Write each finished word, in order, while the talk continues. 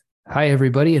Hi,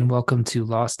 everybody, and welcome to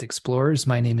Lost Explorers.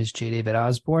 My name is J. David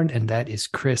Osborne, and that is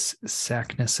Chris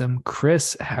Sacknessum.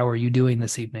 Chris, how are you doing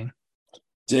this evening?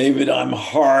 David, I'm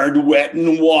hard, wet,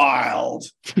 and wild.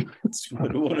 That's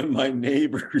what one of my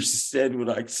neighbors said when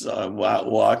I saw him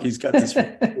walk. He's got this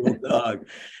cool dog.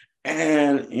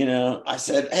 And, I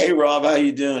said, "Hey, Rob, how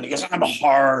you doing?" He goes, "I'm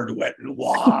hard, wet, and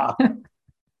wild."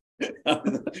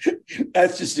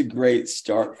 That's just a great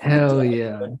start for the Hell day.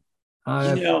 yeah. I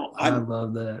I I'm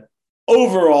love that.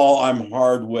 overall, I'm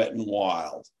hard, wet, and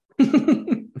wild.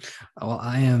 Well,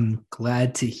 I am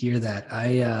glad to hear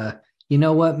that. You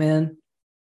know what, man?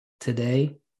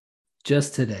 Today,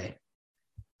 just today,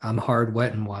 I'm hard,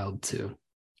 wet, and wild too.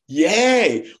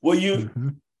 Yay. Well,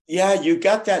 Mhm. yeah, you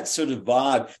got that sort of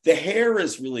vibe. The hair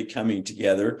is really coming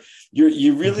together.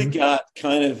 You really Mhm. got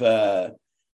kind of a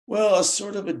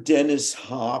sort of a Dennis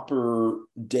Hopper,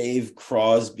 Dave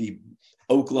Crosby,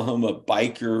 Oklahoma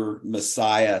biker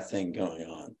messiah thing going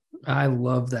on. I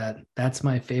love that. That's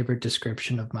my favorite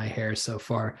description of my hair so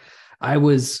far. I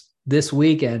was this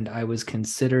weekend, I was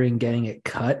considering getting it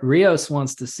cut. Rios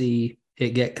wants to see it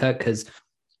get cut because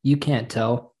you can't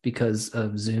tell because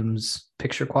of Zoom's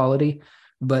picture quality.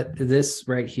 But this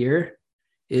right here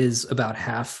is about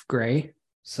half gray.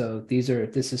 So this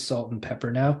is salt and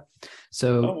pepper now. Oh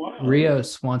So wow.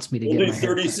 Rios wants me to We'll get do my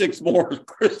hair cut. 36 more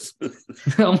Christmas.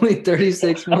 Only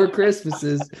 36 more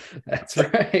Christmases. That's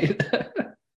right.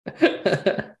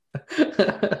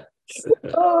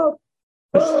 Oh,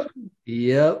 oh.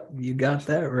 Yep, you got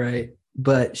that right.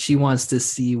 But she wants to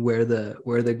see where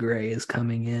the gray is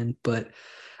coming in. But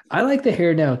I like the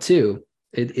hair now too.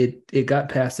 It got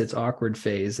past its awkward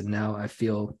phase, and now I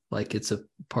feel like it's a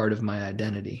part of my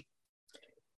identity.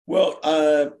 Well,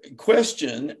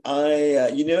 question.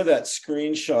 You know that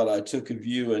screenshot I took of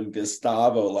you and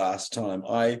Gustavo last time.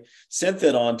 I sent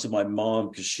that on to my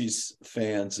mom because she's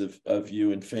fans of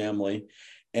you and family,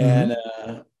 and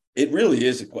Mhm. it really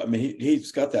is. I mean,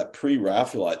 he's got that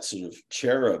pre-Raphaelite sort of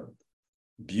cherub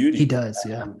He beauty. does,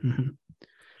 yeah. Mhm.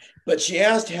 But she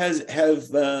asked, have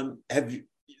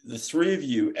the three of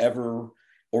you ever,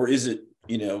 or is it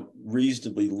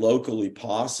reasonably locally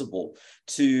possible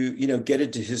to get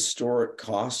into historic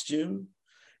costume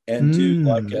and do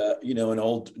like Mm. a an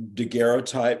old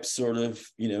daguerreotype sort of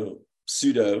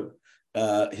pseudo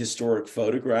historic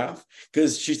photograph?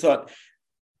 Because she thought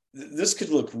this could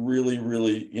look really,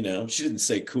 really, she didn't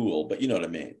say cool, but you know what I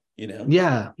mean,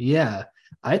 Yeah, yeah.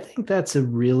 I think that's a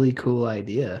really cool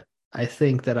idea. I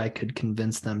think that I could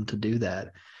convince them to do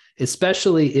that,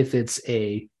 especially if it's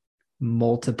a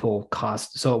multiple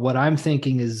cost. So what I'm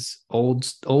thinking is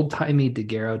old-timey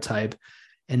daguerreotype,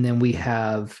 and then we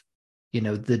have,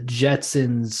 the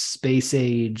Jetsons space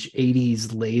age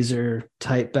 80s laser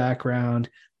type background,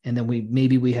 and then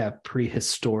we have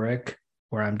prehistoric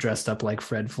where I'm dressed up like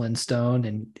Fred Flintstone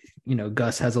and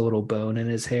Gus has a little bone in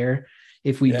his hair.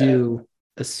 If we yeah. do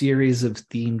a series of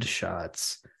themed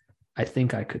shots, I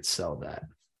think I could sell that.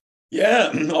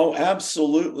 Yeah, oh,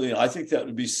 absolutely. I think that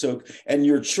would be so. And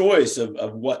your choice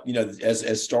of what,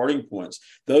 as starting points,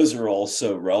 those are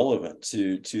also relevant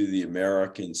to the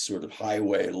American sort of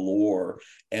highway lore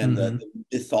and the, Mm-hmm.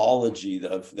 the mythology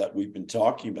that we've been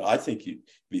talking about. I think you'd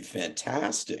be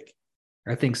fantastic.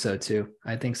 I think so too.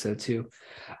 I think so too.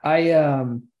 I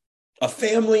A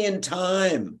family in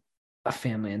time. a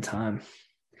family in time.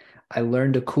 I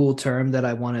learned a cool term that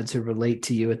I wanted to relate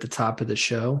to you at the top of the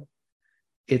show.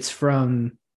 It's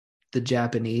from the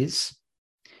Japanese,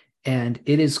 and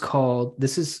it is called,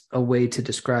 this is a way to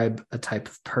describe a type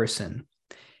of person,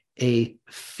 a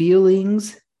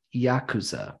feelings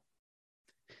yakuza.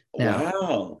 Now,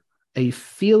 Wow. a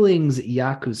feelings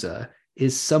yakuza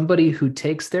is somebody who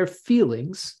takes their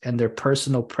feelings and their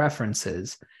personal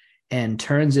preferences and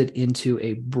turns it into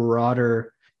a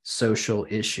broader social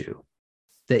issue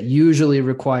that usually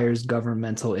requires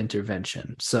governmental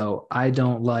intervention. So I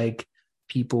don't like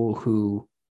people who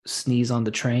sneeze on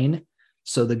the train.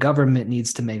 So the government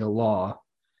needs to make a law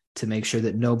to make sure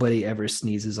that nobody ever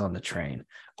sneezes on the train.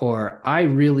 Or I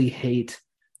really hate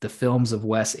the films of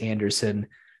Wes Anderson.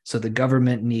 So the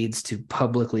government needs to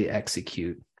publicly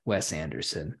execute Wes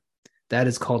Anderson. That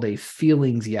is called a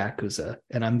feelings yakuza.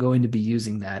 And I'm going to be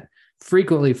using that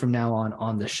frequently from now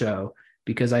on the show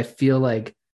because I feel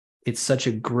like it's such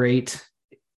a great,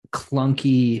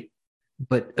 clunky,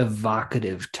 but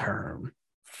evocative term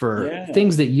for Yeah.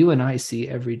 things that you and I see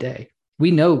every day.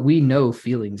 We know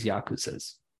feelings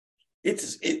yakuzas.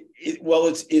 It's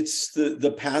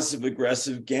the passive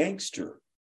aggressive gangster,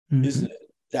 Mm-hmm. isn't it?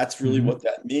 That's really Mm-hmm. what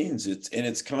that means.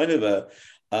 It's kind of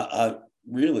a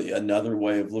really another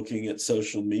way of looking at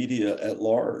social media at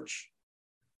large,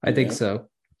 I you think know? so.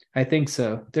 I think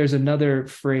so. There's another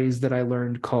phrase that I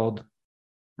learned called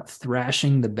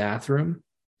thrashing the bathroom.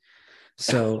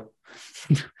 So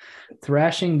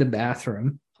thrashing the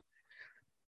bathroom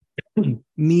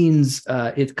means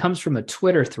it comes from a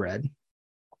Twitter thread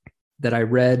that I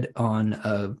read on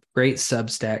a great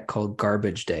Substack called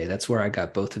Garbage Day. That's where I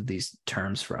got both of these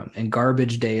terms from. And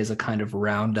Garbage Day is a kind of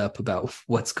roundup about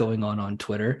what's going on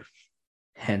Twitter,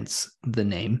 hence the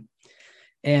name.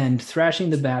 And thrashing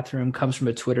the bathroom comes from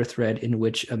a Twitter thread in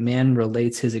which a man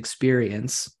relates his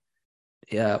experience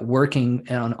working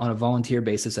on a volunteer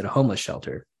basis at a homeless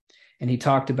shelter. And he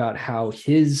talked about how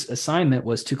his assignment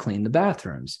was to clean the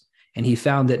bathrooms. And he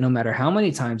found that no matter how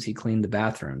many times he cleaned the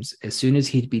bathrooms, as soon as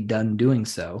he'd be done doing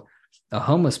so, a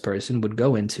homeless person would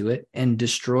go into it and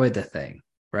destroy the thing,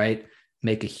 right?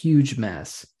 Make a huge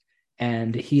mess.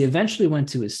 And he eventually went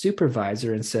to his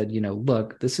supervisor and said,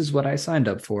 look, this is what I signed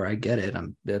up for. I get it.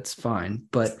 That's fine.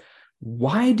 But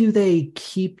why do they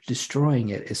keep destroying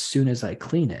it as soon as I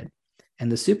clean it?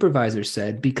 And the supervisor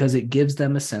said, because it gives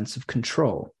them a sense of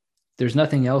control. There's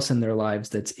nothing else in their lives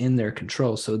that's in their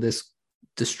control. So this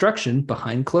destruction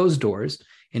behind closed doors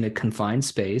in a confined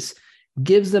space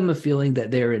gives them a feeling that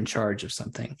they're in charge of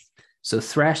something. So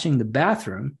thrashing the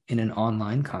bathroom in an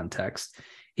online context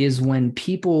is when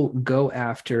people go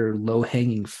after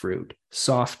low-hanging fruit,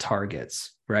 soft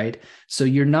targets, right? So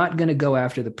you're not going to go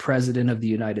after the president of the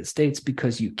United States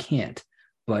because you can't,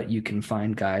 but you can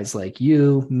find guys like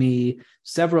you, me,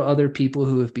 several other people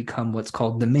who have become what's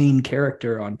called the main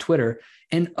character on Twitter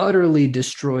and utterly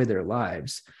destroy their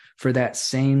lives for that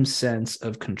same sense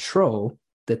of control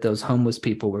that those homeless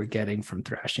people were getting from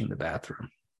thrashing the bathroom.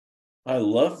 I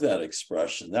love that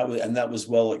expression. That was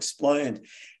well explained.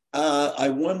 I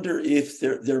wonder if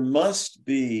there must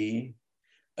be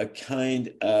a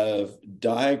kind of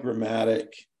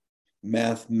diagrammatic,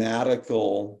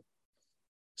 mathematical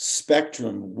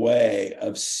spectrum way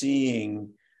of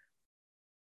seeing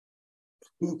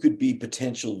who could be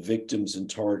potential victims and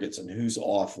targets and who's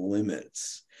off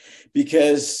limits.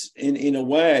 Because in a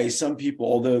way, some people,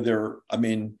 although the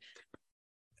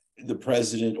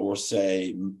president or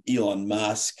say Elon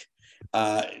Musk,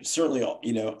 certainly,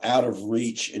 out of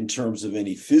reach in terms of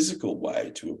any physical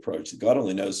way to approach. God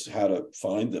only knows how to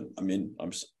find them.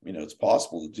 It's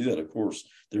possible to do that. Of course,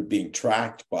 they're being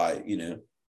tracked by,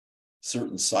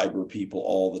 certain cyber people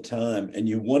all the time. And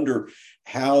you wonder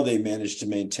how they manage to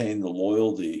maintain the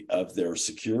loyalty of their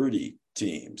security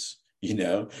teams. This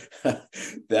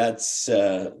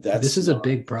is a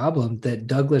big problem that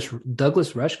Douglas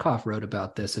Rushkoff wrote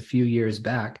about this a few years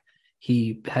back.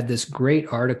 He had this great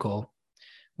article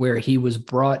where he was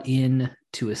brought in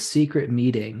to a secret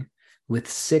meeting with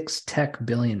 6 tech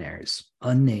billionaires,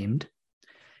 unnamed,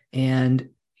 and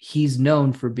he's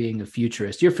known for being a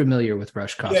futurist. You're familiar with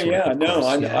Rushkoff's work, I've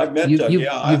met Doug.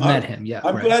 You've met him, yeah.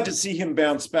 I'm glad to see him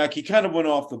bounce back. He kind of went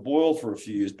off the boil for a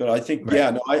few years, but I think,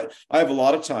 I have a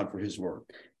lot of time for his work.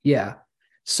 Yeah.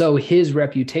 So his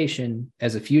reputation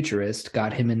as a futurist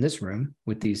got him in this room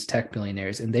with these tech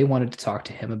billionaires, and they wanted to talk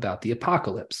to him about the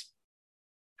apocalypse.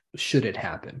 Should it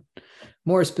happen?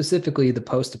 More specifically, the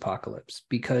post-apocalypse,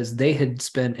 because they had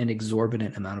spent an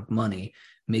exorbitant amount of money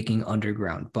making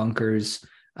underground bunkers,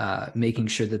 making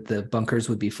sure that the bunkers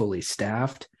would be fully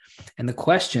staffed. And the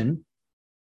question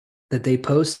that they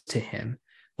posed to him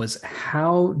was,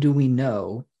 how do we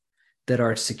know that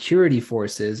our security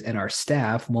forces and our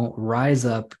staff won't rise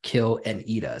up, kill, and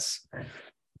eat us?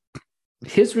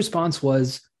 His response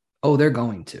was, oh, they're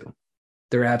going to.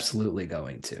 They're absolutely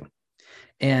going to.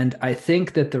 And I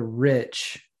think that the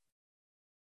rich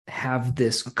have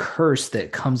this curse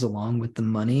that comes along with the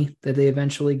money that they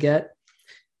eventually get,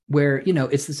 where,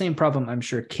 it's the same problem I'm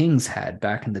sure kings had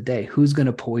back in the day. Who's going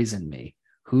to poison me?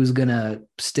 Who's going to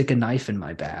stick a knife in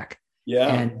my back? Yeah.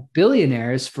 And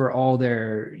billionaires, for all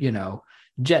their,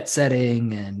 jet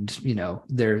setting and,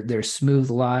 their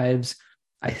smooth lives,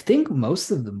 I think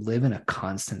most of them live in a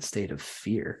constant state of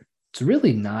fear. It's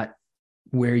really not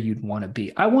where you'd want to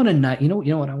be. I want to not, you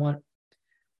know what I want?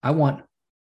 I want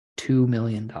 $2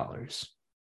 million. $2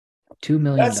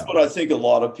 million. That's what I think a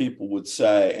lot of people would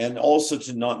say. And also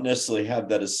to not necessarily have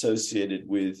that associated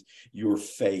with your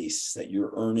face, that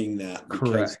you're earning that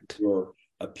because of your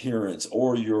appearance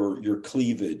or your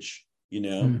cleavage,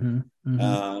 having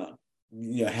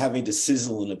to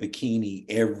sizzle in a bikini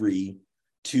every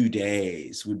 2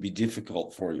 days would be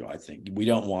difficult for you. I think we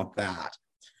don't want that.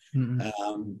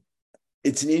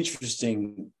 It's an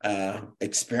interesting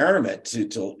experiment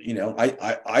to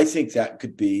I think that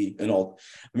could be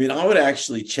I would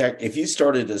actually check if you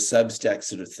started a Substack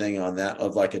sort of thing on that,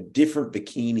 of like a different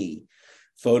bikini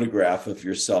photograph of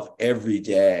yourself every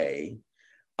day.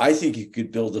 I think you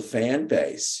could build a fan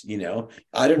base,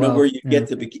 I don't know where Well, you yeah,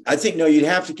 get I think, no, you'd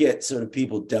have to get sort of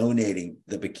people donating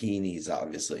the bikinis,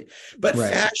 obviously, but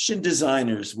right. fashion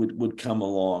designers would come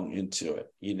along into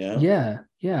it. Yeah,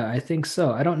 I think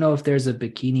so. I don't know if there's a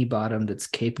bikini bottom that's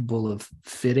capable of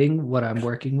fitting what I'm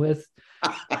working with.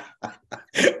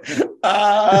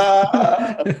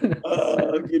 Ah,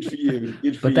 good for you.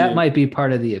 Good for But that you. might be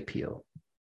part of the appeal.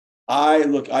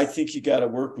 I think you got to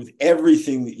work with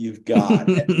everything that you've got.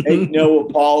 Make no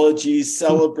apologies,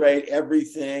 celebrate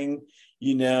everything.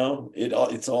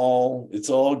 It's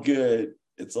all good.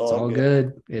 It's It's all all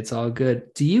good. good. It's all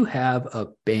good. Do you have a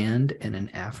band and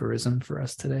an aphorism for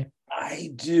us today?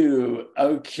 I do.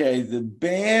 Okay. The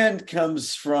band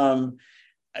comes from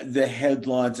the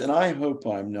headlines, and I hope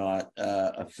I'm not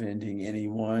offending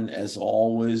anyone as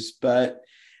always, but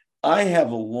I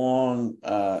have a long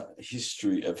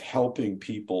history of helping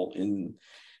people in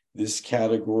this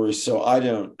category, so I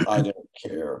don't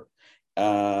care.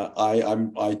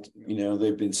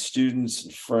 They've been students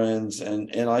and friends,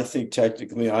 and I think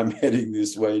technically I'm heading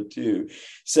this way too.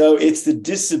 So it's the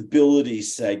disability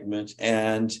segment,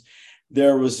 and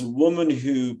there was a woman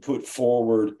who put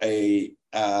forward a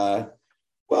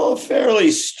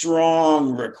fairly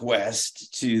strong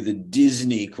request to the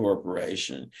Disney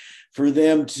Corporation for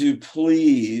them to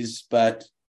please, but,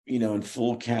 in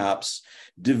full caps,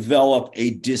 develop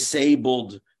a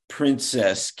disabled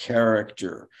princess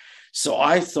character. So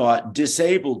I thought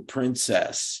Disabled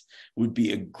Princess would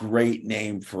be a great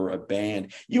name for a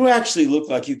band. You actually look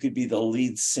like you could be the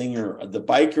lead singer, the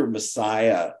biker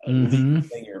messiah, lead Mm-hmm.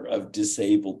 singer of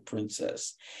Disabled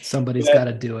Princess. Somebody's But got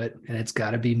to do it, and it's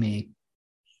got to be me.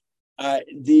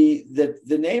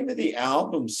 The name of the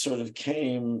album sort of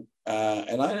came,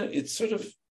 and it's sort of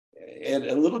at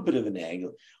a little bit of an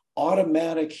angle.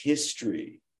 Automatic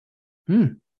History.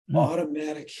 Mm.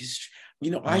 Automatic History.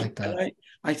 I like that.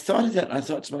 I thought of that. And I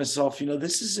thought to myself,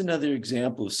 this is another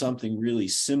example of something really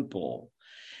simple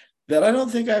that I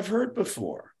don't think I've heard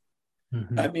before.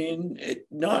 Mm-hmm. I mean,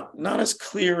 not as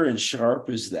clear and sharp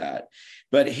as that,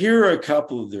 but here are a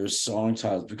couple of their song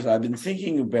titles, because I've been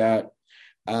thinking about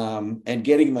and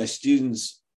getting my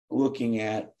students looking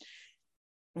at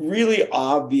really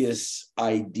obvious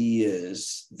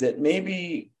ideas that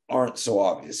maybe aren't so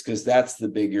obvious, because that's the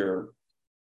bigger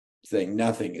thing.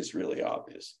 Nothing is really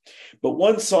obvious. But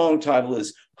one song title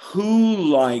is "Who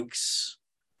Likes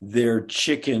Their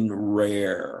Chicken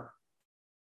Rare?"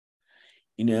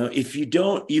 If you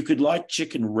don't, you could like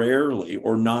chicken rarely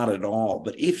or not at all.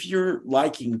 But if you're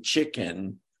liking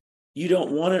chicken, you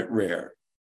don't want it rare.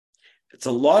 It's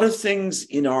a lot of things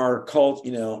in our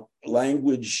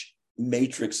language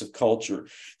matrix of culture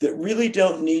that really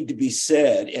don't need to be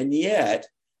said. And yet,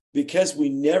 because we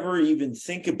never even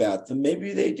think about them,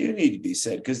 maybe they do need to be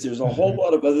said, because there's a whole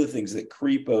lot of other things that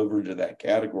creep over to that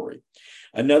category.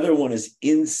 Another one is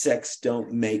insects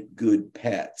don't make good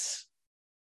pets.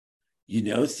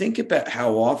 Think about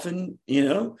how often,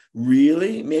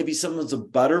 really, maybe someone's a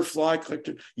butterfly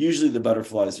collector. Usually the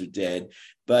butterflies are dead,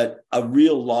 but a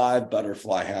real live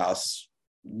butterfly house,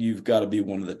 you've got to be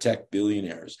one of the tech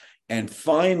billionaires. And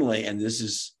finally, and this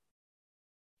is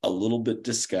a little bit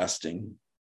disgusting.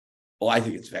 Well, I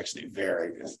think it's actually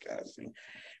very disgusting,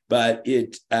 but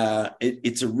it's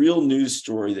a real news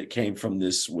story that came from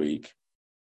this week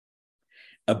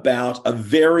about a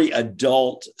very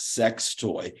adult sex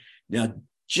toy. Now,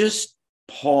 just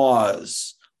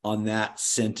pause on that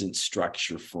sentence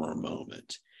structure for a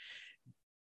moment.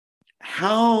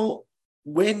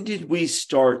 When did we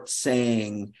start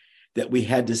saying that we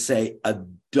had to say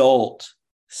adult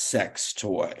sex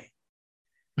toy?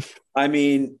 I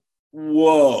mean,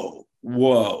 whoa.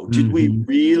 Did we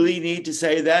really need to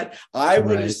say that? I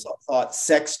would have thought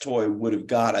sex toy would have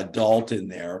got adult in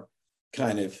there,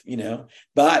 kind of,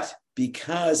 but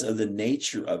because of the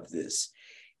nature of this,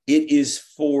 it is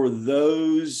for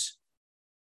those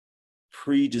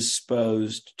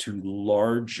predisposed to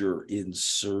larger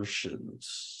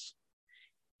insertions.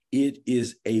 It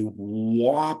is a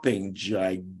whopping,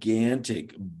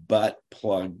 gigantic butt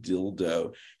plug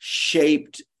dildo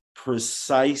shaped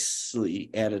precisely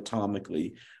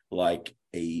anatomically like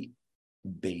a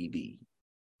baby.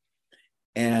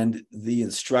 And the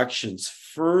instructions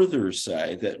further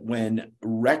say that when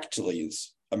rectally,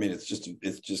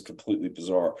 it's just completely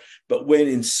bizarre, but when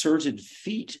inserted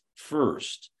feet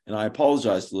first, and I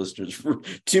apologize to listeners for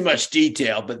too much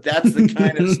detail, but that's the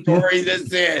kind of story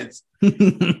this is.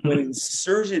 When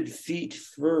inserted feet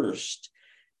first,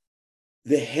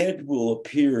 the head will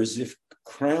appear as if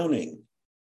crowning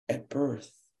at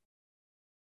birth.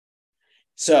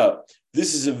 So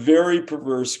this is a very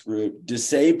perverse group.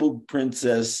 Disabled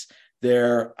Princess,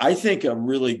 they're, I think, a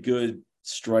really good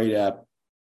straight up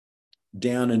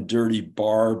down and dirty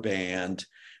bar band,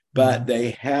 but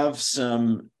they have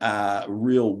some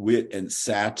real wit and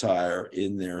satire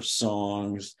in their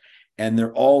songs, and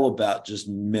they're all about just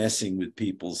messing with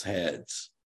people's heads.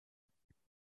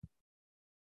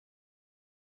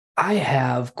 I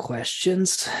have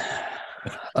questions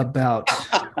about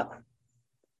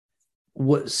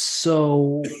what.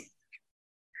 So,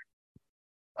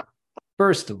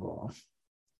 first of all,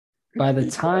 by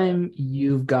the time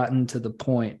you've gotten to the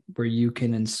point where you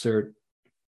can insert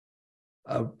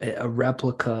a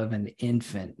replica of an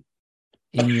infant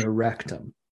in your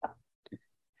rectum,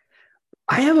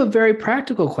 I have a very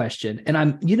practical question.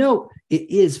 And it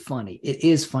is funny. It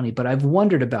is funny, but I've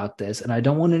wondered about this, and I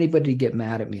don't want anybody to get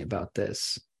mad at me about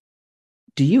this.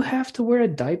 Do you have to wear a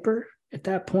diaper at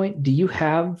that point? Do you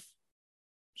have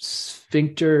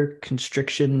sphincter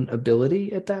constriction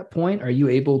ability at that point? Are you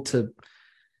able to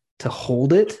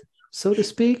hold it, so to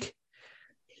speak?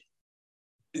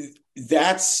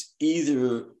 That's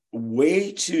either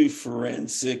way too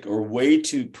forensic or way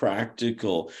too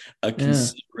practical a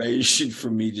consideration for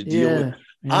me to deal with.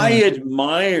 Yeah. I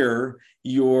admire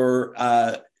your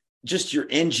just your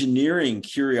engineering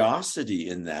curiosity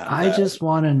in that. I just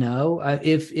want to know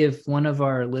if one of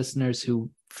our listeners who,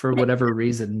 for whatever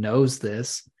reason, knows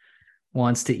this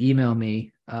wants to email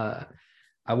me. I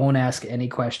won't ask any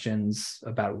questions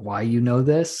about why you know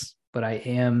this, but I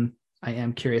am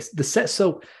curious.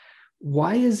 So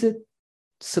why is it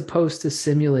supposed to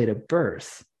simulate a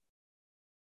birth?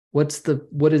 Is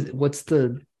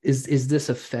this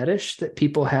a fetish that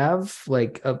people have,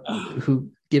 like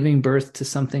who giving birth to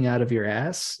something out of your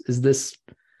ass? Is this,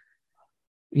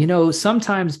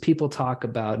 sometimes people talk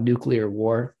about nuclear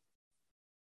war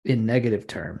in negative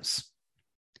terms.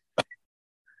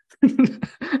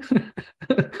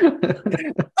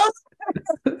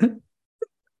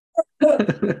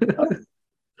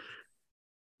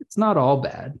 It's not all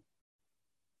bad.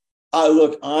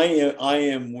 Look, I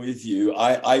am with you.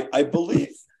 I believe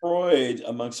Freud,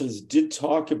 amongst us, did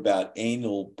talk about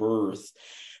anal birth,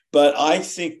 but I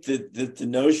think that the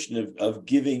notion of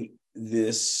giving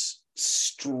this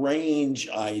strange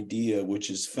idea, which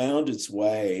has found its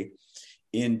way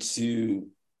into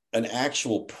an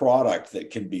actual product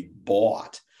that can be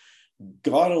bought.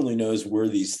 God only knows where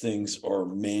these things are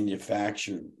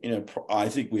manufactured. I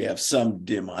think we have some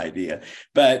dim idea,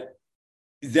 but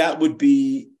that would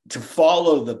be to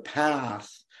follow the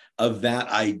path of that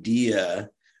idea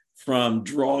from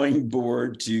drawing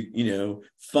board to,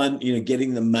 fun,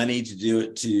 getting the money to do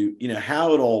it, to,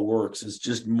 how it all works is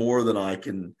just more than I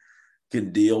can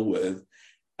deal with.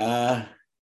 But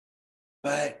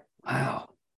wow.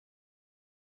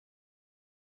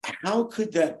 How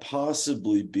could that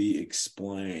possibly be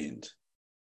explained?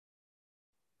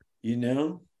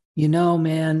 Man,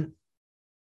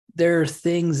 there are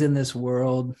things in this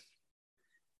world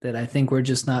that I think we're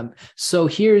just not. So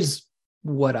here's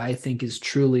what I think is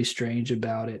truly strange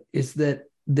about it, is that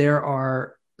there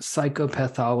are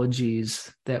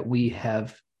psychopathologies that we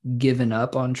have given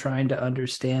up on trying to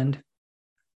understand.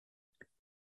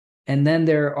 And then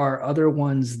there are other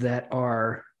ones that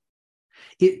are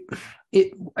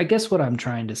I guess what I'm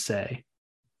trying to say,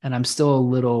 and I'm still a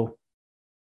little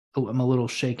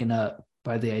shaken up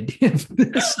by the idea of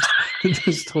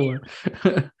this tour.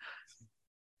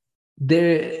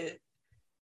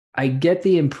 I get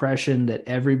the impression that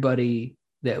everybody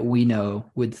that we know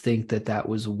would think that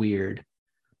was weird,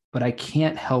 but I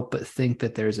can't help but think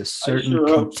that there's a certain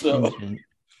contingent.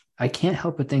 I can't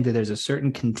help but think that there's a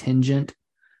certain contingent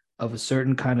of a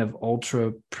certain kind of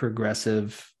ultra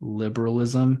progressive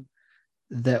liberalism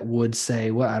that would say,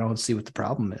 well, I don't see what the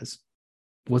problem is.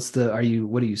 What are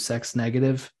you sex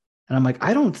negative? And I'm like,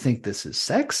 I don't think this is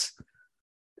sex.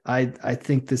 I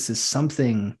think this is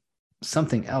something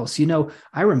else.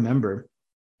 I remember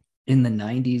in the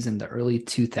 90s and the early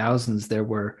 2000s, there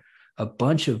were a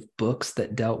bunch of books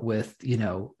that dealt with,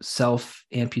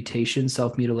 self-amputation,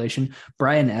 self-mutilation.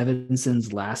 Brian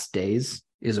Evanson's Last Days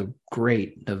is a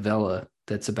great novella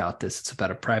that's about this. It's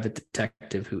about a private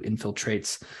detective who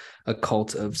infiltrates a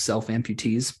cult of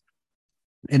self-amputees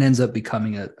and ends up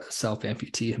becoming a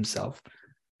self-amputee himself.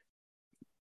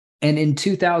 And in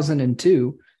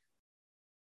 2002,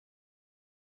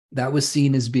 that was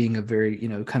seen as being a very,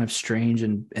 kind of strange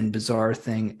and bizarre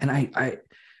thing. And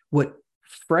what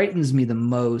frightens me the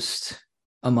most,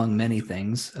 among many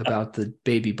things, about the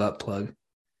baby butt plug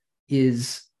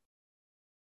is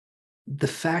the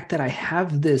fact that I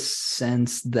have this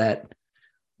sense that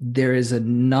there is a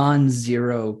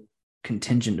non-zero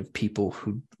contingent of people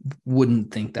who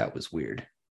wouldn't think that was weird.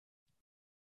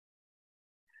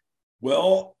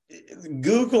 Well,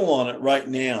 Google on it right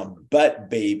now. Butt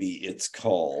Baby, it's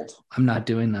called. I'm not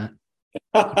doing that.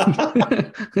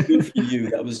 Good for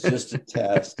you. That was just a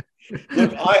test.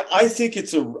 Look, I think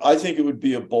it would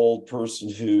be a bold person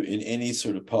who, in any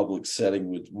sort of public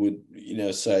setting, would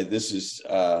say this is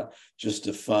just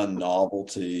a fun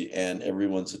novelty, and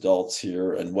everyone's adults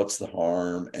here, and what's the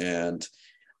harm? And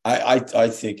I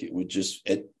think it would just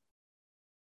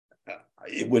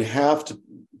it would have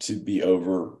to be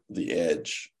over the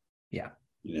edge.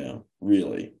 Yeah.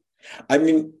 Really. I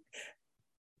mean,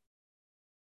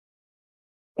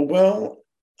 well,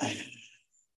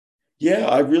 yeah,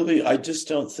 I just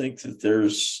don't think that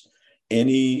there's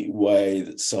any way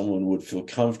that someone would feel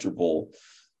comfortable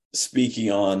speaking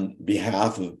on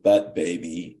behalf of Butt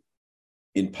Baby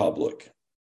in public.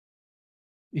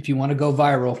 If you want to go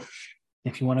viral,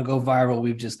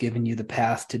 we've just given you the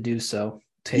path to do so.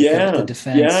 Take up the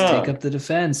defense. Take up the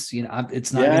defense.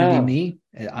 It's not going to be me.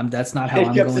 That's not how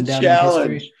I'm going down in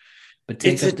history. But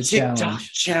take up the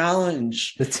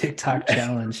challenge. The TikTok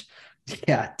challenge.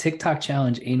 Yeah, TikTok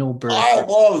challenge, anal birth. I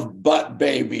love Butt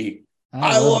Baby.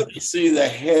 I love to see the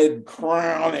head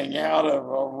crowning out of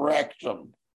a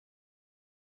rectum.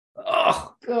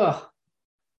 Oh, God.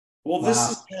 Well,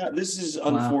 wow. This is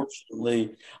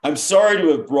unfortunately, I'm sorry to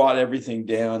have brought everything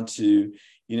down to,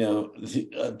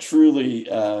 truly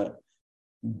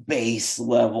base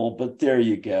level, but there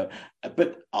you go.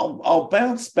 But I'll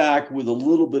bounce back with a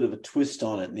little bit of a twist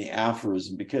on it in the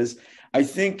aphorism, because I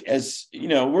think, as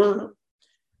we're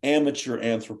amateur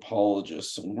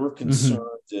anthropologists, and we're concerned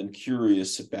and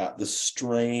curious about the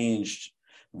strange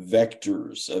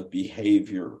vectors of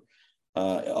behavior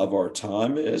of our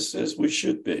time, as we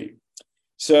should be.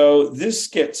 So this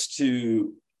gets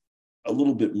to a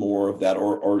little bit more of that,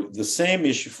 or the same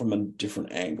issue from a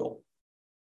different angle.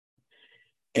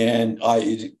 And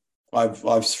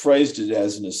I've phrased it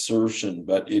as an assertion,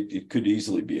 but it could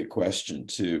easily be a question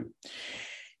too.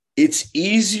 It's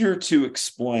easier to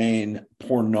explain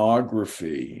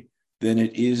pornography than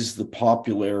it is the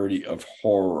popularity of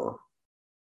horror.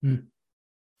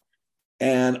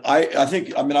 And I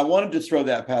think, I wanted to throw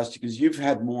that past you because you've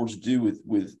had more to do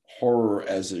with horror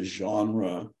as a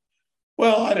genre.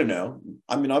 Well, I don't know.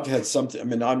 I've had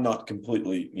something. I'm not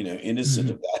completely, innocent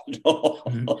of that at all.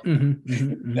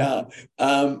 No.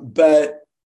 But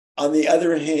on the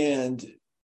other hand,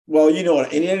 well,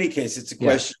 in any case, it's a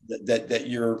question that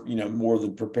you're, more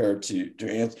than prepared to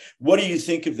answer. What do you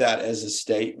think of that as a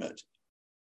statement?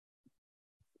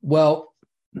 Well,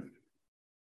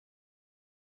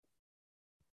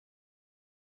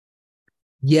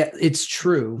 yeah, it's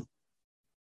true.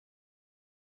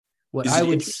 What I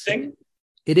would say,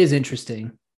 it is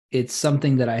interesting. It's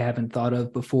something that I haven't thought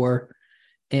of before,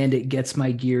 and it gets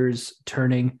my gears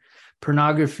turning.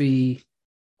 Pornography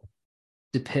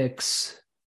depicts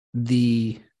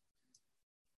the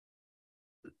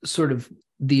sort of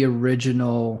the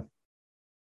original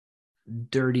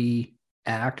dirty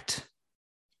act,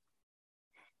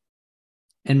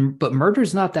 but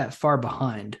murder's not that far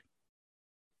behind,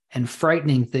 and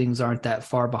frightening things aren't that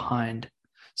far behind.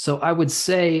 So I would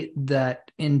say that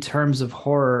in terms of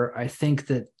horror, I think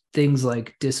that things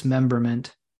like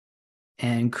dismemberment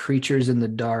and creatures in the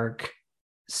dark,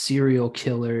 serial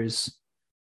killers,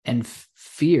 and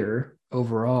fear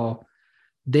overall,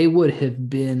 they would have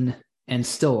been, and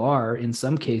still are in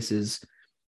some cases,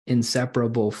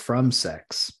 inseparable from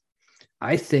sex.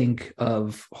 I think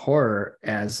of horror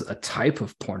as a type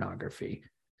of pornography.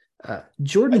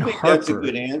 Jordan Harper. That's a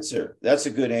good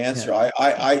answer. Yeah.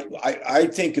 I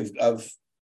think of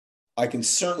I can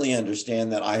certainly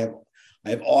understand that. I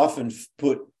have often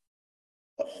put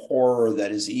horror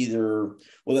that is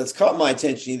that's caught my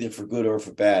attention either for good or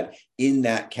for bad in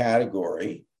that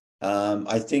category.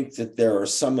 I think that there are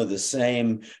some of the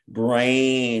same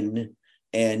brain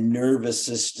and nervous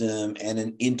system and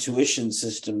an intuition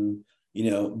system,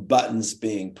 buttons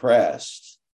being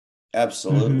pressed.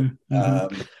 Absolutely.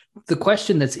 The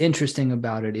question that's interesting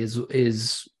about it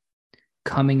is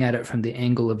coming at it from the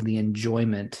angle of the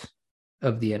enjoyment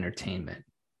of the entertainment.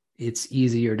 It's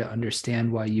easier to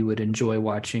understand why you would enjoy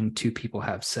watching two people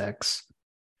have sex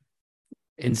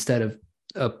instead of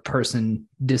a person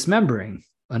dismembering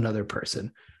another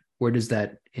person. Where does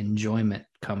that enjoyment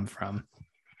come from?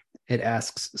 It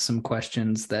asks some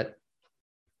questions that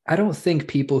I don't think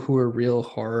people who are real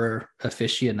horror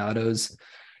aficionados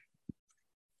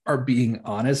are being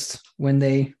honest when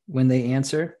they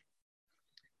answer.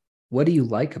 What do you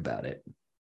like about it?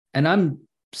 And I'm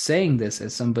saying this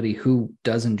as somebody who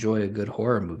does enjoy a good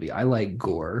horror movie. I like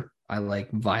gore. I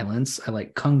like violence. I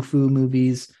like kung fu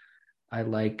movies. I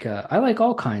like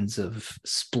all kinds of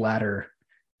splatter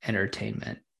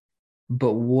entertainment.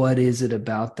 But what is it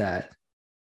about that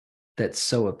that's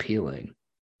so appealing?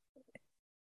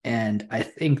 And I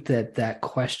think that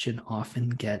question often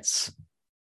gets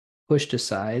pushed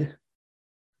aside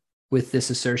with this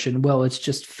assertion, well, it's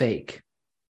just fake.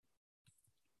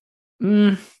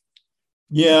 Mm,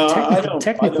 Yeah, technically, I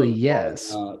don't buy yes.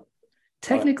 that.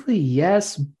 Technically,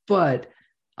 yes, but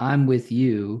I'm with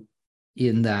you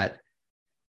in that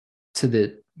to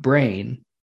the brain,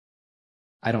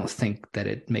 I don't think that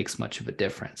it makes much of a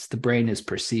difference. The brain is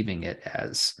perceiving it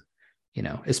as,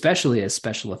 especially as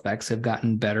special effects have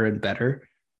gotten better and better,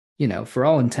 for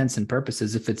all intents and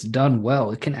purposes, if it's done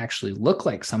well, it can actually look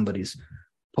like somebody's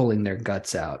pulling their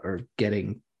guts out or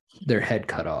getting their head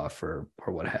cut off or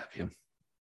what have you.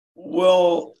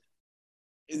 Well,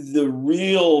 the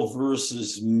real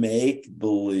versus make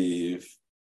believe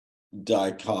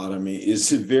dichotomy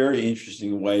is a very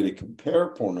interesting way to compare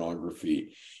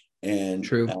pornography and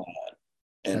True.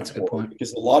 And that's a good horror, point,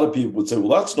 because a lot of people would say,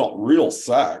 well, that's not real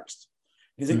sex.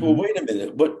 You think, well, wait a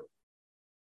minute, but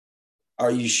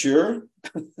are you sure?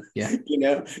 Yeah.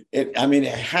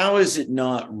 How is it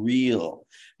not real?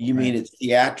 You mean it's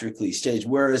theatrically staged?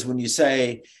 Whereas when you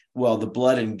say, well, the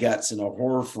blood and guts in a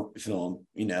horror film,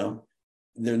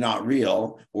 they're not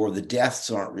real, or the deaths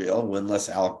aren't real, unless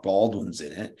Alec Baldwin's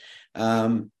in it.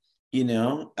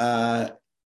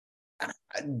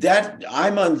 That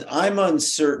I'm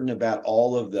uncertain about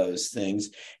all of those things,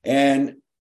 and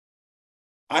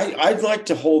I'd like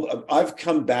to hold. I've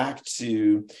come back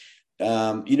to,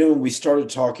 when we started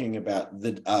talking about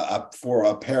the for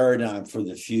a paradigm for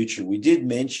the future, we did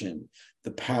mention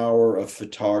the power of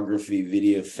photography,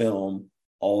 video, film,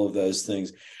 all of those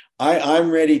things. I'm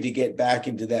ready to get back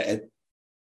into that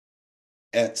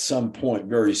at some point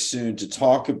very soon to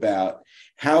talk about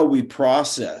how we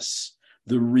process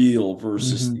the real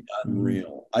versus the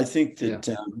unreal. I think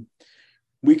that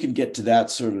we can get to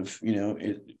that sort of,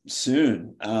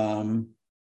 soon.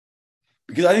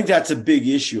 Because I think that's a big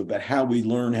issue about how we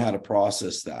learn how to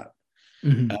process that.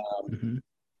 And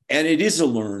it is a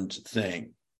learned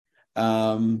thing.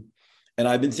 And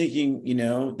I've been thinking,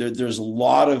 there's a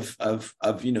lot of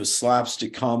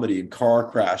slapstick comedy and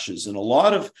car crashes and a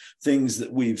lot of things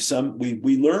that we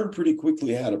learn pretty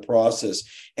quickly how to process,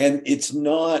 and it's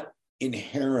not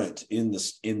inherent in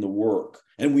the work.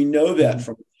 And we know that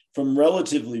from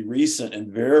relatively recent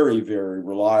and very, very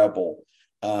reliable,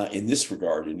 in this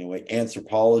regard anyway,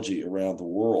 anthropology around the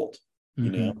world,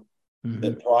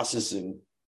 that processing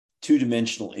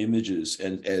two-dimensional images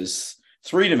and as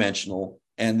three-dimensional,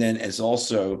 and then as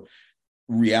also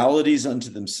realities unto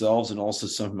themselves, and also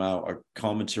somehow a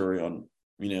commentary on,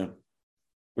 the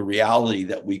reality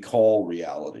that we call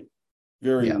reality.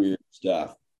 Very weird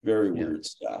stuff. Very weird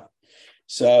stuff.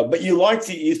 So, but you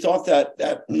thought that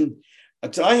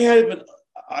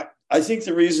I think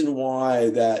the reason why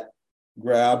that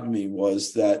grabbed me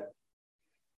was that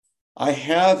I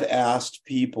have asked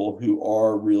people who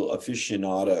are real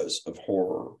aficionados of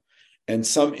horror, and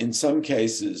in some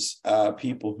cases,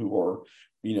 people who are,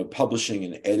 publishing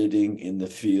and editing in the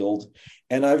field.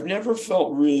 And I've never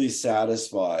felt really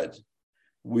satisfied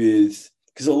with,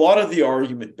 because a lot of the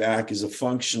argument back is a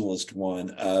functionalist one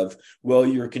of, well,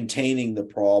 you're containing the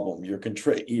problem. You're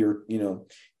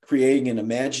creating an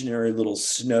imaginary little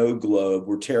snow globe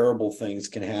where terrible things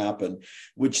can happen,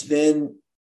 which then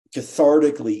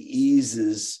cathartically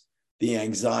eases the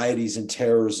anxieties and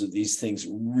terrors of these things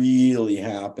really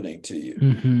happening to you.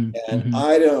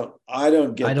 I don't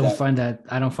find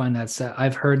that sad.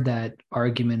 I've heard that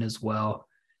argument as well.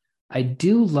 I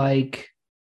think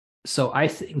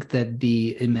that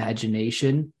the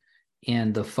imagination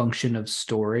and the function of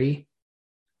story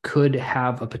could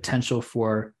have a potential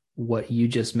for what you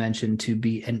just mentioned to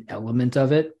be an element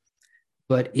of it,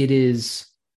 but it is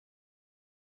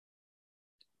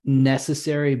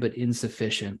necessary but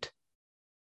insufficient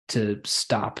to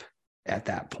stop at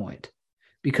that point.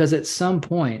 Because at some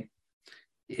point,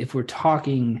 if we're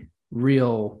talking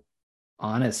real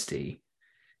honesty,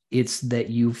 it's that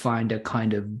you find a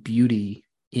kind of beauty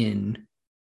in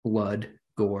blood,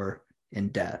 gore,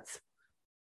 and death.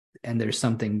 And there's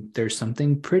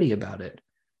something pretty about it.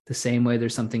 The same way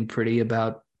there's something pretty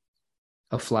about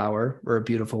a flower or a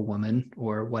beautiful woman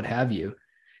or what have you.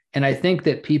 And I think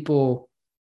that people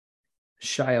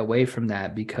shy away from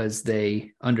that because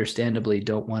they understandably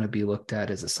don't want to be looked at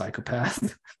as a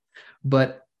psychopath.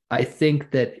 But I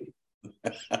think that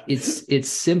it's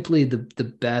simply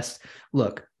the best.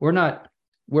 Look,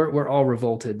 we're all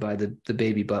revolted by the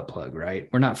baby butt plug, right?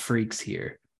 We're not freaks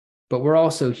here, but we're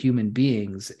also human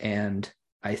beings. And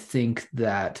I think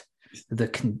that the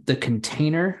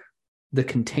container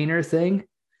thing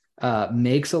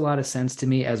makes a lot of sense to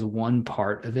me as one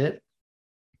part of it.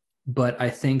 But I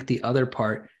think the other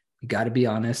part, you got to be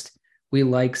honest, we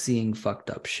like seeing fucked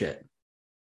up shit.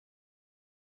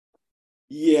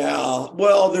 Yeah,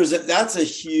 well, that's a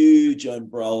huge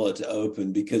umbrella to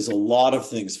open because a lot of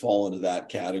things fall into that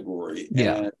category.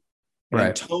 Yeah. And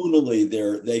Right. tonally,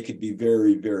 they could be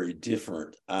very, very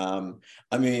different. I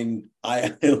mean,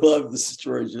 I love the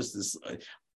story just this,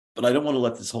 but I don't want to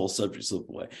let this whole subject slip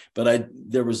away. But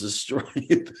there was a story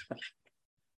about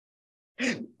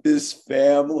this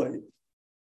family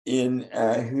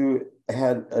who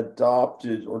had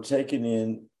adopted or taken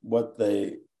in what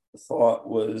they thought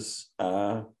was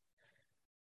a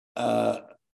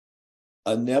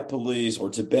Nepalese or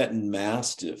Tibetan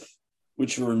Mastiff,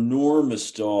 which are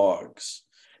enormous dogs.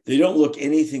 They don't look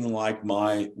anything like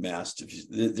my Mastiffs.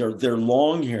 They're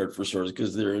long-haired for starters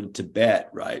because they're in Tibet,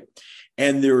 right?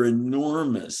 And they're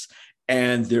enormous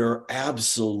and they're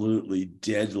absolutely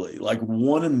deadly. Like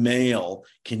one male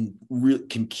can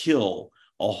kill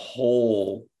a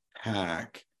whole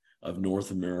pack of North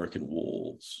American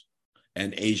wolves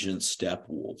and Asian steppe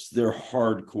wolves. They're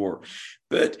hardcore.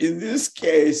 But in this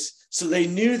case, so they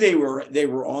knew they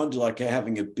were on to like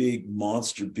having a big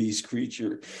monster beast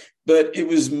creature, but it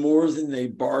was more than they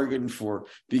bargained for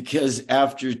because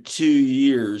after 2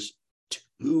 years,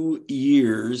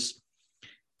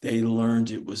 they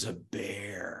learned it was a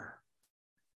bear,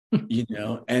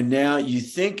 and now you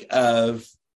think of,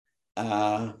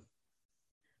 well,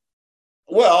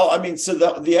 I mean, so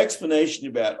the explanation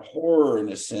about horror, in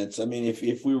a sense, I mean,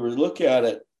 if we were to look at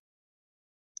it,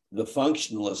 the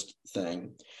functionalist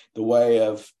thing, the way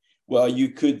of, well, you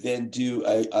could then do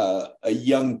a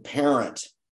young parent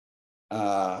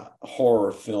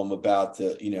horror film about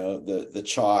the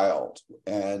child,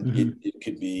 and it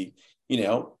could be,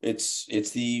 it's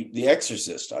the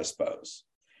Exorcist, I suppose,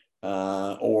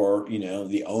 or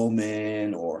the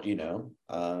Omen, or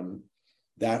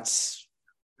that's.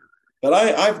 But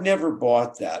I've never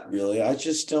bought that, really. I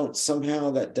just don't,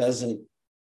 somehow that doesn't,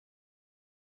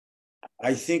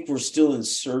 I think we're still in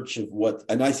search of what,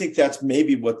 and I think that's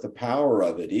maybe what the power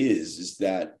of it is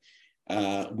that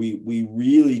we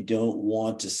really don't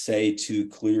want to say too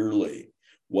clearly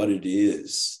what it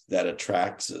is that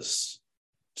attracts us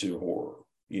to horror,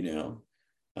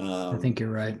 I think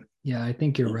you're right. Yeah, I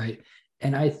think you're right.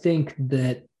 And I think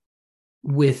that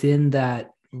within that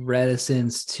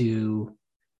reticence to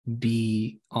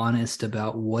be honest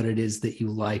about what it is that you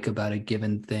like about a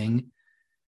given thing,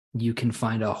 you can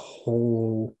find a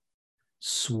whole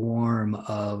swarm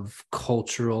of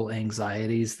cultural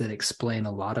anxieties that explain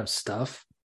a lot of stuff.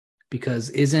 Because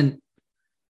isn't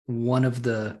one of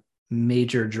the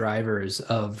major drivers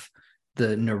of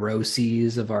the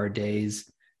neuroses of our days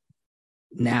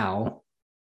now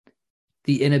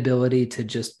the inability to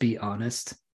just be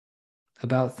honest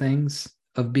about things,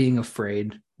 of being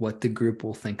afraid what the group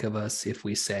will think of us if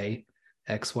we say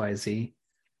XYZ?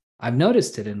 I've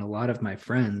noticed it in a lot of my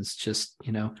friends. Just,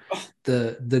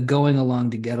 the going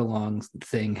along to get along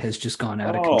thing has just gone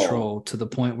out of control to the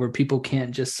point where people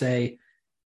can't just say,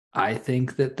 I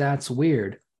think that that's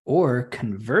weird. Or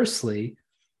conversely,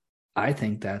 I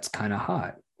think that's kind of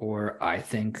hot. Or I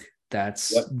think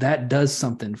that does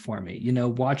something for me.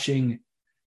 Watching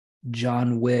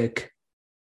John Wick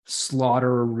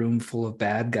slaughter a room full of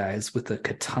bad guys with a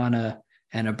katana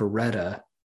and a Beretta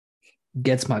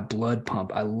gets my blood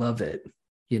pump. I love it.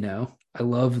 I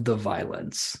love the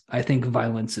violence. I think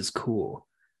violence is cool.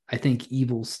 I think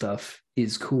evil stuff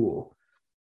is cool.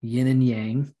 Yin and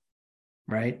yang,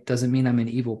 right? Doesn't mean I'm an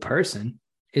evil person.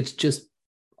 It's just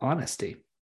honesty.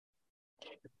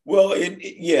 Well,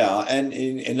 yeah. And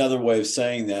in another way of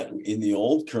saying that, in the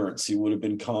old currency would have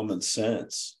been common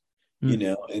sense,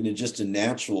 and just a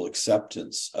natural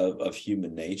acceptance of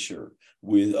human nature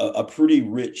with a pretty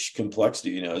rich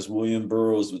complexity, as William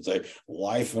Burroughs would say,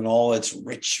 life in all its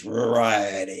rich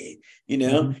variety,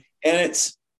 and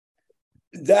it's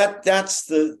that's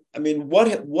the, I mean,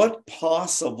 what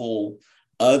possible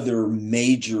other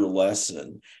major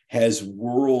lesson has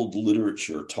world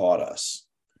literature taught us?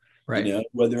 Right.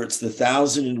 Whether it's the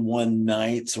 1,001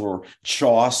 Nights or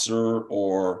Chaucer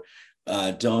or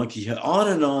Don Quixote, on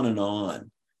and on and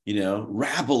on,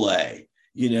 Rabelais,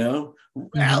 Rabelais.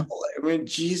 I mean,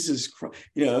 Jesus Christ,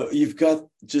 you've got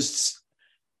just,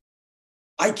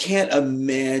 I can't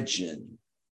imagine.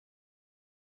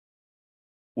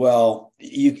 Well,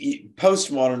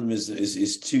 postmodernism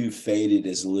is too faded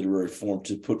as a literary form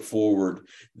to put forward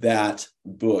that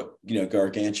book,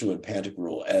 Gargantua and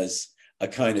Pantagruel, as a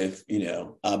kind of,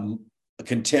 a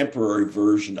contemporary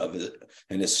version of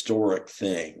an historic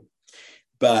thing.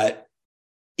 But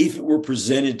if it were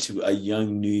presented to a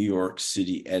young New York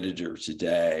City editor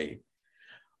today,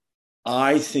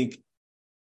 I think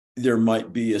there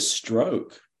might be a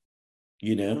stroke,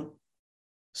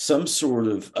 some sort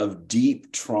of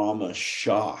deep trauma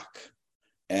shock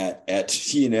at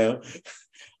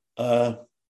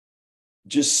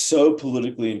just so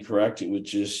politically incorrect, it would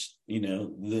just,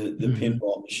 the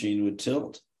pinball machine would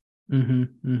tilt. Mm-hmm,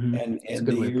 mm-hmm. And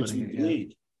the ears would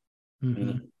bleed.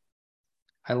 Mm-hmm.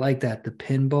 I like that. The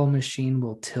pinball machine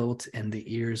will tilt and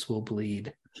the ears will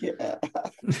bleed. Yeah.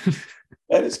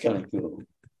 That is kind of cool.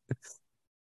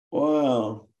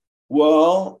 Wow.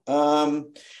 Well,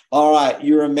 all right.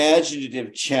 Your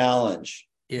imaginative challenge.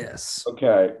 Yes.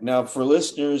 Okay. Now, for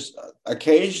listeners,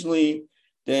 occasionally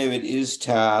David is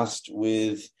tasked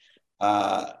with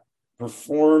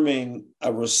performing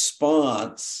a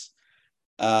response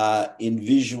in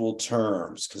visual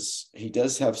terms, because he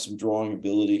does have some drawing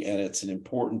ability, and it's an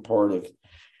important part of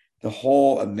the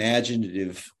whole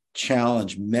imaginative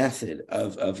challenge method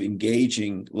of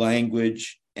engaging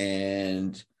language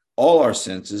and all our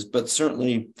senses, but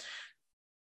certainly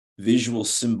visual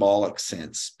symbolic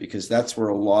sense, because that's where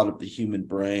a lot of the human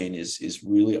brain is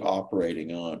really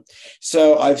operating on.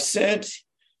 So I've sent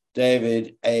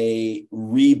David a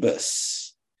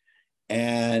rebus,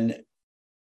 and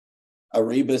a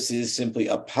rebus is simply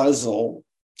a puzzle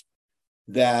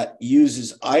that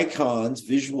uses icons,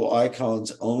 visual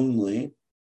icons only,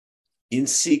 in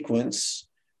sequence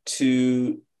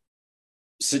to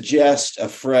suggest a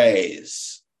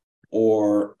phrase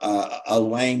or a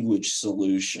language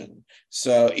solution.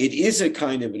 So it is a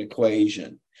kind of an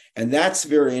equation. And that's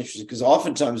very interesting, because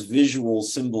oftentimes visual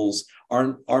symbols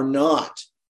are not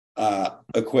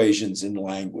equations in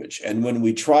language. And when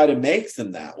we try to make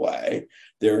them that way,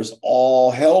 there's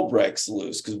all hell breaks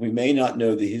loose, because we may not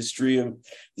know the history of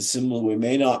the symbol. We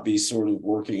may not be sort of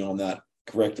working on that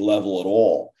correct level at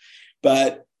all.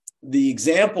 But the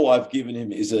example I've given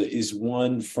him is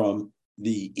one from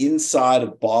the inside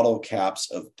of bottle caps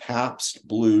of Pabst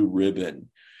Blue Ribbon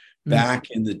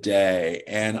back in the day.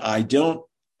 And I don't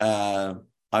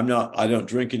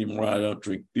drink anymore. I don't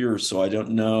drink beer, so I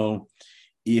don't know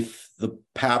if the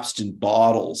Pabst in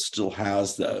bottles still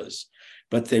has those,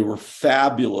 but they were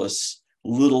fabulous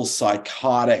little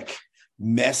psychotic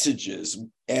messages.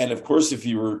 And of course, if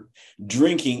you were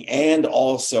drinking and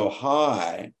also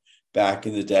high back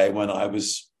in the day when I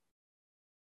was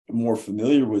more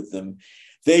familiar with them,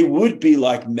 they would be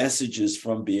like messages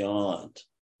from beyond.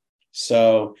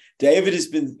 So David has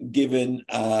been given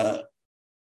a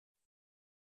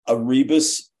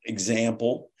rebus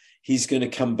example. He's going to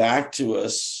come back to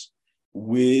us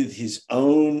with his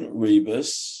own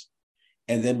rebus,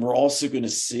 and then we're also going to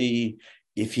see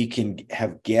if he can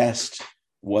have guessed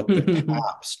what the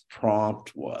Pabst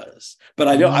prompt was. But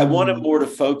I wanted more to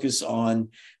focus on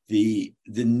the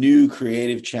new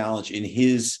creative challenge in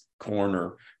his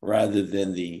corner rather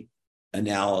than the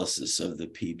analysis of the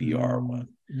PBR one.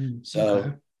 So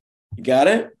okay. You got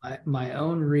it? My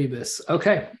own rebus.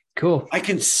 Okay, cool. I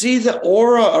can see the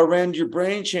aura around your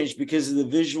brain change because of the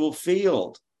visual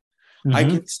field. I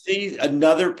can see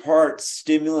another part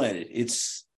stimulated.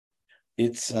 It's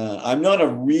I'm not a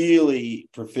really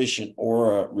proficient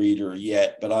aura reader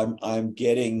yet, but I'm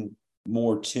getting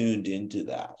more tuned into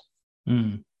that.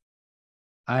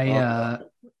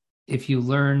 If you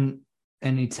learn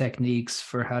any techniques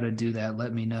for how to do that,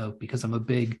 let me know, because I'm a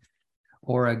big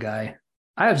aura guy.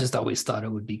 I've just always thought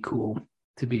it would be cool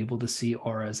to be able to see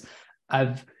auras.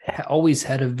 I've always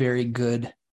had a very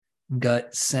good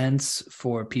gut sense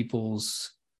for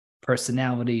people's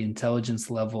personality, intelligence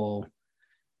level,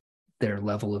 their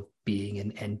level of being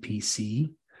an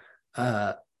NPC.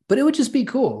 But it would just be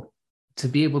cool to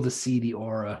be able to see the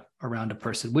aura around a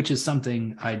person, which is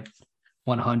something I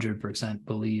 100%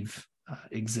 believe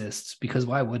exists, because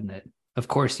why wouldn't it? Of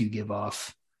course you give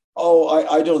off. Oh,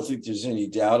 I don't think there's any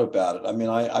doubt about it. I mean,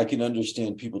 I can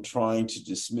understand people trying to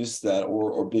dismiss that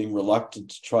or being reluctant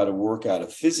to try to work out a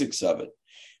physics of it.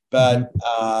 But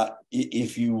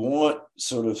if you want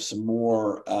sort of some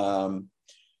more,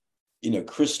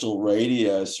 crystal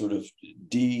radio sort of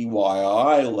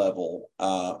DIY level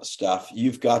stuff,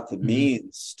 you've got the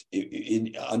means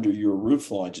under your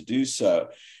roofline to do so.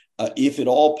 If at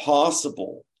all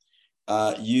possible,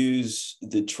 use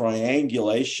the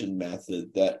triangulation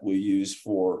method that we use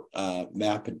for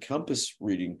map and compass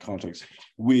reading context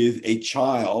with a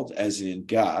child, as in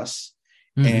Gus,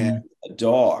 and a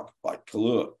dog like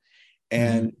Kalua.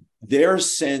 And their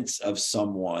sense of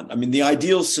someone. I mean, the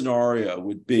ideal scenario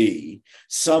would be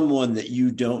someone that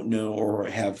you don't know or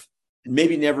have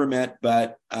maybe never met,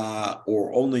 but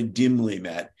or only dimly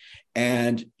met,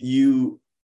 and you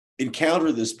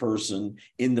encounter this person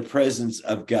in the presence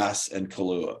of Gus and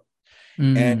Kahlua.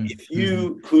 And if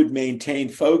you could maintain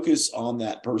focus on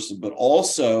that person, but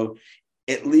also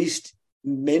at least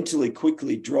mentally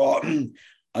quickly draw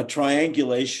a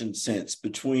triangulation sense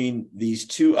between these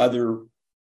two other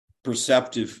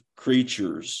perceptive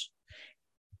creatures,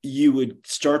 you would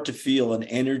start to feel an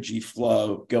energy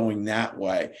flow going that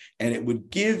way. And it would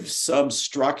give some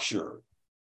structure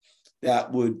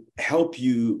that would help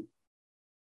you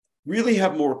really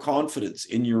have more confidence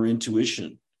in your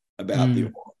intuition about the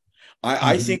aura.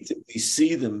 I think that we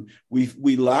see them,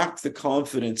 we lack the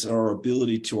confidence in our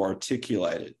ability to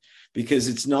articulate it, because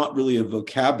it's not really a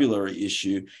vocabulary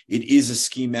issue. It is a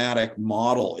schematic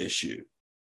model issue.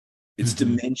 It's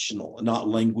dimensional, not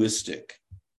linguistic.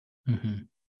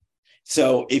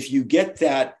 So if you get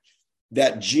that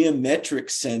geometric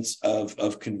sense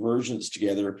of convergence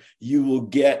together, you will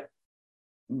get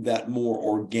that more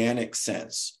organic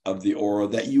sense of the aura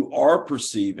that you are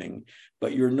perceiving,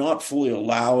 but you're not fully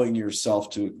allowing yourself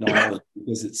to acknowledge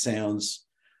because it sounds,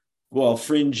 well,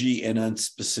 fringy and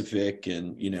unspecific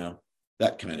and,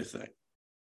 that kind of thing.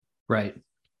 Right.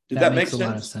 Did that make sense? A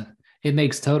lot of sense. It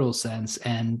makes total sense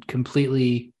and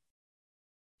completely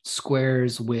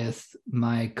squares with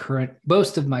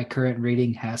most of my current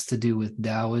reading has to do with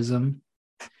Taoism.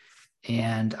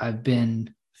 And I've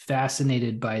been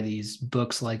fascinated by these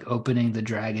books like Opening the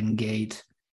Dragon Gate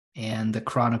and the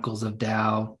Chronicles of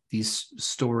Tao, these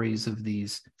stories of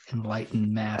these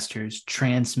enlightened masters,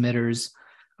 transmitters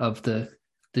of the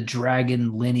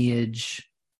dragon lineage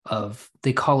of,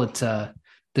 they call it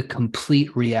the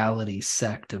complete reality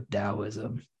sect of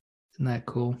Taoism. Isn't that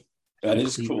cool? That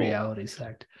is cool. Reality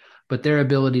sect. But their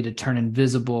ability to turn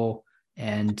invisible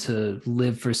and to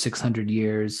live for 600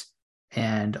 years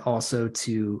and also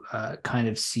to kind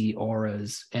of see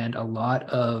auras. And a lot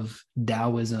of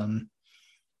Taoism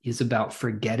is about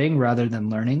forgetting rather than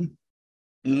learning.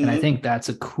 And I think that's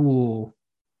a cool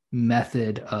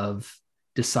method of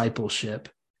discipleship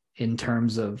in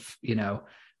terms of,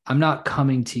 I'm not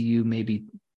coming to you maybe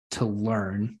to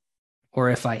learn, or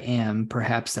if I am,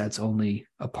 perhaps that's only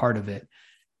a part of it,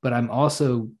 but I'm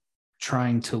also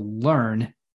trying to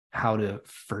learn how to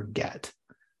forget,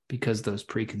 because those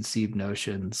preconceived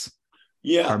notions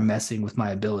are messing with my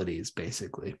abilities,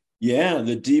 basically. Yeah,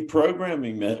 the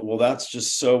deprogramming, well, that's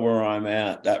just so where I'm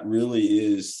at. That really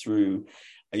is through,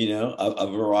 a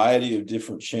variety of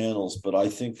different channels. But I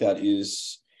think that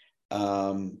is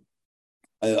a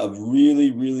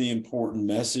really, really important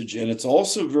message. And it's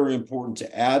also very important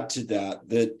to add to that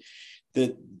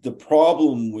the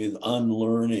problem with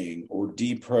unlearning or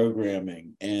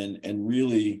deprogramming and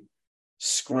really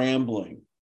scrambling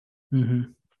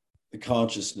the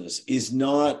consciousness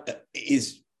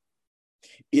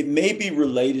it may be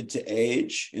related to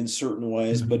age in certain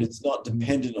ways, but it's not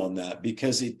dependent on that,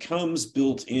 because it comes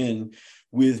built in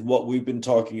with what we've been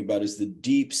talking about is the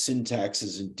deep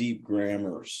syntaxes and deep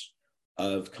grammars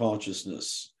of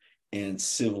consciousness and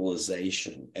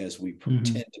civilization as we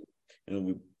pretend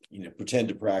pretend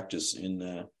to practice in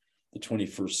the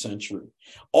 21st century.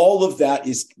 All of that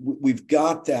we've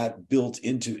got that built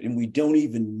into it, and we don't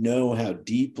even know how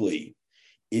deeply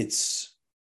it's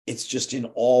just in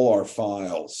all our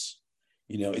files.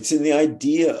 It's in the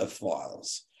idea of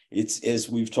files. It's, as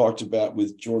we've talked about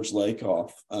with George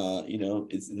Lakoff,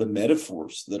 it's the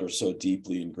metaphors that are so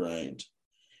deeply ingrained.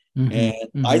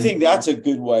 I think that's a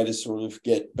good way to sort of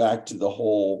get back to the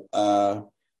whole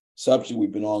subject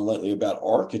we've been on lately about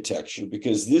architecture,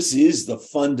 because this is the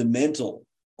fundamental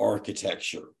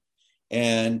architecture.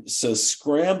 And so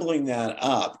scrambling that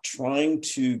up, trying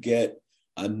to get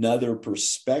another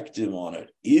perspective on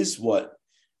it, is what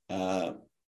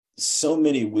so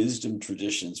many wisdom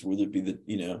traditions, whether it be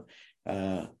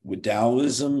with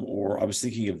Taoism, or I was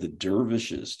thinking of the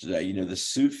dervishes today, the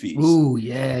Sufis. Ooh,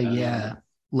 yeah.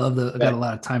 Love I got a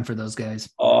lot of time for those guys.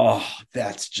 Oh,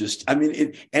 that's just,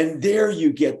 and there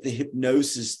you get the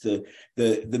hypnosis, the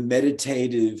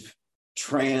meditative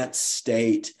trance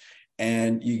state,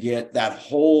 and you get that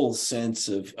whole sense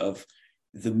of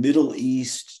the Middle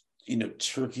East,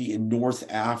 Turkey and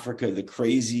North Africa, the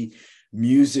crazy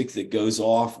music that goes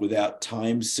off without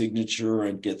time signature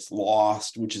and gets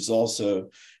lost, which is also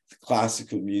the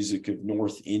classical music of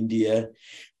North India.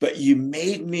 But you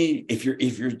made me, if you're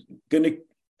going to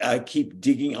keep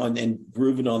digging on and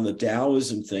grooving on the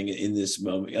Taoism thing in this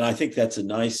moment, and I think that's a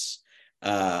nice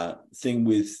thing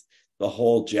with the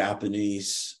whole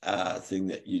Japanese thing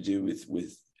that you do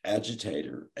with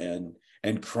agitator and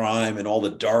crime and all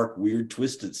the dark, weird,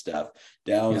 twisted stuff.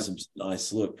 Taoism's a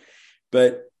nice look.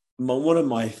 But one of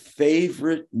my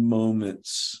favorite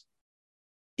moments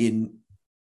in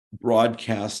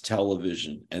broadcast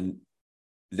television, and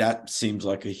that seems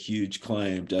like a huge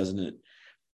claim, doesn't it,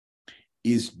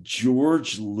 is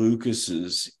George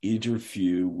Lucas's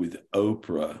interview with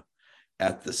Oprah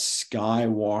at the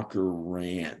Skywalker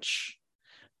Ranch,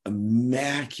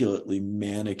 immaculately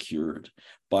manicured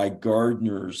by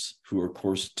gardeners who are, of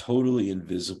course, totally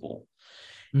invisible.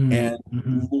 And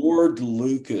Lord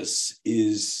Lucas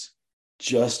is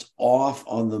just off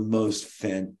on the most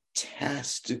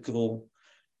fantastical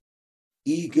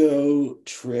ego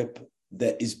trip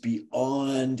that is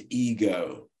beyond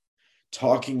ego,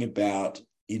 talking about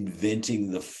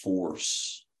inventing the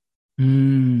Force.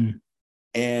 And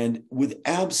with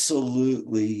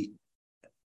absolutely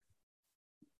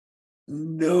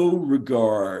no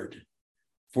regard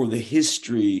for the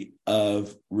history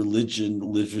of religion,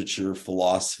 literature,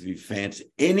 philosophy,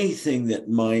 fantasy, anything that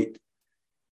might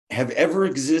have ever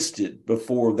existed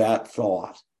before that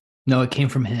thought. No, it came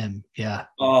from him. Yeah.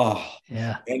 Oh,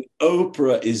 yeah. And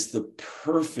Oprah is the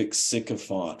perfect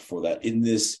sycophant for that in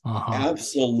this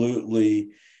absolutely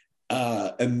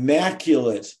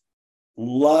immaculate,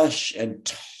 lush,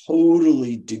 and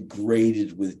totally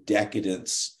degraded with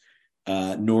decadence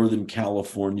Northern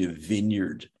California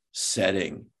vineyard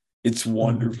setting. It's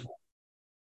wonderful.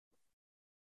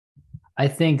 I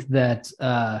think that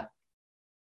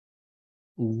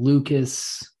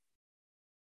Lucas,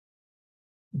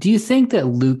 do you think that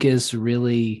Lucas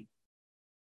really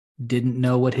didn't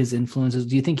know what his influences?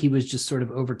 Do you think he was just sort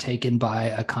of overtaken by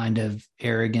a kind of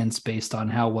arrogance based on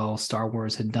how well Star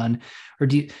Wars had done? Or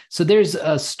so there's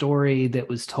a story that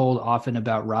was told often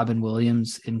about Robin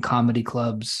Williams in comedy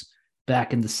clubs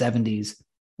back in the 70s,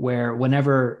 where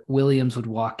whenever Williams would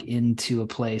walk into a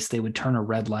place, they would turn a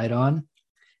red light on.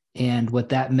 And what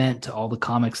that meant to all the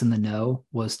comics in the know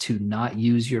was to not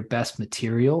use your best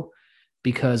material,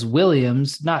 because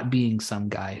Williams, not being some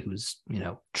guy who's,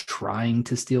 trying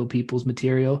to steal people's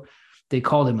material, they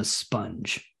called him a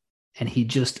sponge, and he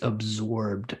just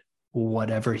absorbed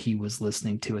whatever he was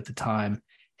listening to at the time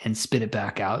and spit it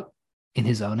back out in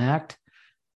his own act.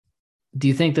 Do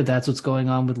you think that that's what's going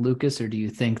on with Lucas, or do you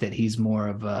think that he's more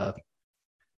of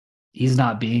he's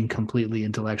not being completely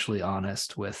intellectually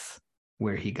honest with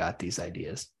where he got these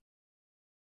ideas?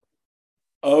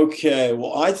 Okay,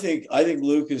 well, I think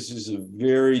Lucas is a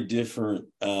very different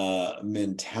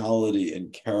mentality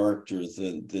and character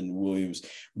than Williams.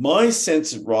 My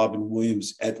sense of Robin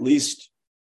Williams, at least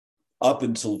up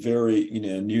until very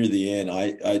near the end,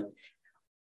 I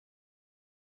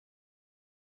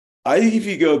think if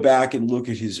you go back and look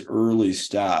at his early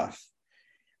stuff,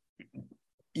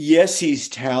 yes, he's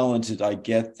talented. I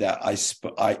get that.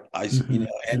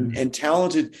 And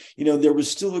talented. There was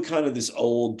still a kind of this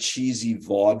old cheesy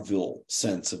vaudeville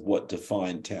sense of what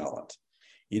defined talent.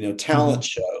 Talent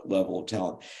show level of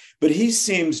talent. But he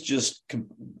seems just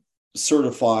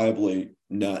certifiably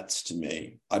nuts to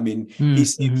me. I mean, he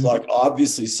seems like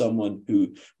obviously someone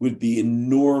who would be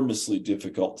enormously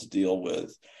difficult to deal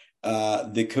with.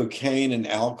 The cocaine and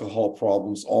alcohol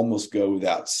problems almost go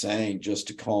without saying, just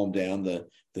to calm down the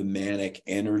manic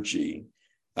energy.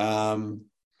 And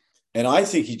I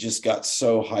think he just got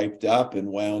so hyped up and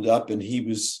wound up, and he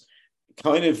was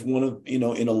kind of one of, in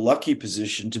a lucky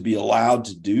position to be allowed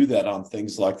to do that on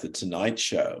things like The Tonight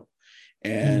Show.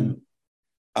 And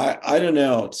I don't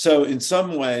know. So in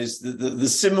some ways, the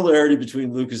similarity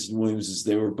between Lucas and Williams is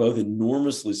they were both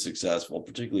enormously successful,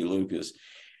 particularly Lucas,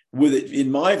 with it, in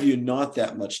my view, not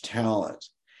that much talent.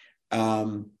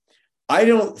 I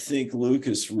don't think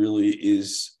Lucas really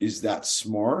is that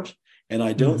smart, and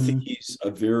I don't think he's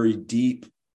a very deep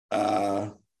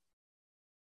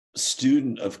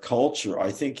student of culture.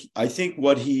 I think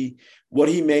what he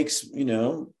makes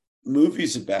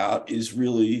movies about is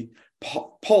really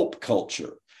pulp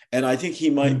culture, and I think he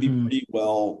might be pretty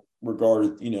well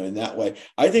regarded in that way.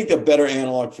 I think the better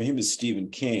analog for him is Stephen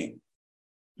King.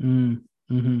 And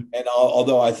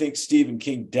although I think Stephen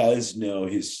King does know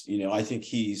his, I think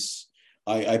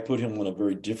I put him on a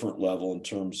very different level in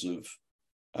terms of,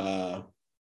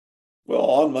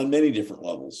 on many different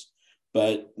levels,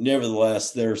 but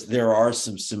nevertheless, there are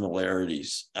some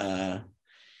similarities.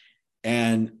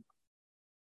 And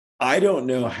I don't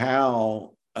know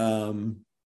how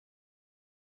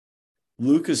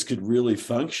Lucas could really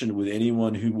function with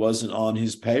anyone who wasn't on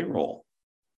his payroll.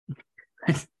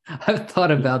 I've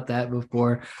thought about that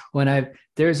before.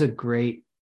 There's a great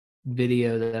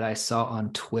video that I saw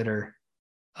on Twitter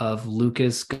of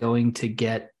Lucas going to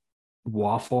get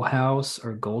Waffle House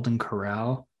or Golden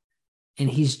Corral, and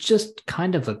he's just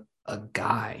kind of a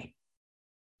guy.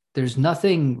 There's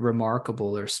nothing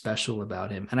remarkable or special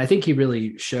about him. And I think he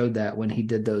really showed that when he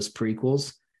did those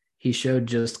prequels. He showed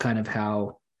just kind of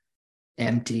how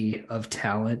empty of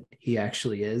talent he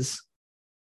actually is,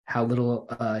 how little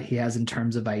he has in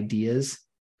terms of ideas.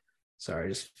 Sorry,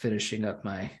 just finishing up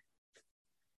my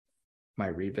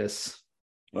Rebus.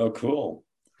 Oh, cool.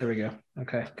 There we go.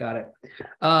 Okay, got it.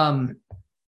 All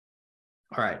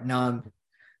right, now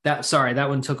that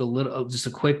one took a little, just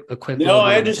a quick. No,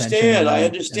 I understand.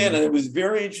 And it was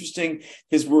very interesting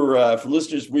because we're for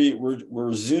listeners,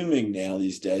 we're Zooming now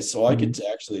these days, so I get to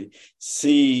actually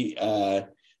see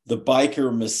the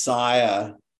biker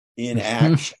messiah in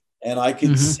action, and I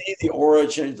could see the aura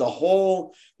change. The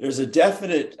whole, there's a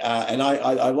definite, and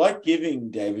I like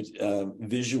giving David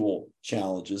visual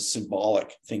challenges,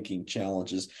 symbolic thinking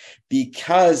challenges,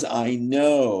 because I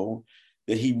know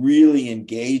that he really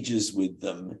engages with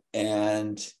them.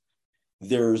 And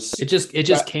there's it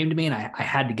just came to me, and I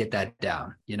had to get that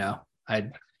down,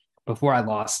 before I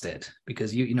lost it,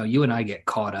 because you and I get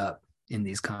caught up in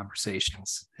these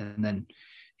conversations, and then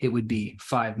it would be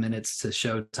 5 minutes to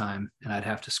showtime and I'd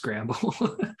have to scramble.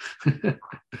 Look,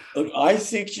 I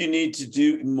think you need to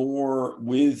do more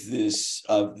with this,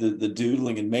 the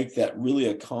doodling, and make that really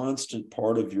a constant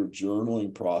part of your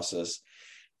journaling process.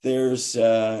 There's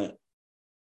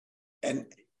and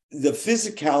the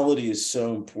physicality is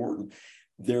so important.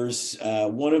 There's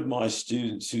one of my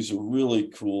students who's a really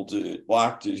cool dude,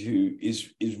 black dude, who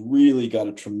is really got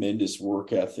a tremendous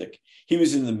work ethic. He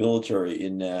was in the military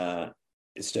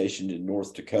stationed in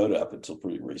North Dakota up until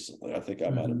pretty recently. I think I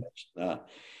might have mentioned that.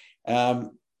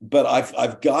 But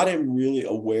I've got him really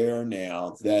aware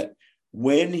now that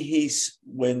when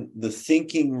the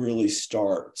thinking really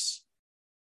starts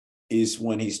is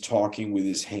when he's talking with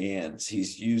his hands.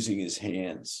 He's using his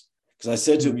hands. Because I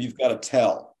said to him, you've got to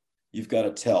tell.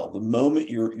 The moment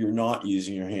you're not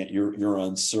using your hand, you're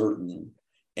uncertain,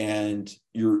 and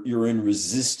you're in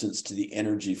resistance to the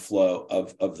energy flow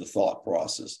of the thought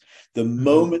process. The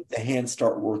moment the hands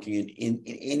start working in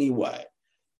any way,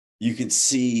 you can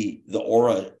see the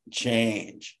aura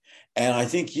change. And I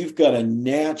think you've got a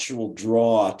natural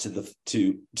draw to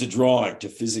drawing, to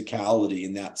physicality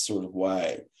in that sort of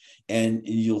way. And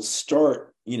you'll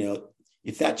start,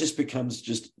 if that just becomes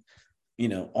just,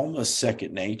 almost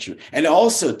second nature. And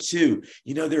also too,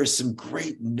 there are some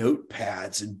great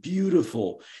notepads and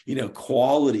beautiful,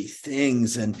 quality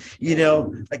things, and,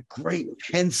 like great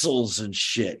pencils and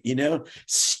shit,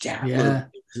 Staedtler. Yeah.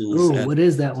 Ooh, what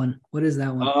is that one?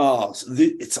 Oh,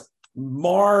 it's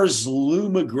Mars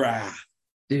Lumograph.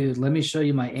 Dude, let me show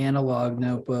you my analog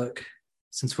notebook,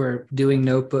 since we're doing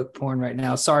notebook porn right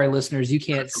now. Sorry, listeners, you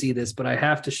can't see this, but I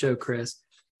have to show Chris.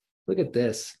 Look at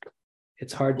this.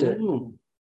 It's hard to. Ooh.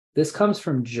 This comes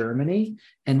from Germany,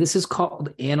 and this is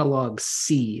called Analog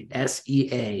C,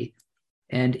 SEA,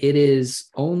 and it is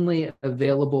only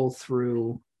available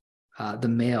through the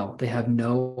mail. They have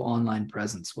no online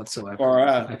presence whatsoever.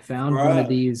 I found one of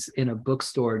these in a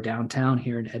bookstore downtown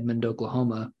here in Edmond,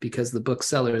 Oklahoma, because the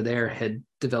bookseller there had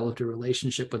developed a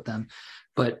relationship with them.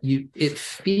 But it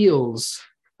feels,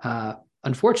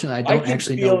 unfortunately, I don't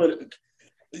actually feel it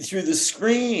through the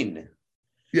screen.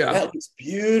 Yeah, that was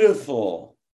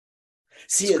beautiful.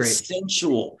 See, it's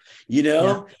sensual,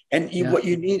 and what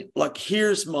you need, like,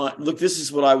 this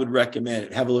is what I would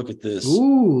recommend. Have a look at this.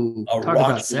 Ooh, talk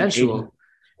about sensual.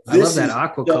 I love that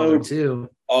aqua color too.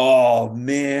 Oh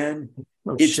man,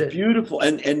 it's beautiful.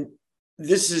 And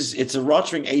it's a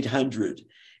Rotring 800,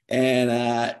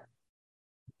 and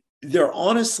they're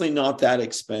honestly not that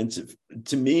expensive.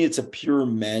 To me, it's a pure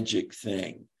magic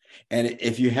thing. And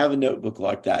if you have a notebook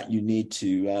like that, you need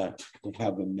to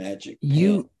have a magic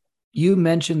pen. You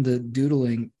mentioned the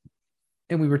doodling,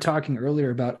 and we were talking earlier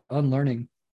about unlearning.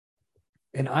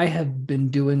 And I have been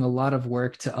doing a lot of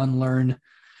work to unlearn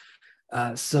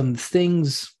some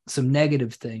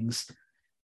negative things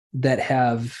that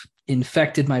have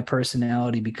infected my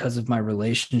personality because of my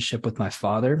relationship with my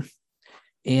father.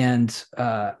 And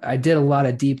I did a lot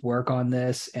of deep work on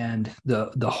this. And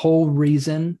the whole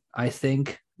reason I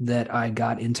think that I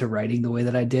got into writing the way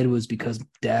that I did was because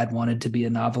Dad wanted to be a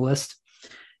novelist.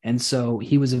 And so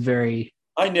he was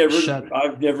I've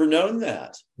never known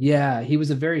that. Yeah, he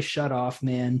was a very shut off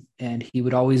man, and he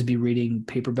would always be reading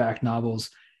paperback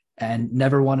novels and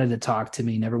never wanted to talk to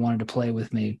me, never wanted to play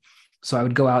with me. So I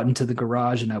would go out into the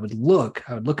garage and I would look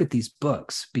at these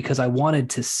books because I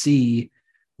wanted to see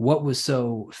what was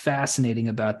so fascinating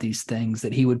about these things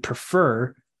that he would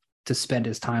prefer to spend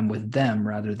his time with them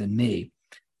rather than me.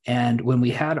 And when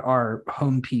we had our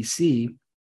home PC,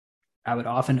 I would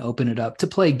often open it up to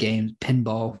play games,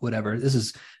 pinball, whatever. This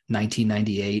is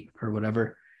 1998 or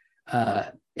whatever.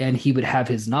 And he would have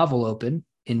his novel open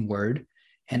in Word,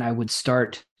 and I would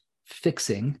start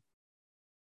fixing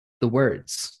the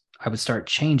words. I would start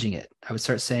changing it. I would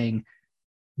start saying,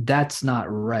 that's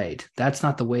not right. That's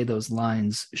not the way those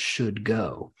lines should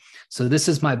go. So this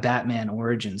is my Batman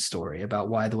origin story about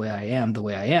why the way I am the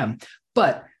way I am.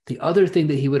 But the other thing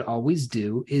that he would always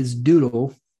do is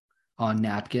doodle on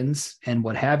napkins and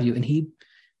what have you. And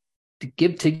to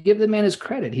give the man his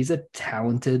credit, he was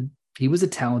a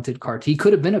talented cartoon. He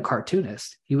could have been a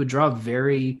cartoonist. He would draw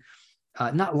very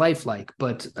not lifelike,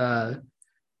 but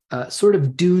sort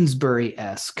of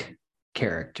Doonesbury-esque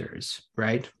characters,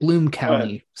 right? Bloom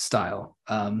County style.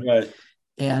 Right.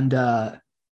 And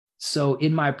so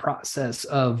in my process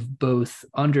of both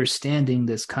understanding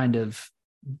these kind of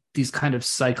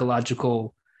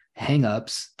psychological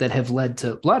hangups that have led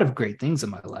to a lot of great things in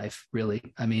my life, really.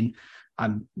 I mean,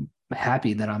 I'm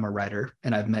happy that I'm a writer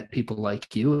and I've met people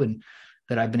like you and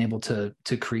that I've been able to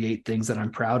create things that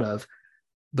I'm proud of.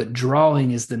 But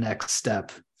drawing is the next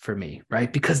step for me,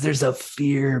 right? Because there's a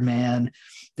fear, man.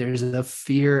 There's a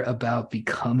fear about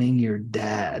becoming your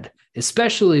dad,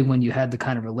 especially when you had the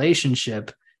kind of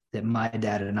relationship that my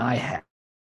dad and I had.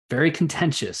 Very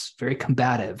contentious, very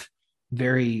combative,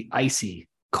 very icy,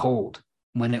 cold,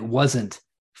 when it wasn't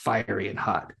fiery and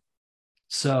hot.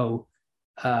 So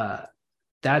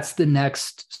that's the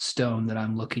next stone that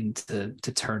I'm looking to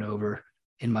turn over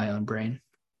in my own brain.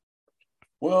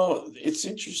 Well, it's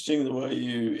interesting the way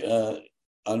you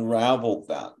unraveled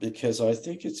that, because I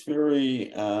think it's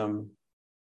very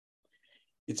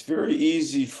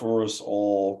easy for us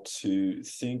all to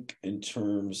think in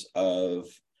terms of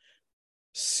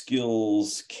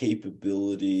skills,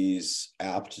 capabilities,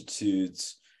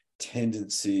 aptitudes,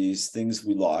 tendencies, things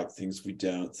we like, things we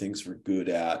don't, things we're good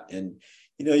at. And,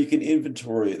 you can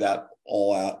inventory that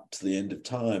all out to the end of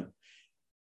time.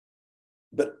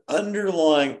 But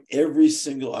underlying every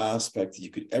single aspect that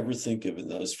you could ever think of in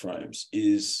those frames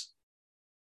is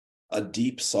a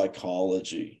deep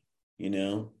psychology,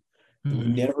 Mm-hmm. We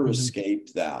never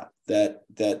escaped that,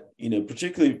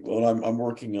 particularly when I'm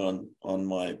working on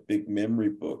my big memory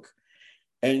book.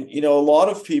 And, a lot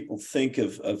of people think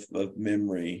of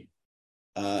memory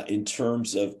in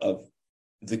terms of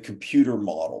the computer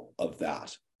model of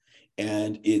that.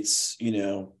 And it's,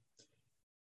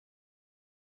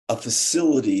 a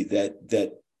facility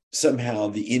that somehow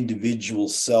the individual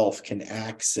self can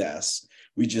access.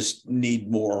 We just need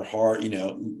more hard,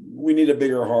 we need a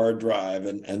bigger hard drive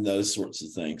and those sorts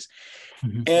of things.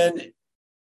 Mm-hmm. And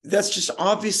that's just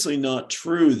obviously not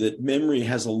true, that memory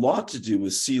has a lot to do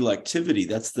with selectivity.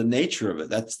 That's the nature of it.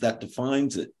 That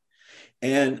defines it.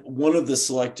 And one of the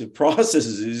selective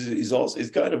processes is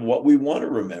kind of what we want to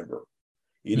remember,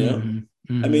 Mm-hmm.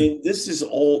 Mm-hmm. I mean, this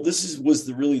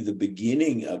was really the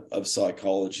beginning of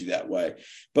psychology that way.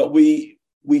 But we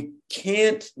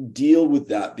can't deal with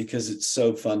that because it's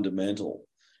so fundamental.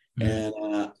 Mm-hmm.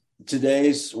 And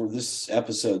this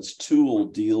episode's tool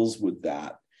deals with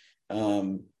that.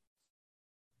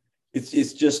 It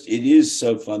is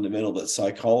so fundamental, that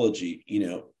psychology,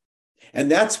 and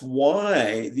that's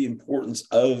why the importance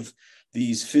of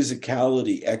these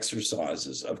physicality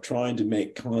exercises, of trying to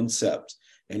make concept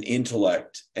and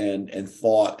intellect and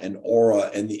thought and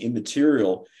aura and the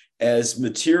immaterial as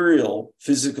material,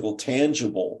 physical,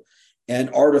 tangible, and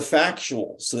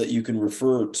artifactual, so that you can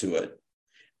refer to it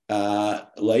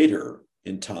later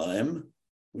in time,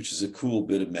 which is a cool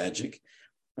bit of magic.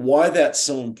 Why that's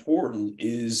so important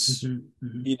is,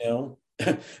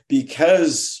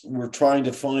 because we're trying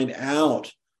to find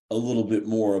out a little bit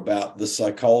more about the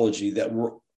psychology that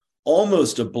we're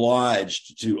almost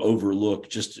obliged to overlook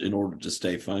just in order to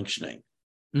stay functioning.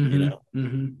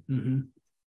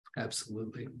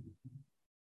 Absolutely.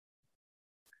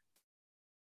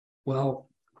 Well,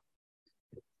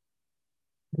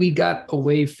 we got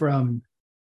away from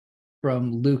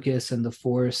Lucas and the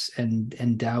Force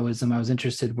and Taoism. I was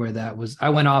interested where that was. I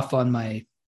went off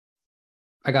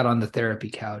I got on the therapy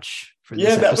couch for this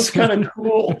episode. That was kind of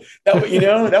cool.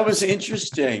 That was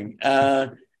interesting.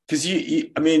 Because you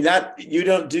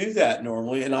don't do that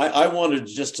normally, and I wanted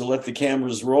just to let the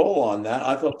cameras roll on that.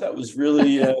 I thought that was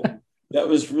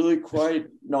really quite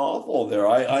novel there.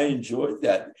 I enjoyed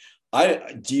that.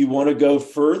 Do you want to go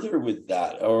further with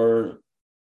that, or?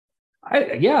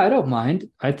 I don't mind.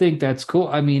 I think that's cool.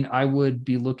 I mean, I would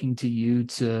be looking to you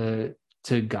to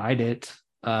guide it,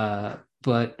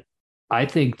 but I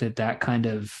think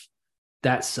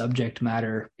that subject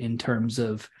matter in terms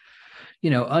of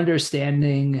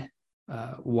understanding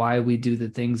why we do the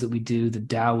things that we do, the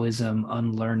Taoism,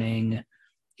 unlearning.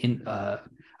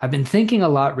 I've been thinking a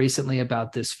lot recently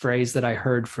about this phrase that I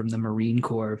heard from the Marine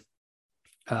Corps.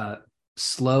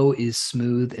 Slow is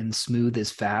smooth and smooth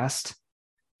is fast.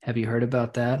 Have you heard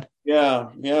about that? Yeah.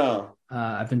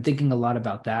 I've been thinking a lot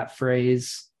about that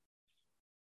phrase.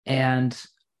 And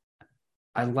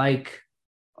I like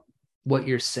what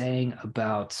you're saying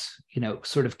about,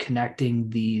 sort of connecting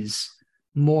these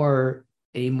more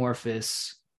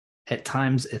amorphous, at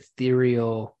times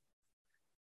ethereal,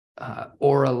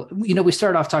 aura. We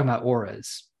start off talking about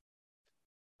auras,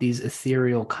 these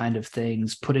ethereal kind of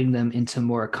things, putting them into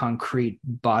more concrete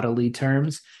bodily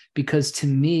terms, because to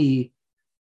me,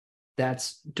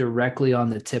 that's directly on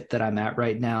the tip that I'm at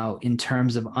right now in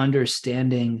terms of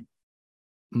understanding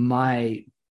my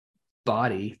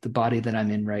body, the body that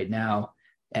I'm in right now,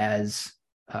 as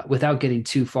without getting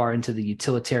too far into the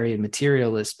utilitarian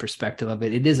materialist perspective of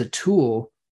it, it is a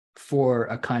tool for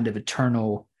a kind of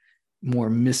eternal, more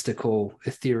mystical,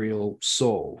 ethereal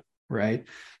soul, right?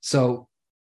 So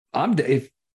I'll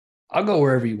go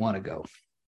wherever you want to go.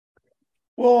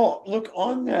 Well, look,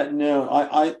 on that note,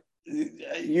 I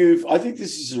think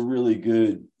this is a really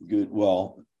good,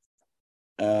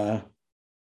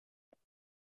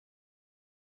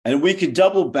 and we could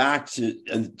double back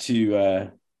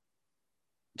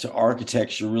to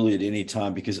architecture really at any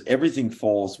time, because everything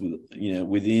falls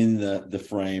within the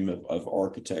frame of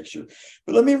architecture.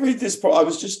 But let me read this part.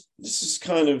 This is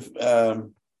kind of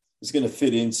it's going to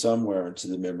fit in somewhere into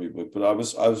the memory book, but I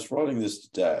was writing this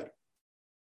today.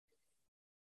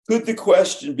 Could the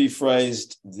question be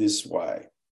phrased this way?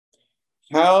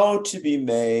 How to be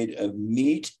made of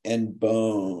meat and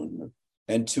bone,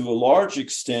 and to a large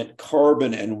extent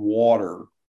carbon and water,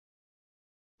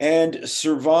 and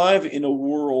survive in a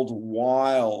world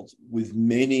wild with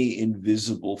many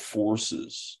invisible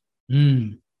forces.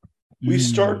 We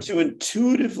start to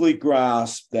intuitively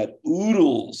grasp that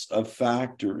oodles of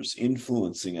factors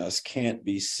influencing us can't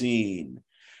be seen.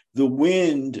 The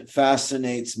wind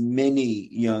fascinates many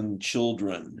young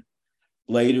children,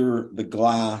 later the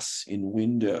glass in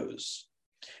windows.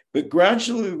 But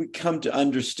gradually we come to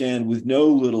understand with no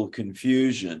little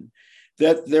confusion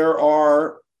that there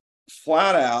are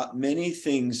flat out many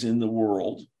things in the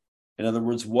world, in other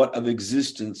words, what of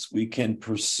existence we can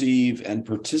perceive and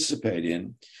participate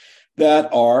in, that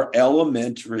are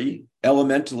elementally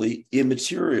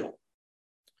immaterial.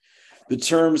 The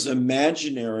terms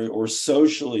imaginary or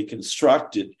socially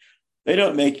constructed, they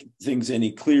don't make things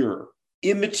any clearer.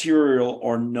 Immaterial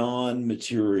or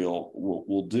non-material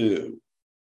will do.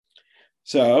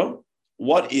 So,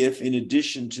 what if, in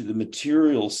addition to the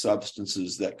material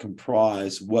substances that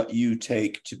comprise what you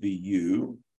take to be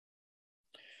you,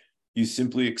 you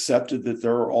simply accepted that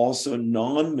there are also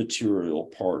non-material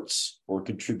parts or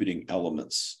contributing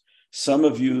elements? Some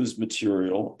of you is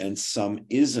material and some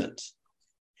isn't.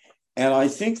 And I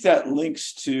think that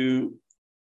links to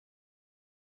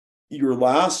your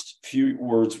last few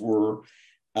words were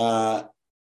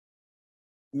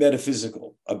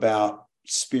metaphysical, about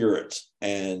spirit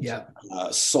and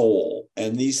soul,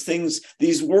 and these things,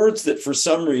 these words that for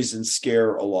some reason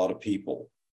scare a lot of people.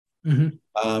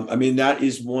 I mean, that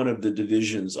is one of the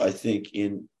divisions, I think,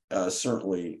 in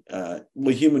certainly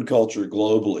human culture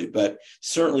globally, but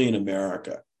certainly in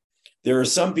America. There are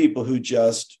some people who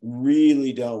just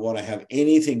really don't want to have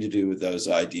anything to do with those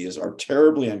ideas, are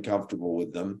terribly uncomfortable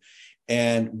with them,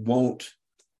 and won't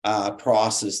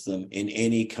process them in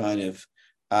any kind of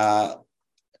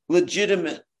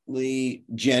legitimately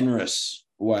generous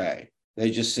way.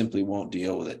 They just simply won't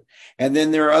deal with it. And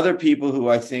then there are other people who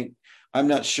I think, I'm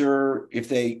not sure if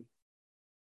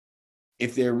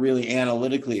they're really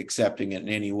analytically accepting it in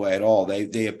any way at all.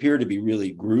 They appear to be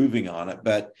really grooving on it,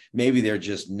 but maybe they're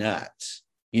just nuts.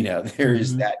 There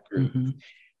is that group.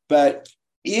 But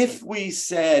if we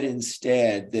said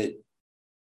instead that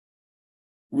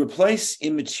replace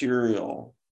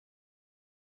immaterial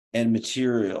and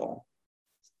material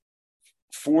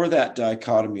for that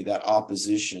dichotomy, that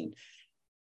opposition,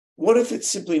 what if it's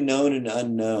simply known and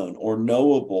unknown, or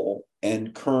knowable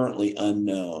and currently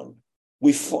unknown?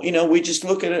 We just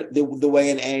look at it the way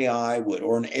an AI would,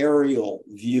 or an aerial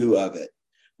view of it.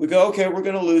 We go, okay, we're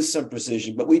going to lose some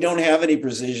precision, but we don't have any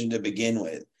precision to begin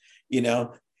with.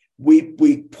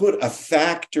 We put a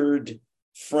factored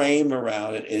frame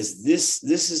around it as this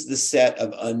is the set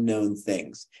of unknown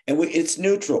things, and it's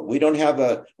neutral.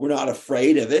 We're not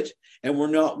afraid of it, and we're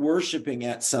not worshiping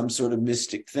at some sort of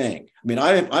mystic thing. I mean,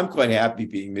 I'm quite happy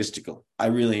being mystical. I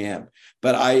really am,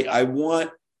 but I want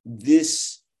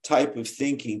this type of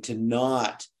thinking to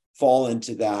not fall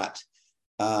into that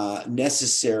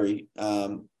necessary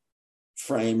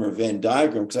frame or Venn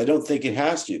diagram, because I don't think it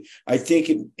has to. I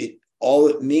think it all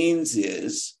it means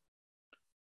is,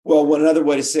 well, one other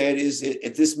way to say it is,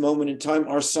 at this moment in time,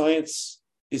 our science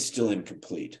is still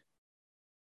incomplete.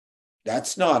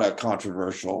 That's not a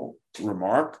controversial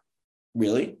remark,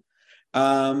 really.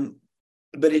 But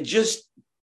it just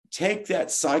take that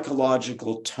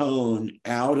psychological tone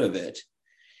out of it.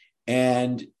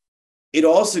 And it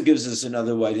also gives us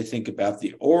another way to think about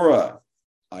the aura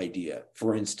idea,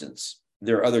 for instance.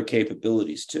 There are other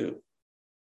capabilities too.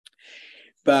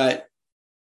 But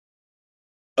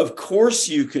of course,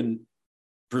 you can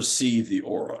perceive the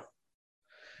aura.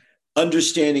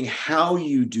 Understanding how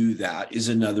you do that is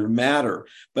another matter.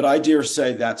 But I dare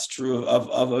say that's true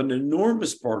of an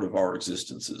enormous part of our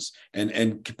existences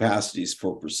and capacities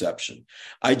for perception.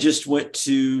 I just went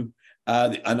to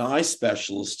an eye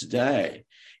specialist today.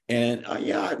 And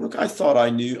I thought I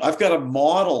knew. I've got a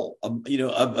model,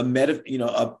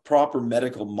 a proper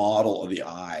medical model of the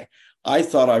eye. I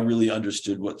thought I really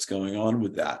understood what's going on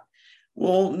with that.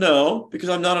 Well, no, because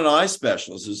I'm not an eye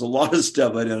specialist. There's a lot of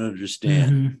stuff I don't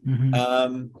understand.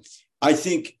 I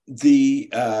think the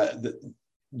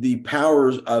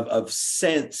powers of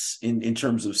sense in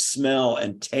terms of smell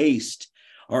and taste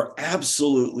are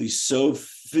absolutely so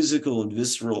physical and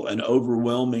visceral and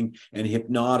overwhelming and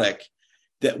hypnotic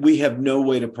that we have no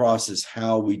way to process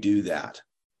how we do that,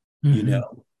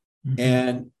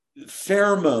 and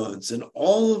pheromones and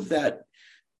all of that.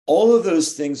 All of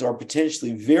those things are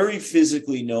potentially very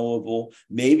physically knowable,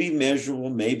 maybe measurable,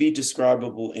 maybe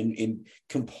describable in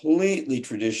completely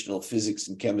traditional physics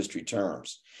and chemistry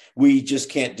terms. We just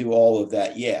can't do all of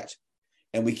that yet.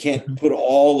 And we can't put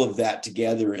all of that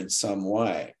together in some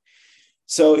way.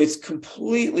 So it's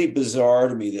completely bizarre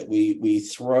to me that we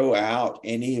throw out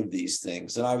any of these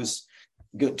things. And I was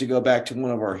to go back to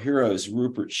one of our heroes,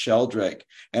 Rupert Sheldrake,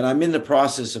 and I'm in the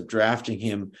process of drafting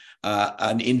him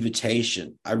an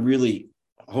invitation. I really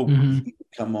hope he can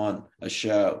come on a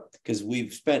show, because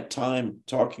we've spent time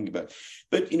talking about it.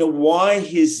 But why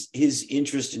his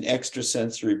interest in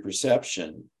extrasensory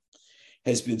perception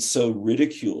has been so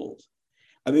ridiculed.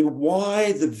 I mean,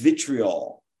 why the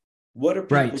vitriol? What are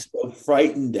people so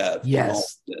frightened of in all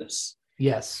this?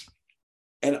 Yes.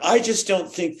 And I just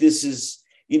don't think this is,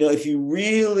 if you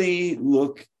really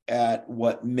look at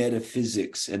what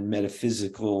metaphysics and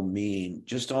metaphysical mean,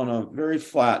 just on a very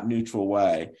flat, neutral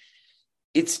way,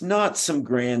 it's not some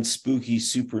grand, spooky,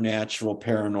 supernatural,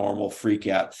 paranormal freak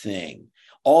out thing.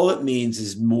 All it means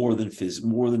is more than physics,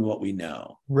 more than what we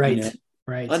know. Right.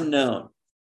 Right. Unknown.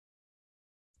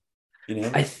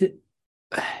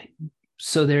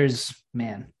 So there's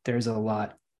a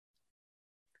lot.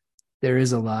 There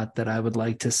is a lot that I would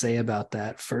like to say about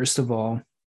that. First of all,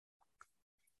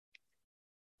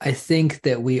 I think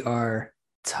that we are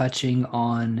touching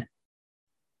on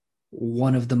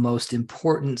one of the most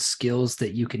important skills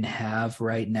that you can have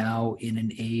right now in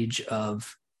an age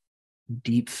of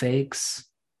deep fakes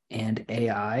and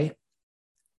AI.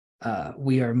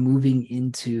 We are moving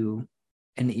into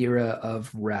an era of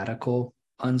radical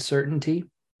uncertainty.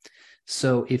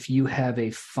 So if you have a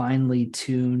finely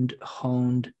tuned,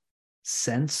 honed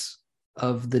sense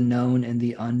of the known and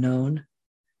the unknown,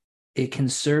 it can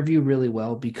serve you really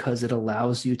well, because it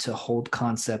allows you to hold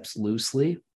concepts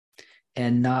loosely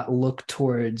and not look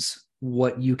towards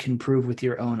what you can prove with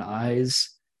your own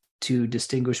eyes to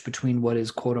distinguish between what is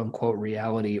quote unquote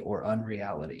reality or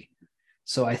unreality.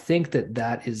 So I think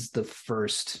that is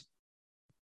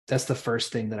that's the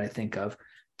first thing that I think of.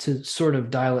 To sort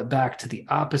of dial it back to the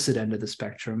opposite end of the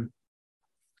spectrum,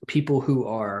 people who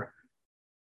are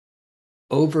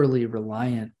overly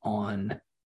reliant on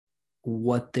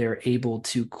what they're able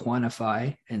to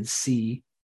quantify and see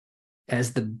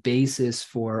as the basis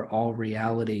for all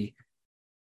reality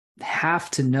have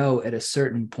to know at a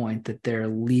certain point that they're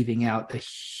leaving out a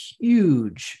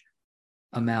huge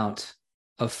amount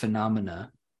of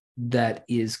phenomena that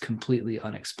is completely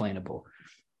unexplainable.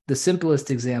 The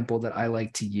simplest example that I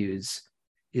like to use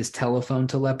is telephone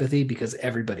telepathy, because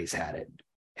everybody's had it.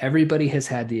 Everybody has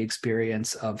had the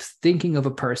experience of thinking of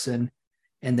a person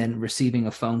and then receiving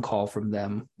a phone call from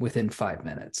them within 5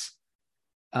 minutes.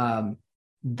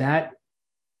 That,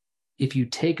 if you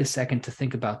take a second to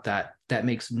think about that, that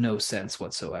makes no sense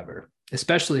whatsoever,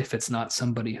 especially if it's not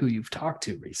somebody who you've talked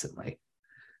to recently.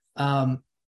 I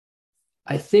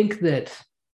think that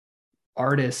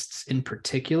artists in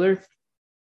particular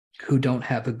who don't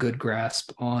have a good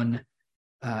grasp on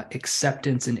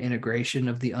acceptance and integration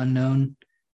of the unknown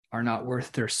are not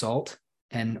worth their salt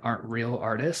and aren't real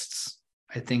artists.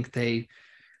 I think they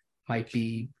might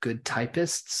be good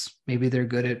typists. Maybe they're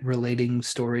good at relating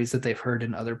stories that they've heard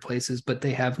in other places, but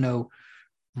they have no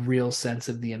real sense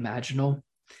of the imaginal.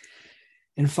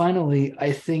 And finally,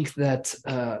 I think that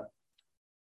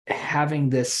having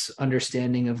this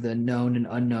understanding of the known and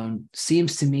unknown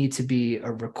seems to me to be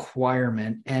a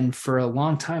requirement, and for a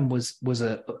long time was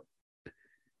a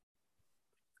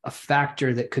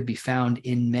factor that could be found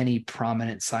in many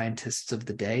prominent scientists of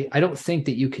the day. I don't think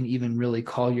that you can even really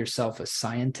call yourself a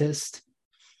scientist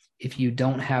if you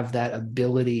don't have that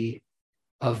ability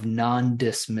of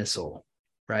non-dismissal,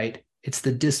 right? It's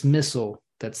the dismissal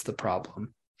that's the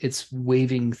problem. It's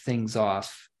waving things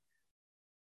off.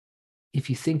 If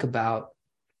you think about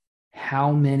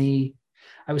how many,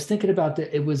 I was thinking about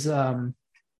that. It was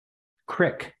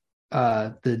Crick,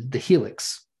 the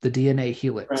helix, the DNA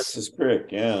helix. Francis Crick,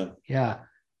 yeah. Yeah.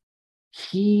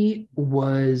 He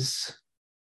was,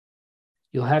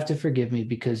 you'll have to forgive me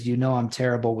because you know I'm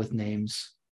terrible with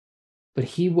names, but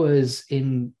he was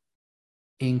in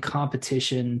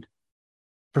competition,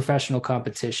 professional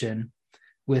competition,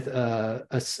 with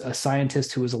a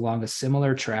scientist who was along a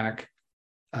similar track.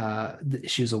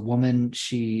 She was a woman.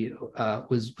 She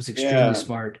was extremely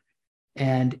smart.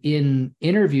 And in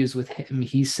interviews with him,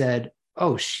 he said,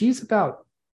 "Oh, she's about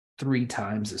 3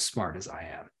 times as smart as I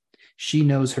am. She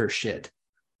knows her shit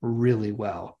really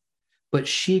well, but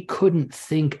she couldn't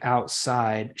think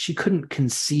outside. She couldn't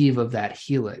conceive of that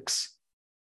helix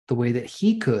the way that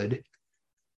he could,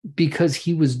 because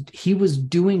he was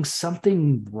doing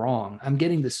something wrong." I'm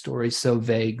getting the story so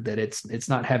vague that it's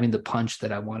not having the punch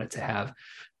that I want it to have,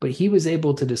 but he was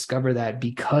able to discover that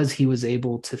because he was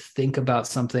able to think about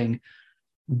something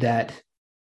that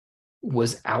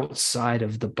was outside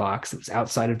of the box, that was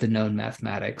outside of the known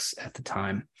mathematics at the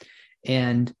time.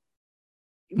 And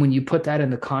when you put that in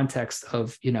the context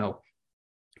of,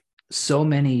 so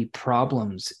many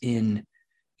problems in,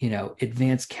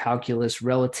 advanced calculus,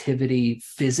 relativity,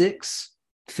 physics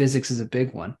is a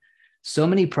big one. So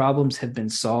many problems have been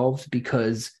solved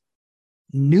because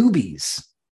newbies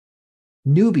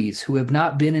who have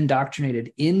not been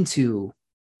indoctrinated into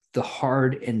the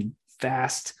hard and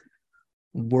fast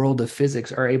world of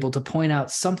physics are able to point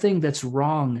out something that's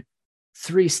wrong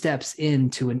 3 steps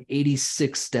into an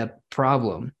 86-step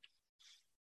problem.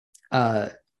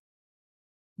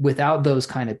 Without those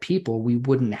kind of people, we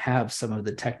wouldn't have some of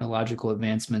the technological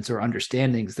advancements or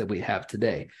understandings that we have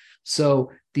today.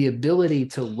 So the ability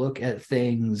to look at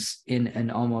things in an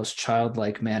almost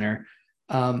childlike manner,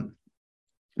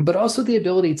 but also the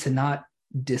ability to not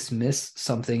dismiss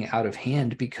something out of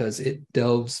hand because it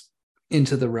delves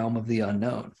into the realm of the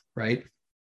unknown, right?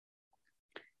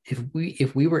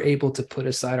 If we were able to put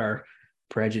aside our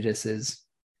prejudices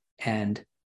and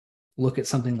look at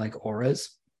something like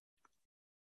auras,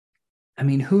 I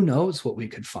mean, who knows what we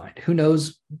could find? Who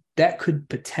knows? That could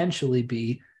potentially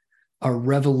be a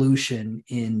revolution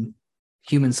in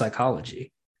human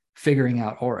psychology, figuring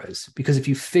out auras. Because if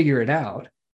you figure it out,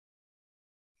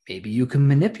 maybe you can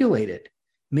manipulate it.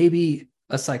 Maybe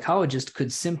a psychologist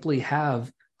could simply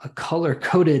have a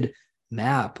color-coded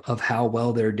map of how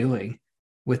well they're doing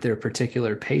with their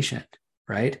particular patient,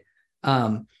 right?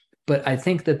 But I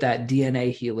think that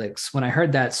DNA helix, when I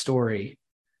heard that story,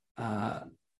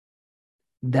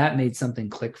 that made something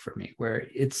click for me, where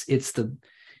it's the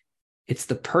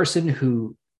person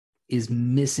who is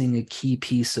missing a key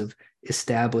piece of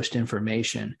established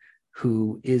information,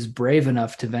 who is brave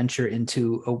enough to venture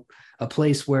into a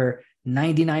place where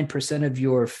 99% of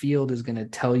your field is going to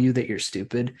tell you that you're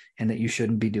stupid and that you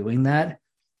shouldn't be doing that.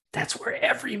 That's where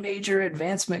every major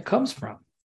advancement comes from.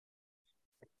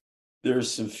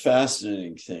 There's some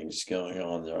fascinating things going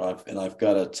on there. I've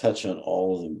got to touch on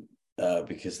all of them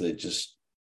because they just,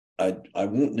 I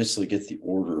won't necessarily get the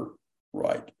order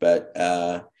right, but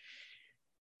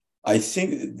I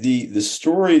think the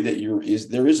story that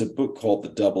there is a book called The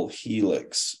Double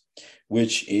Helix,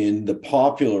 which in the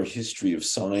popular history of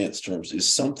science terms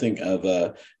is something of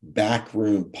a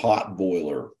backroom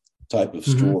potboiler type of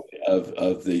story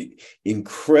of the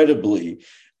incredibly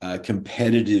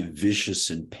competitive, vicious,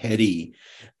 and petty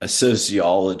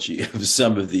sociology of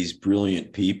some of these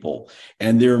brilliant people.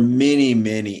 And there are many,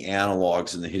 many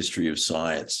analogs in the history of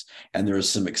science, and there are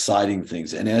some exciting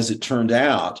things. And as it turned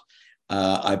out,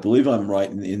 I believe I'm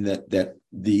right in that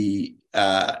the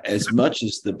as much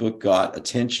as the book got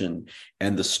attention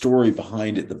and the story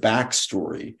behind it, the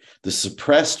backstory, the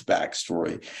suppressed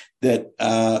backstory, that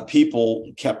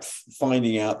people kept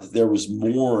finding out that there was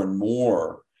more and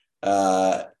more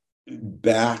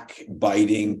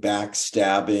backbiting,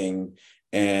 backstabbing,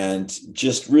 and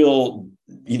just real,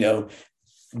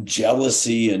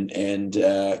 jealousy and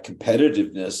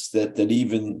competitiveness that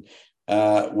even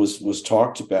was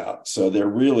talked about. So they're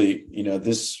really,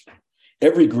 this,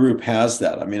 every group has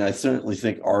that. I mean, I certainly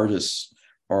think artists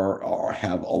are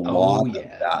have a lot of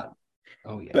that.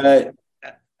 Oh yeah. But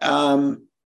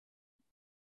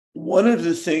one of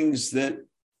the things that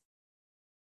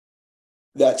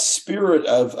spirit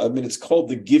of, I mean, it's called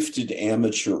the gifted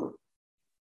amateur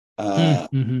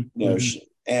notion.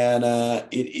 And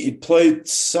it played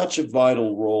such a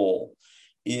vital role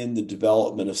in the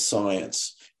development of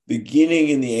science, beginning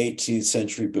in the 18th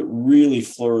century, but really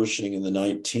flourishing in the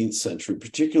 19th century,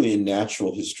 particularly in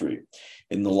natural history,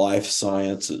 in the life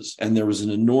sciences. And there was an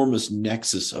enormous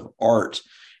nexus of art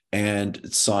and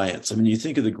science. I mean, you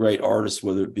think of the great artists,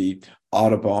 whether it be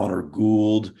Audubon or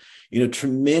Gould,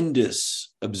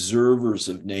 tremendous observers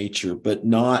of nature, but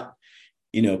not,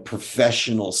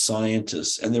 professional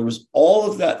scientists. And there was all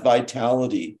of that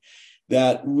vitality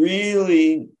that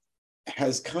really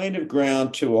has kind of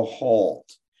ground to a halt.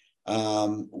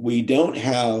 We don't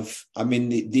have, I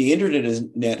mean, the internet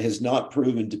has not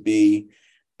proven to be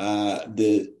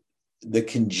the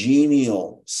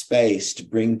congenial space to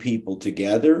bring people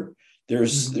together.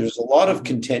 There's a lot of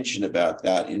contention about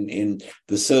that in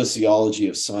the sociology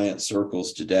of science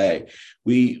circles today.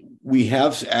 We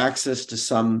have access to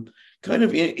some kind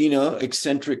of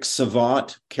eccentric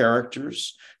savant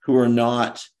characters who are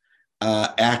not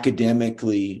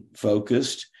academically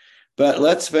focused. But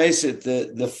let's face it,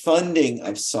 the funding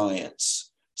of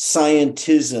science,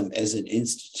 scientism as an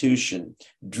institution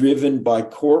driven by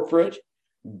corporate,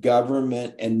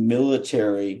 government, and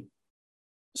military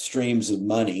streams of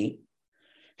money,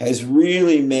 has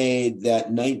really made that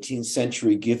 19th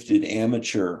century gifted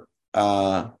amateur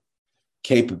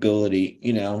capability,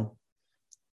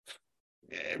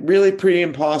 really pretty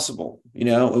impossible,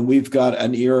 and we've got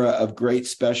an era of great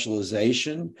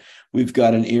specialization. We've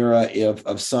got an era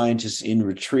of scientists in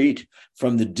retreat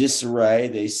from the disarray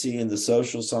they see in the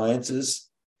social sciences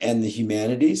and the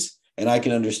humanities, and I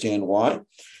can understand why.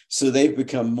 So they've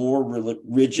become more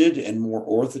rigid and more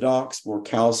orthodox, more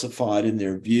calcified in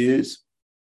their views.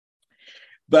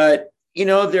 But,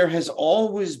 there has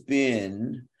always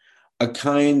been a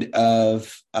kind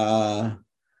of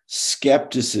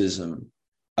skepticism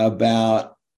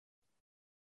about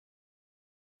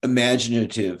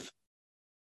imaginative,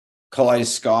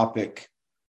 kaleidoscopic,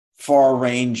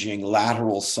 far-ranging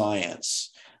lateral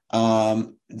science,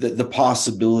 the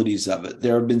possibilities of it.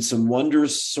 There have been some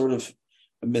wondrous sort of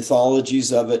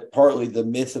mythologies of it. Partly the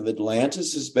myth of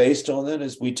Atlantis is based on that,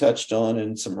 as we touched on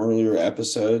in some earlier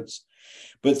episodes.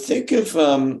 But think of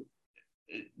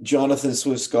Jonathan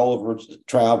Swift's Gulliver's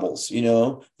Travels,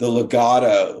 the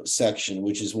Legato section,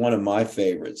 which is one of my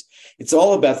favorites. It's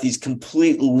all about these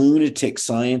complete lunatic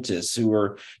scientists who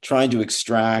are trying to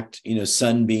extract,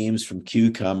 sunbeams from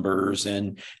cucumbers,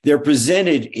 and they're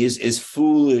presented as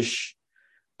foolish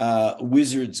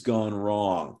wizards gone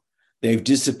wrong. They've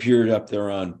disappeared up their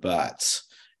own butts.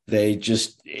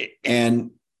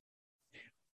 And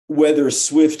whether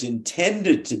Swift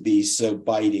intended to be so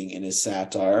biting in his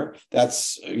satire,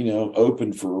 that's,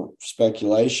 open for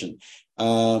speculation.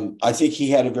 I think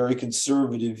he had a very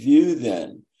conservative view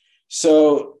then.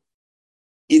 So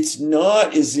it's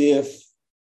not as if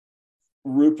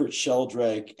Rupert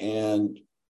Sheldrake and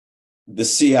the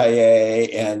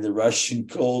CIA and the Russian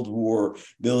Cold War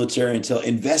military until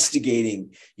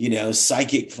investigating,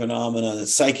 psychic phenomena and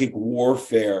psychic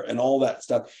warfare and all that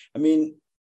stuff. I mean,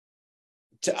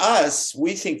 to us,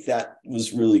 we think that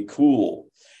was really cool.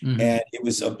 And it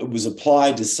was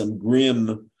applied to some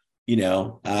grim,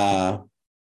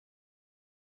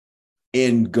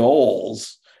 end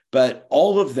goals. But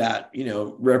all of that,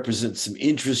 represents some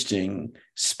interesting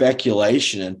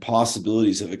speculation and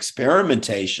possibilities of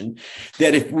experimentation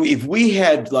that if we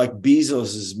had like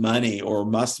Bezos's money or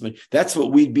Musk's money, that's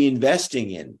what we'd be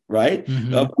investing in, right?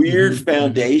 A weird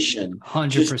foundation.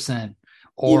 100%.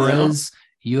 Auras,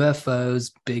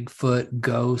 UFOs, Bigfoot,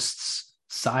 ghosts,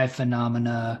 psi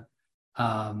phenomena,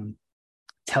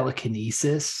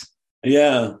 telekinesis.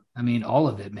 Yeah. I mean, all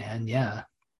of it, man. Yeah.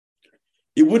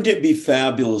 Wouldn't it be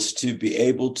fabulous to be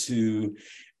able to,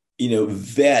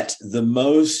 vet the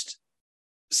most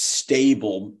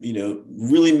stable,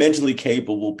 really mentally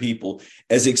capable people,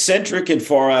 as eccentric and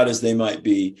far out as they might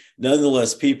be,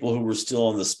 nonetheless, people who were still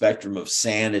on the spectrum of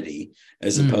sanity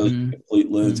as opposed to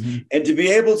complete loons, and to be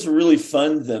able to really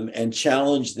fund them and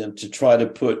challenge them to try to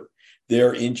put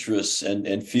their interests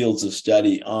and fields of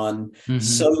study on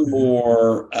some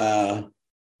more,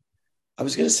 I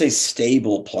was going to say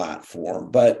stable platform,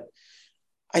 but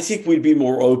I think we'd be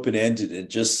more open-ended and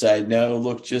just say, no,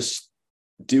 look, just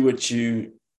do what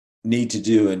you need to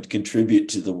do and contribute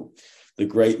to the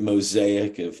great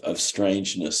mosaic of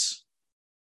strangeness.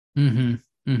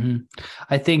 Mm-hmm. Mm-hmm.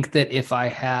 I think that if I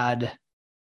had,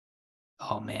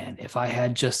 oh man, if I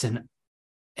had just an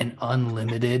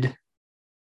unlimited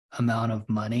amount of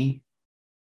money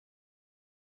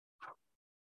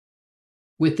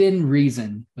within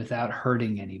reason, without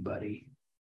hurting anybody,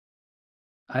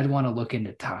 I'd want to look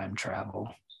into time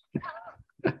travel.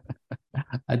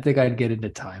 I think I'd get into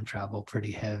time travel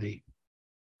pretty heavy.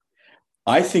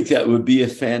 I think that would be a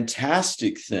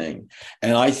fantastic thing.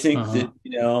 And I think that,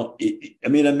 I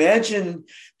mean, imagine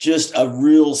just a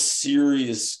real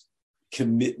serious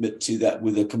commitment to that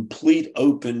with a complete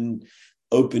open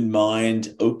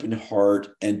mind, open heart,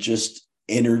 and just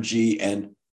energy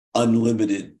and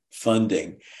unlimited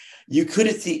funding. You could,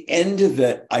 at the end of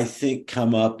it, I think,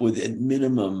 come up with at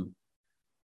minimum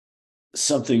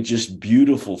something just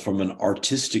beautiful from an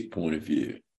artistic point of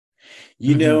view.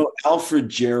 You know, Alfred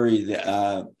Jerry,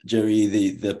 the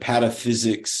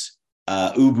pataphysics,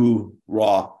 Ubu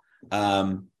Ra.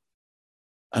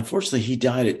 Unfortunately, he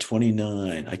died at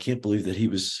 29. I can't believe that he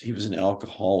was an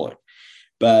alcoholic,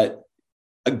 but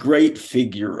a great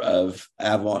figure of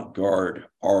avant-garde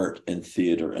art and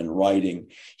theater and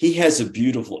writing. He has a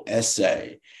beautiful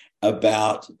essay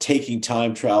about taking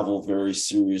time travel very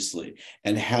seriously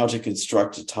and how to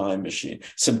construct a time machine,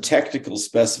 some technical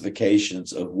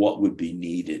specifications of what would be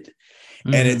needed.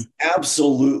 And it's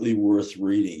absolutely worth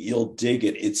reading. You'll dig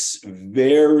it. It's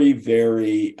very,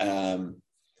 very,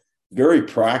 very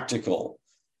practical.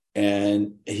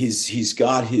 And he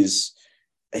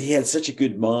had such a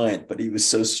good mind, but he was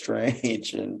so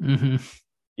strange. And,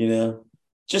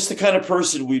 just the kind of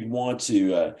person we'd want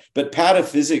to, but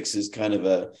pataphysics is kind of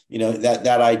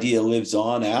that idea lives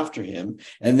on after him.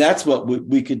 And that's what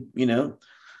we could,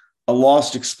 a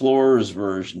Lost Explorers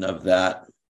version of that.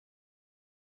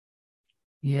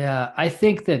 Yeah, I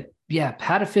think that,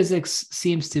 pataphysics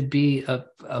seems to be a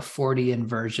Fortean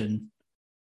version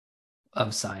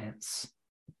of science.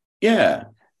 Yeah.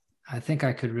 I think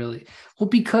I could really,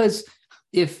 because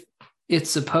if it's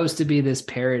supposed to be this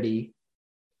parody,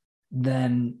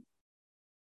 then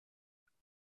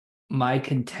my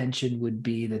contention would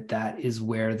be that is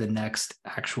where the next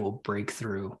actual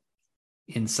breakthrough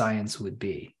in science would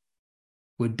be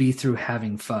through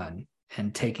having fun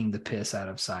and taking the piss out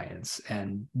of science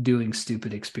and doing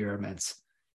stupid experiments.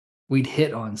 We'd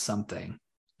hit on something.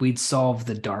 We'd solve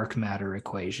the dark matter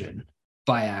equation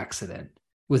by accident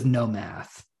with no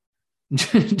math.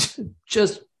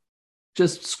 just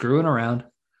screwing around.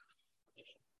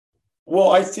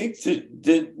 Well, I think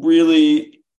that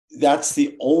really that's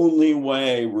the only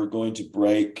way we're going to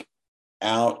break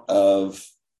out of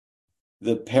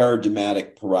the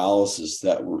paradigmatic paralysis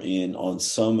that we're in on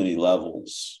so many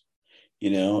levels.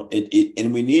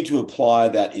 And we need to apply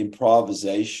that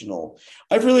improvisational.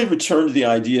 I've really returned to the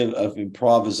idea of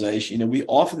improvisation. We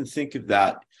often think of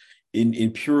that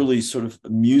in purely sort of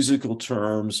musical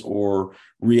terms or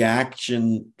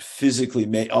reaction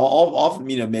physically,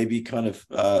 often, maybe kind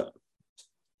of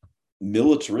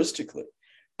militaristically.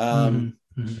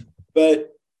 But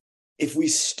if we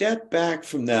step back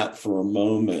from that for a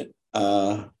moment,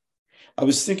 I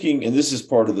was thinking, and this is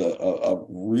part of a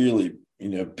really,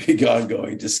 big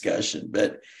ongoing discussion,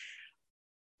 but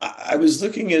I was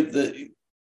looking at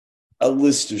a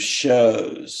list of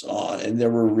shows and there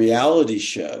were reality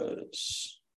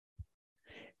shows.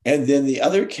 And then the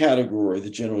other category,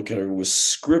 the general category, was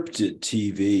scripted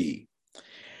TV.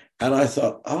 And I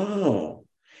thought,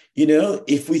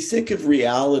 if we think of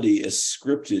reality as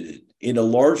scripted in a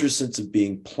larger sense of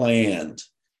being planned,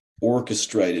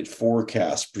 orchestrated,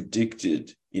 forecast,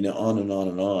 predicted, on and on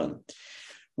and on.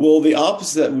 Well, the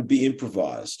opposite of that would be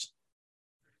improvised,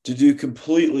 to do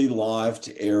completely live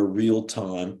to air, real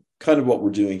time, kind of what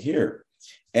we're doing here.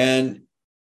 And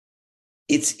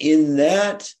it's in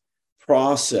that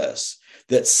process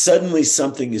that suddenly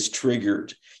something is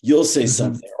triggered. You'll say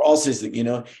something, or I'll say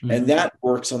something, and that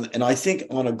works and I think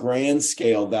on a grand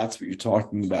scale, that's what you're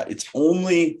talking about. It's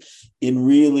only in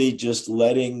really just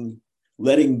letting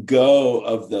go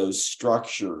of those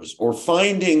structures or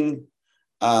finding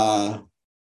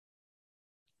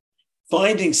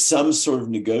some sort of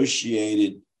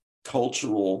negotiated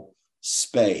cultural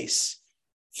space,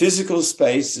 physical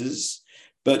spaces,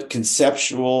 but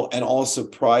conceptual and also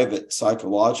private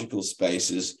psychological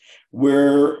spaces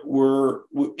where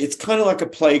it's kind of like a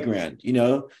playground,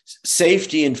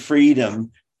 safety and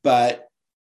freedom, but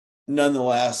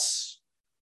nonetheless,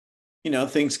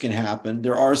 things can happen.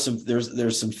 There's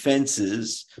some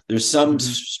fences, there's some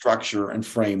structure and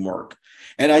framework,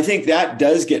 And I think that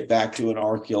does get back to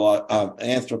an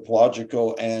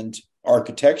anthropological and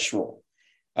architectural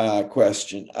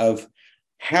question of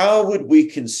how would we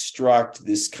construct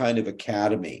this kind of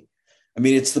academy? I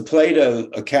mean, it's the Plato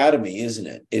Academy, isn't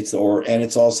it? And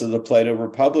it's also the Plato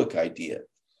Republic idea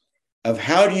of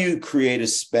how do you create a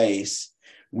space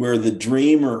where the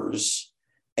dreamers,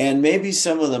 and maybe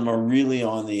some of them are really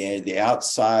on the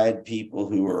outside, people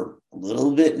who are a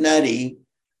little bit nutty,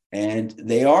 and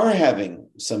they are having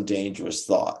some dangerous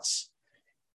thoughts.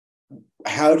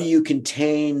 How do you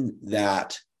contain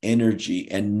that energy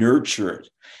and nurture it?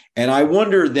 And I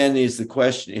wonder then is the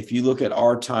question, if you look at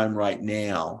our time right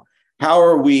now, how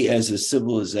are we as a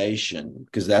civilization,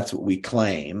 because that's what we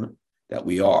claim that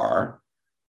we are,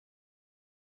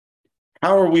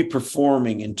 how are we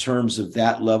performing in terms of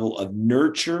that level of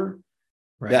nurture,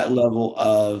 right, that level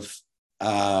of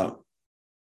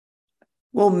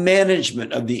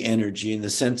management of the energy in the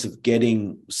sense of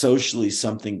getting socially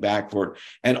something back for it,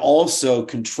 and also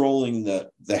controlling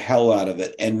the hell out of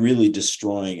it and really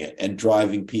destroying it and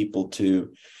driving people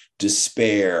to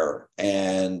despair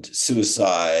and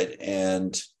suicide?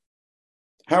 And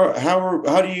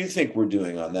how do you think we're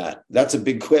doing on that? That's a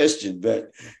big question, but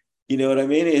you know what I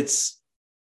mean? It's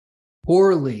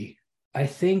poorly. I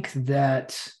think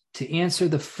that to answer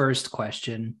the first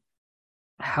question,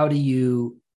 how do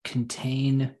you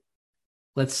contain,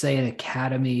 let's say, an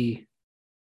academy,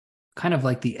 kind of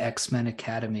like the X-Men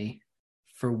Academy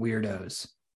for weirdos?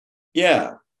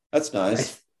 Yeah, that's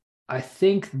nice. I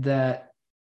think that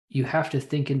you have to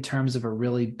think in terms of a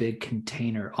really big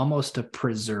container, almost a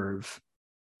preserve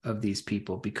of these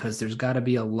people, because there's got to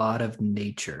be a lot of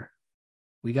nature.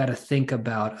 We got to think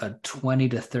about a 20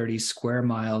 to 30 square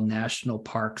mile national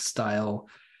park style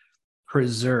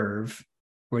preserve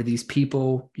where these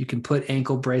people, you can put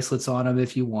ankle bracelets on them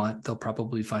if you want. They'll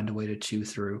probably find a way to chew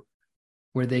through,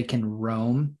 where they can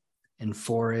roam and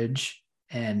forage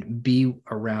and be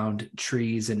around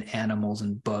trees and animals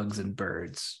and bugs and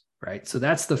birds, right? So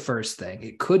that's the first thing.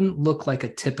 It couldn't look like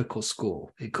a typical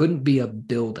school. It couldn't be a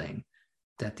building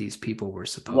that these people were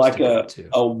supposed to go to.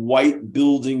 A white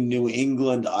building, New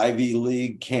England Ivy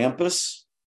League campus?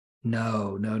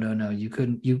 No. You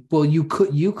couldn't.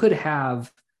 You could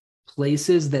have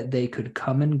places that they could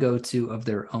come and go to of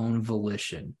their own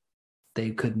volition. They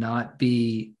could not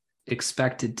be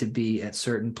expected to be at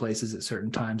certain places at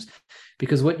certain times,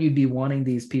 because what you'd be wanting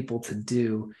these people to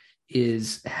do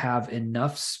is have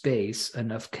enough space,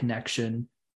 enough connection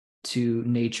to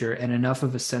nature, and enough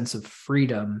of a sense of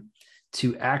freedom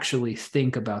to actually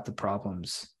think about the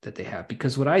problems that they have.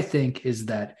 Because what I think is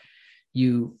that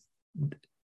the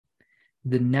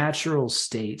natural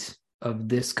state of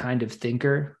this kind of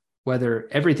thinker, whether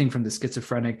everything from the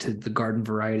schizophrenic to the garden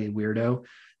variety weirdo,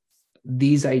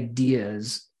 these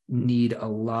ideas need a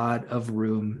lot of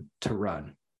room to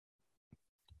run.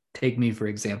 Take me, for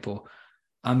example.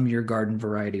 I'm your garden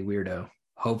variety weirdo.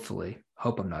 Hopefully.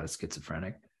 Hope I'm not a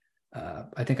schizophrenic.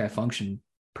 I think I function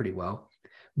pretty well.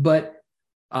 But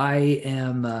I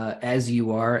am, as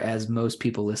you are, as most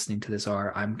people listening to this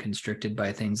are, I'm constricted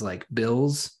by things like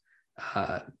bills,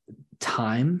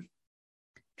 time.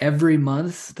 Every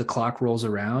month, the clock rolls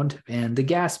around and the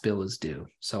gas bill is due.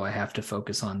 So I have to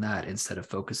focus on that instead of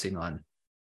focusing on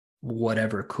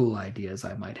whatever cool ideas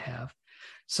I might have.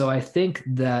 So I think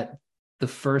that the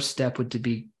first step would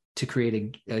be to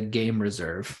create a game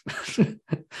reserve,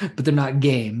 but they're not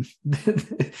game.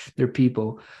 They're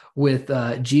people with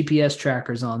GPS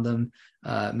trackers on them.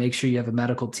 Make sure you have a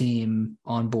medical team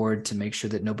on board to make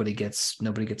sure that nobody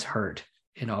gets hurt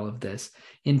in all of this.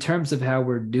 In terms of how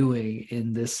we're doing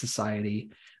in this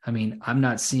society, I mean, I'm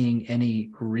not seeing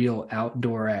any real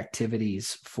outdoor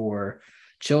activities for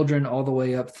children all the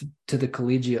way up to the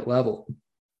collegiate level.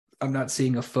 I'm not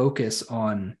seeing a focus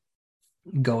on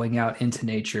going out into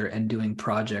nature and doing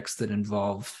projects that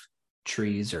involve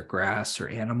trees or grass or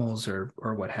animals or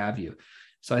what have you.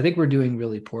 So I think we're doing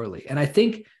really poorly. And I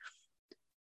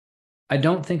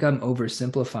don't think I'm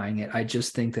oversimplifying it. I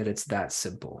just think that it's that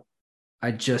simple.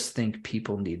 I just think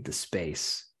people need the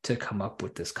space to come up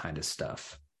with this kind of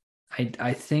stuff.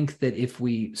 I think that if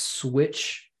we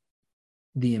switch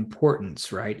the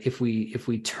importance, right? If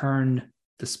we turn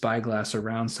the spyglass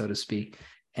around, so to speak,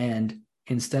 and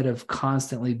instead of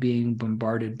constantly being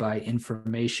bombarded by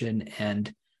information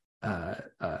and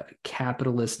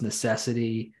capitalist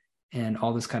necessity and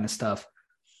all this kind of stuff,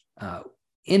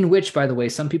 in which, by the way,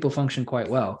 some people function quite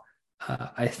well,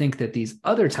 I think that these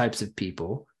other types of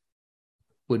people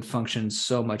would function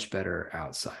so much better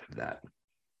outside of that.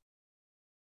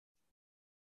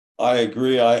 I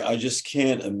agree. I just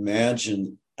can't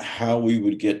imagine how we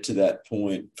would get to that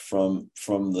point from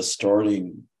the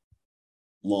starting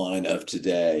line of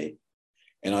today.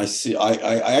 And I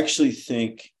actually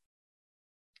think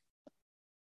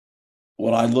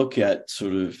when I look at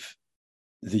sort of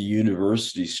the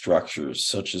university structures,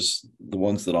 such as the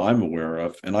ones that I'm aware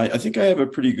of, and I think I have a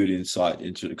pretty good insight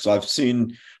into it because I've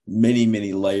seen many,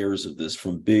 many layers of this,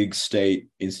 from big state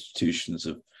institutions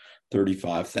of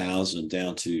 35,000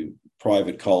 down to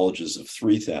private colleges of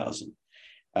 3,000.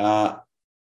 I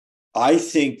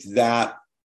think that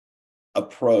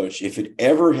approach, if it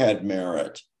ever had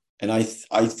merit, and I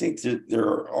think that there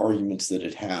are arguments that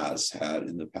it has had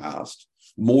in the past,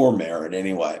 more merit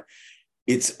anyway,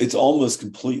 it's almost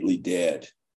completely dead.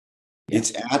 Yeah.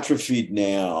 It's atrophied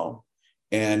now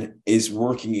and is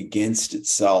working against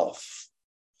itself.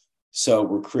 So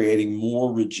we're creating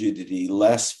more rigidity,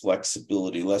 less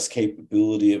flexibility, less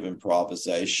capability of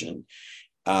improvisation,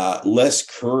 less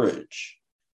courage,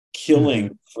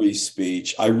 killing free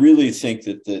speech. I really think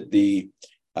that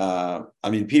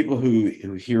people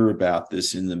who hear about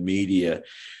this in the media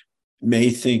may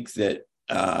think that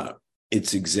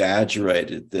it's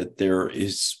exaggerated, that there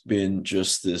has been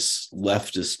just this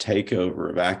leftist takeover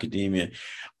of academia.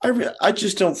 I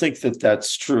just don't think that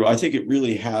that's true. I think it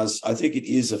really has. I think it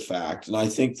is a fact. And I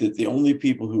think that the only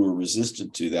people who are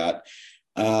resistant to that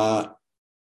are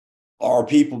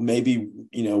people maybe,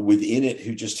 within it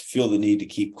who just feel the need to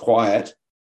keep quiet.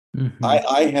 Mm-hmm.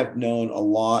 I have known a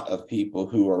lot of people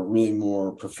who are really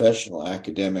more professional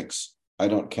academics. I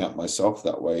don't count myself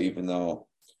that way, even though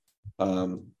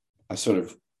I sort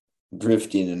of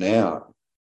drift in and out.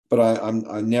 But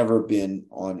I've never been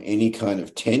on any kind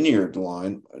of tenured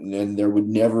line, and there would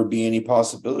never be any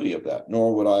possibility of that,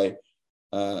 nor would I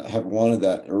have wanted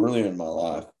that earlier in my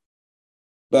life.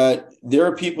 But there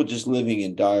are people just living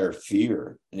in dire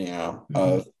fear now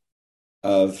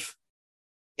of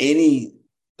any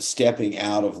stepping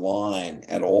out of line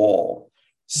at all.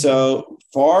 So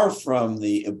far from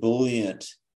the ebullient,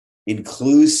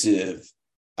 inclusive,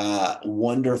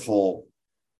 wonderful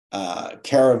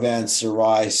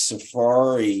caravanserai,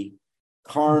 safari,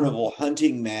 carnival,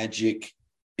 hunting magic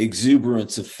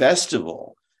exuberance of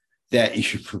festival that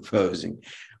you're proposing,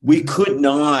 we could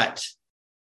not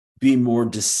be more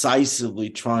decisively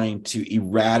trying to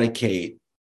eradicate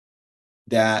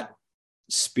that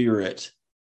spirit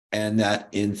and that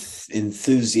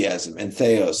enthusiasm and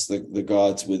theos, the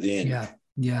gods within.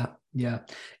 Yeah.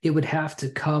 It would have to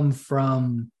come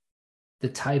from the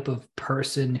type of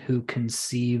person who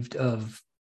conceived of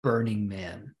Burning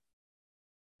Man.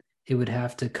 It would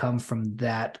have to come from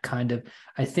that kind of,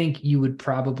 I think you would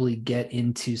probably get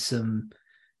into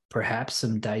perhaps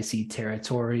some dicey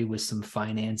territory with some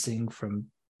financing from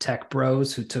tech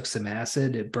bros who took some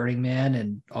acid at Burning Man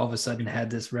and all of a sudden had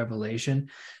this revelation.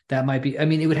 That might be,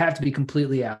 it would have to be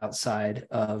completely outside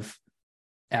of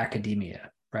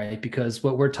academia, right? Because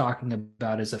what we're talking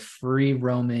about is a free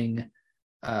roaming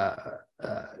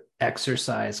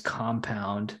exercise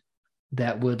compound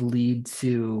that would lead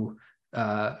to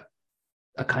a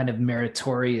kind of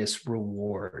meritorious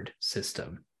reward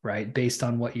system, right? Based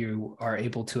on what you are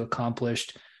able to accomplish,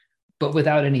 but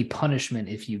without any punishment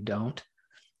if you don't.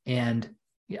 And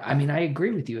I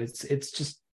agree with you. It's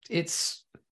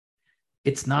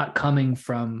not coming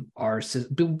from our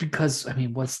system because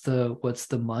what's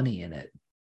the money in it?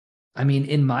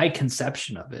 In my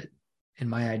conception of it, in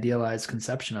my idealized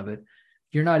conception of it,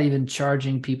 you're not even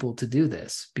charging people to do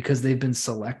this because they've been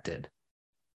selected.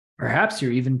 Perhaps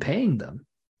you're even paying them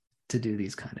to do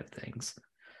these kind of things.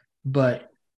 But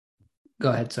go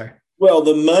ahead, sorry. Well,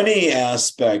 the money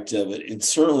aspect of it, it's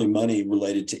certainly money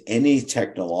related to any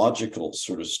technological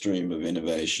sort of stream of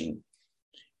innovation,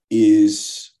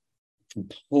 is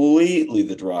completely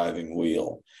the driving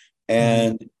wheel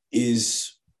and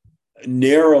is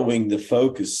narrowing the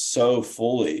focus so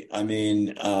fully.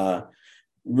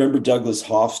 Remember Douglas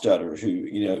Hofstadter, who,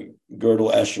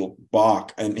 Gödel, Escher,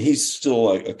 Bach, and he's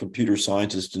still a computer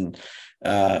scientist and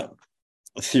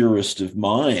theorist of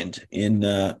mind in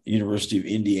University of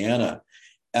Indiana.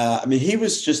 He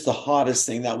was just the hottest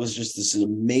thing. That was just this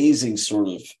amazing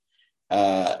sort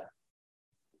of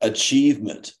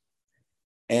achievement.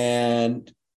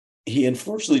 And he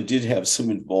unfortunately did have some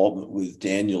involvement with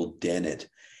Daniel Dennett,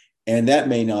 and that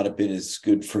may not have been as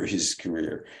good for his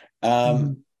career.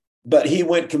 But he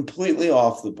went completely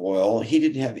off the boil. He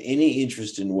didn't have any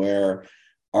interest in where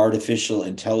artificial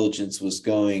intelligence was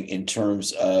going in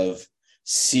terms of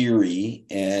Siri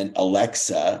and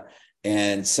Alexa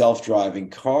and self-driving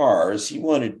cars. He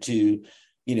wanted to,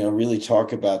 really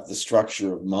talk about the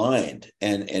structure of mind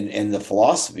and the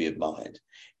philosophy of mind.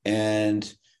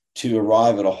 And to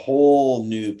arrive at a whole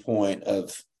new point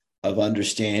of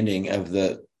understanding of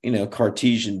the,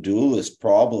 Cartesian dualist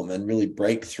problem, and really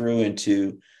break through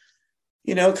into,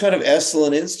 kind of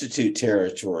Esalen Institute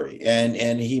territory.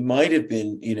 And he might have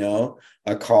been,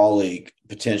 a colleague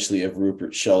potentially of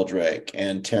Rupert Sheldrake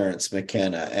and Terence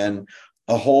McKenna, and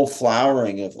a whole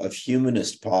flowering of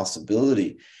humanist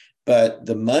possibility. But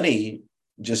the money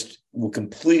just will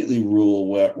completely rule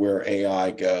where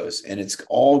AI goes. And it's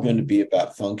all going to be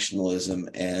about functionalism.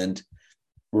 And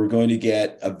we're going to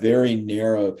get a very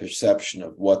narrow perception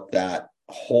of what that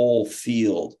whole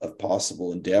field of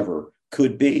possible endeavor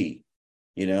could be.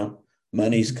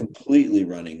 Money's completely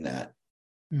running that.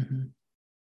 Mm-hmm.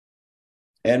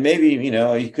 And maybe,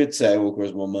 you could say, well, of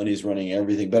course, money's running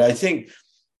everything. But I think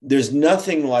there's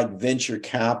nothing like venture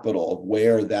capital,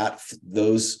 where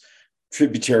those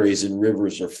tributaries and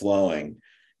rivers are flowing.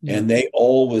 Yeah. And they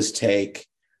always take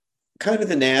kind of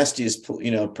the nastiest,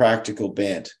 practical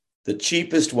bent, the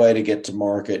cheapest way to get to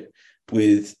market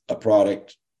with a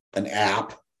product, an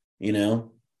app,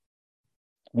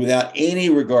 without any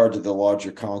regard to the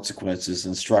larger consequences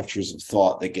and structures of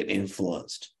thought that get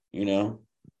influenced,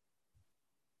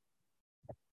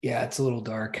 Yeah, it's a little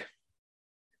dark.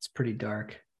 It's pretty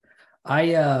dark.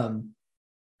 I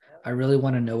really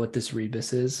want to know what this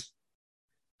rebus is.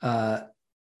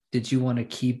 Did you want to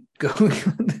keep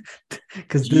going?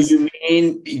 Because do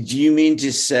you mean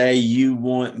to say you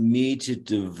want me to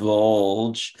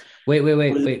divulge?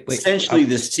 Wait. Essentially,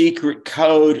 the secret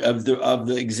code of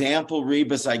the example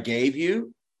rebus I gave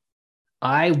you.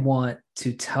 I want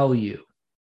to tell you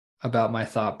about my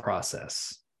thought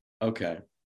process. Okay.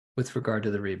 With regard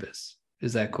to the rebus,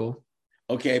 is that cool?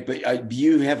 Okay, but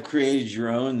you have created your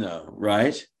own, though,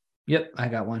 right? Yep, I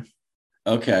got one.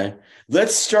 Okay,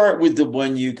 let's start with the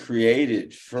one you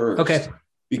created first. Okay,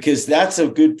 because that's a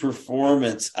good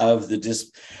performance of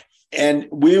the and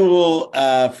we will,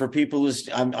 for people who,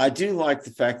 I do like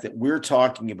the fact that we're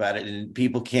talking about it and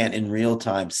people can't in real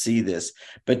time see this,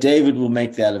 but David will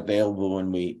make that available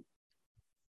when we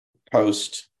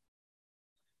post.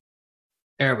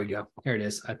 There we go. Here it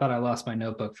is. I thought I lost my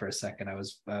notebook for a second. I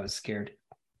was scared.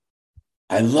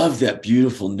 I love that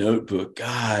beautiful notebook.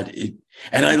 God,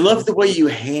 and I love the way you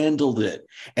handled it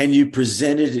and you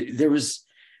presented it. There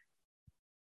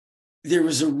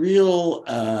was a real,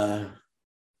 I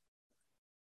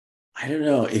don't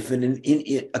know if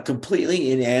a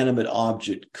completely inanimate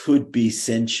object could be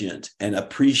sentient and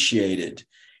appreciated,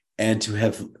 and to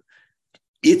have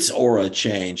its aura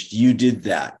changed. You did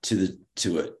that to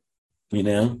it,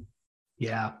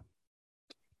 Yeah.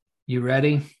 You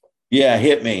ready? Yeah,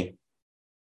 hit me.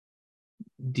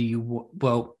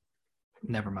 Well,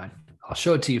 never mind. I'll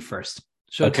show it to you first.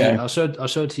 Okay. I'll show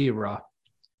it to you raw.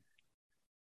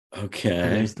 Okay.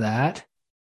 There's that.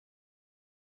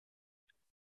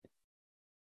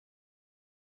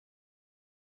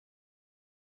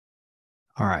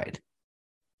 All right.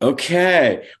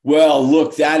 Okay. Well,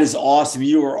 look, that is awesome.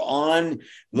 You are on.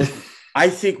 Look, I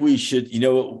think we should,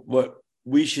 what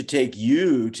we should take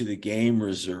you to the game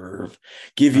reserve,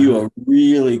 give you a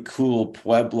really cool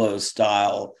Pueblo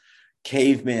style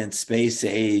caveman space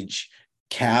age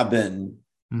cabin,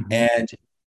 and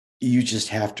you just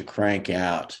have to crank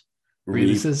out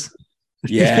rebuses.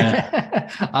 Yeah.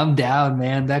 I'm down,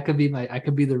 man. I could be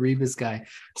the rebus guy.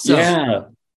 So yeah.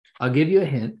 I'll give you a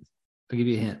hint,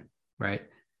 right?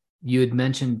 You had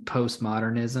mentioned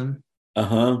postmodernism.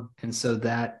 And so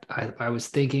that I was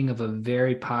thinking of a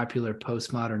very popular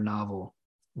postmodern novel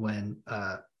when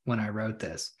I wrote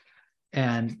this.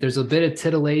 And there's a bit of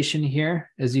titillation here.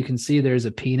 As you can see, there's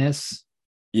a penis.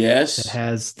 Yes.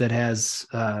 That has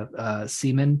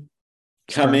semen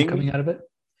coming out of it.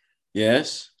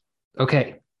 Yes.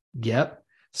 Okay. Yep.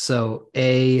 So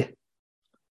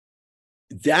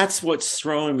that's what's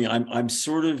throwing me. I'm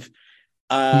sort of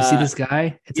you see this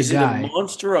guy? Is it a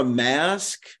monster, a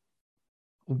mask?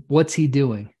 What's he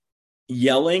doing?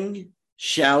 Yelling,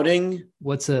 shouting.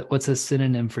 What's a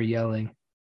synonym for yelling?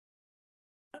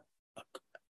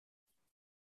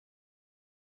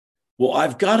 Well,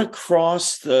 I've got to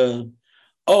cross a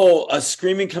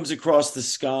screaming comes across the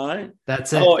sky.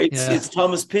 That's it. Oh, it's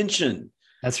Thomas Pynchon.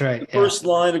 That's right. The first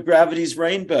line of Gravity's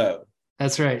Rainbow.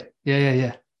 That's right.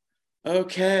 Yeah.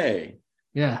 Okay.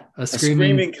 Yeah. A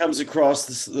screaming comes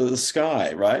across the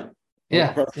sky, right?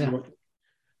 Yeah.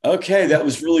 Okay, that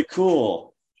was really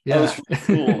cool. Yeah. That was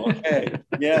really cool. Okay.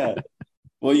 Yeah.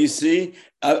 Well, you see,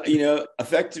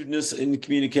 effectiveness in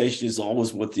communication is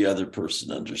always what the other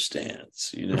person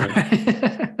understands,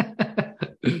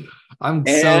 I'm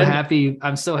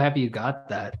so happy you got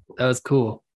that. That was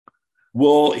cool.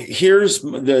 Well, here's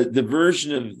the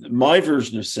version of my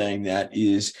version of saying that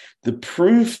is the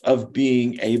proof of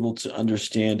being able to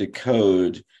understand a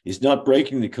code is not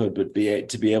breaking the code, but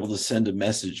to be able to send a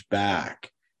message back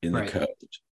in the Right. code.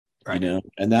 Right.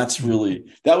 And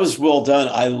that was well done.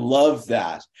 I love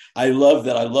that. I love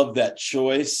that. I love that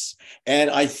choice. And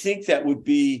I think that would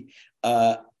be,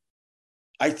 I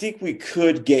think we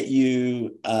could get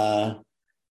you,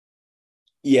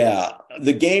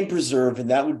 the game preserve,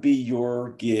 and that would be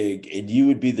your gig, and you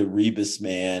would be the rebus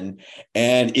man,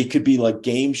 and it could be like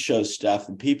game show stuff,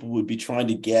 and people would be trying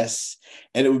to guess,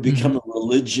 and it would become a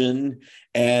religion,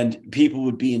 and people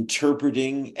would be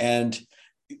interpreting, and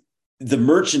the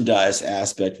merchandise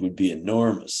aspect would be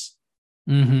enormous.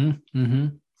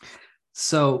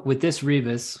 So with this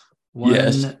rebus,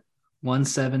 Yes.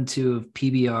 172 of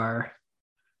PBR,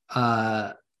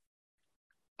 I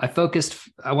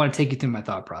want to take you through my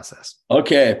thought process.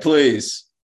 Okay, please.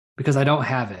 Because I don't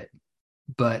have it,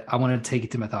 but I want to take you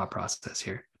through my thought process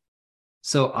here.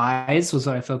 So eyes was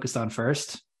what I focused on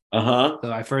first. So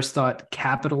I first thought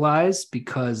capitalize,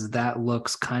 because that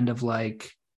looks kind of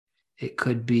like it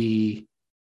could be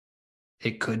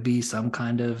some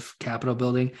kind of Capitol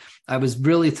building. I was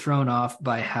really thrown off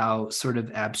by how sort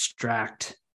of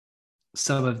abstract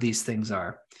some of these things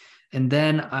are. And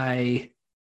then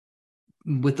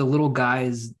with the little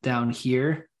guys down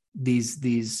here,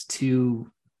 these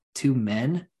two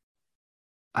men,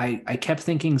 I kept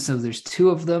thinking, so there's two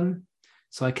of them.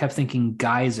 So I kept thinking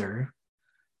geyser.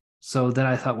 So then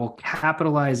I thought, well,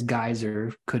 capitalize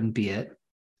geyser couldn't be it.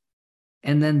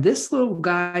 And then this little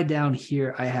guy down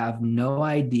here, I have no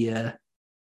idea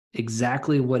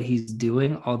exactly what he's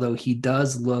doing, although he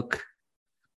does look,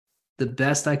 the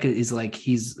best I could is like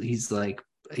he's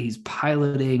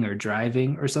piloting or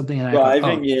driving or something. And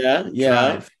driving,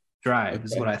 drive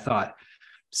is what I thought.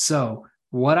 So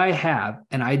what I have,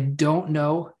 and I don't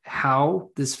know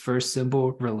how this first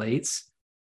symbol relates,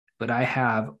 but I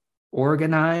have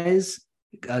organize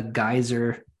a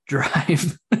geyser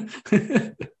drive.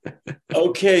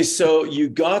 Okay, so you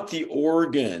got the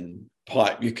organ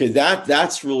part, because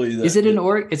that's really Is it an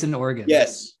organ? It's an organ.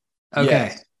 Yes. Okay.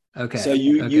 Yes. Okay. So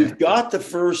you've got the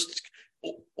first,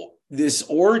 this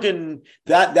organ,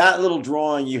 that little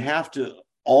drawing, you have to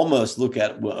almost look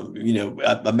at,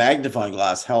 a magnifying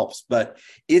glass helps, but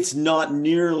it's not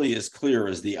nearly as clear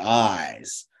as the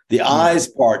eyes. The eyes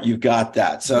part, you've got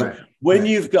that. So when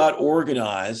you've got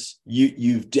organize,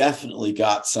 you've definitely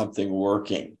got something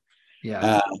working.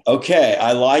 Yeah. Okay,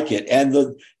 I like it. And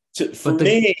the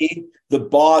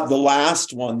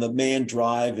last one, the man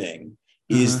driving,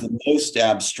 is the most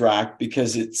abstract,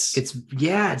 because it's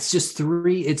just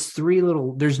three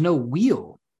little, there's no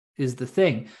wheel is the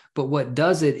thing. But what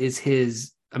does it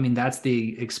is that's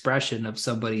the expression of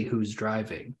somebody who's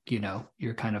driving,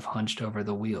 you're kind of hunched over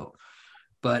the wheel.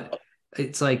 But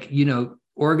it's like,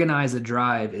 organize a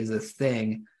drive is a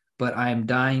thing, but I'm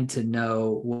dying to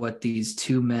know what these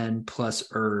two men plus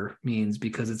means,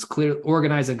 because it's clear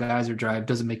organize a geyser drive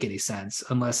doesn't make any sense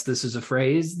unless this is a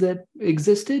phrase that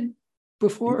existed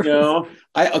before. No,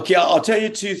 I'll tell you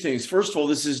two things. First of all,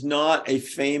 this is not a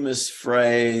famous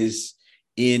phrase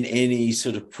in any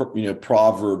sort of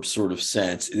proverb sort of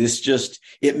sense.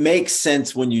 It makes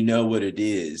sense when you know what it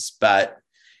is, but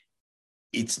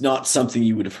it's not something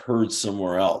you would have heard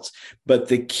somewhere else. But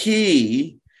the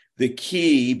key,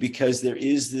 because there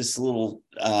is this little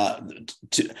one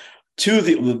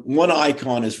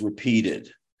icon is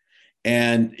repeated,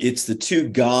 and it's the two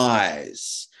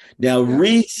guys. Now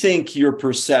rethink your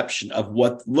perception of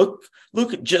what look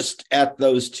just at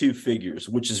those two figures,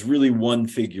 which is really one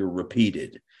figure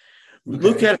repeated.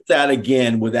 Look at that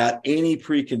again without any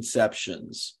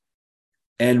preconceptions,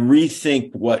 and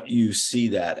rethink what you see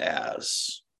that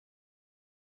as.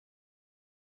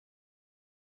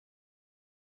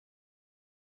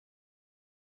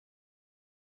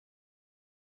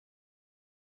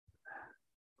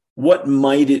 What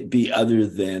might it be other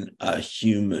than a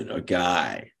human, a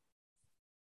guy?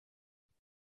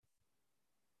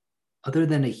 Other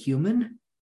than a human?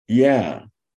 Yeah.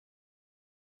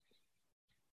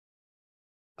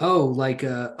 Oh, like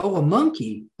a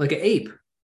monkey, like an ape.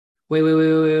 Wait.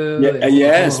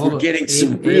 Yes, we're getting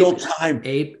some real time.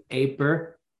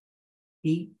 Aper.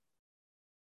 P.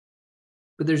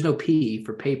 But there's no P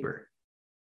for paper.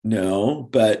 No,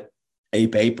 but a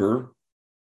paper.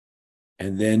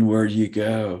 And then where do you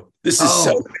go? This is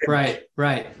so right.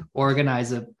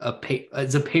 Organize a paper.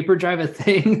 Is a paper drive a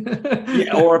thing?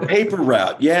 Yeah, or a paper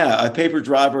route. Yeah, a paper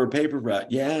drive or a paper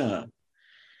route. Yeah.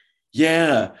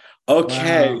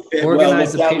 Okay. Wow.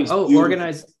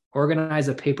 Organize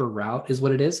a paper route is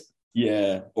what it is.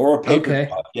 Yeah. Or a paper Okay.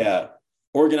 drive. Yeah.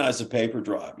 Organize a paper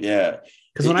drive. Yeah.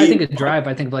 Because when I think of drive,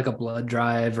 I think of like a blood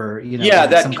drive or, Yeah, like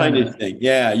that some kind kind of, of thing.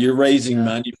 Yeah. You're raising yeah.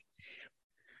 money.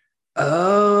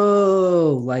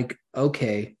 Oh, like,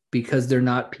 okay. Because they're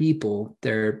not people.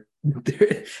 They're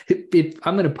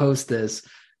I'm going to post this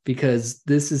because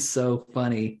this is so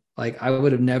funny. Like, I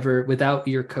would have never, without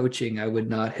your coaching, I would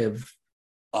not have.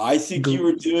 I think you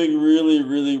were doing really,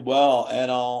 really well.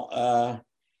 And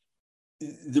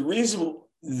the reason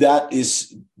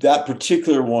that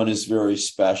particular one is very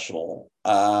special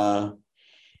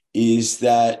is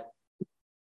that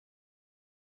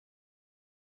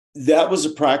was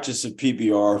a practice of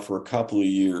PBR for a couple of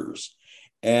years.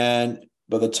 And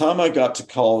by the time I got to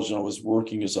college and I was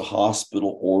working as a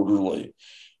hospital orderly,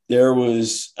 there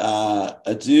was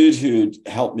a dude who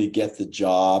helped me get the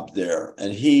job there.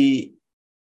 And he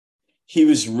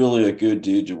was really a good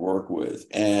dude to work with.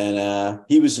 And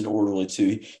he was an orderly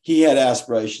too. He had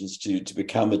aspirations to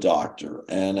become a doctor.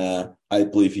 And I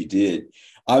believe he did.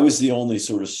 I was the only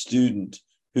sort of student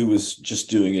who was just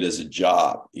doing it as a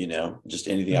job, just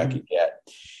anything I could get.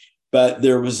 But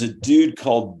there was a dude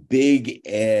called Big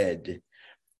Ed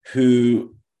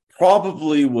who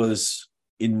probably was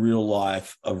in real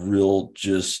life a real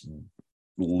just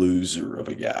loser of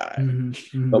a guy.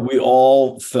 But we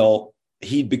all felt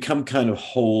he'd become kind of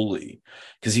holy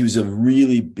because he was a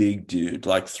really big dude,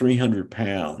 like 300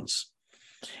 pounds.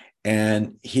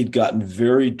 And he'd gotten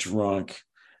very drunk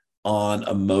on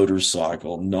a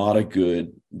motorcycle, not a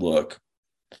good look,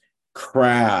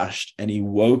 crashed, and he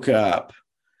woke up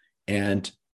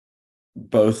and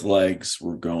both legs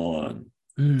were gone.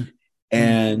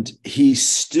 And he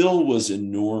still was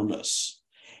enormous.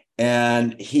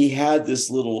 And he had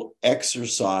this little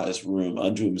exercise room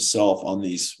unto himself on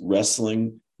these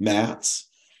wrestling mats,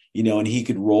 and he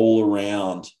could roll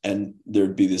around and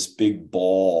there'd be this big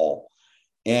ball.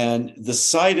 And the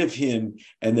sight of him,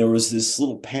 and there was this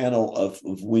little panel of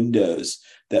windows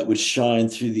that would shine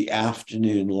through the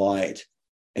afternoon light.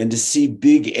 And to see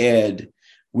Big Ed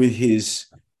with his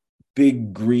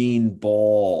big green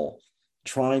ball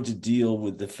trying to deal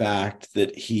with the fact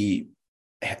that he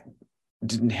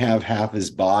didn't have half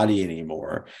his body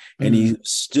anymore and he's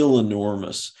still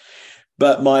enormous.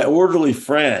 But my orderly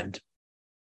friend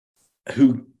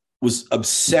who was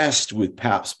obsessed with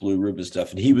Pabst Blue Ribbon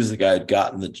stuff, and he was the guy who'd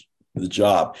gotten the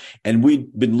job, and we'd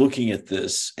been looking at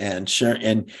this and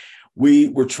we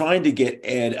were trying to get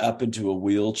Ed up into a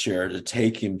wheelchair to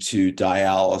take him to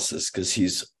dialysis because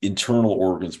his internal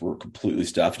organs were completely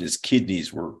stuffed. His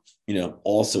kidneys were,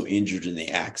 also injured in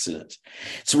the accident.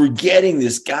 So we're getting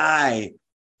this guy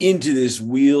into this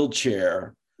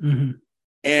wheelchair.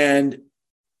 And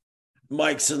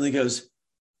Mike suddenly goes,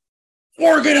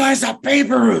 "Organize a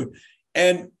paper route."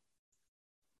 And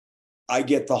I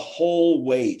get the whole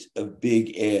weight of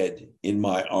Big Ed in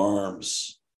my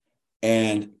arms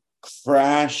and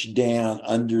crash down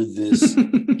under this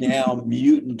now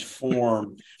mutant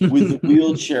form with the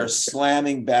wheelchair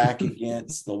slamming back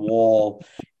against the wall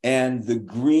and the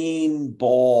green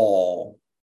ball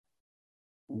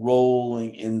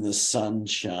rolling in the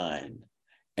sunshine.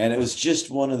 And it was just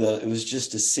it was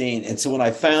just a scene. And so when I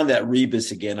found that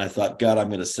rebus again, I thought, God, I'm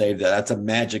going to save that. That's a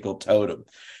magical totem.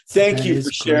 Thank you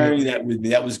for sharing that with me.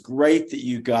 That was great that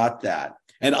you got that.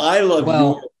 And I love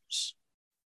yours.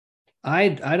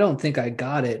 I don't think I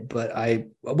got it, but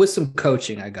with some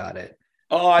coaching, I got it.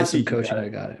 Oh, I think coaching, I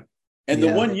got it. And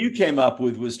the one you came up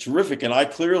with was terrific. And I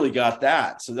clearly got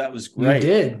that. So that was great. You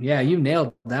did. Yeah, you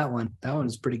nailed that one. That one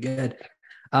was pretty good.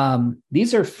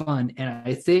 These are fun. And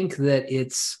I think that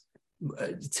it's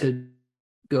to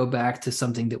go back to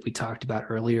something that we talked about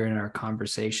earlier in our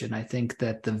conversation. I think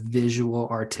that the visual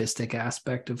artistic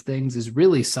aspect of things is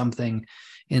really something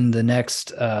in the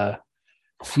next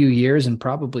few years and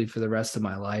probably for the rest of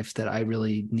my life that I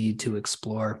really need to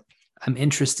explore. I'm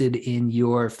interested in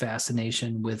your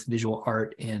fascination with visual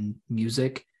art and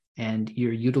music and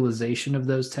your utilization of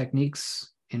those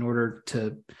techniques in order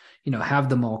to, have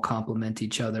them all complement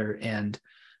each other and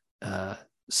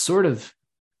sort of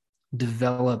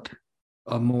develop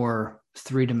a more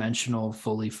three-dimensional,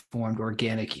 fully formed,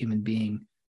 organic human being.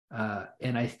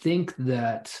 And I think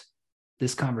that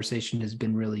this conversation has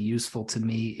been really useful to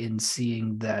me in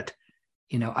seeing that,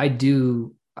 I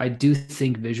do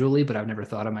think visually, but I've never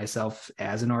thought of myself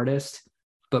as an artist.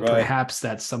 But perhaps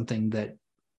that's something that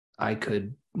I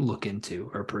could look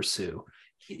into or pursue,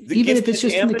 even if it's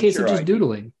just in the case of just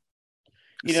doodling.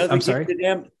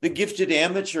 The gifted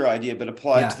amateur idea, but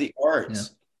applied to the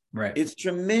arts. Yeah. Right. It's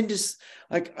tremendous.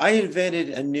 Like I invented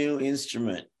a new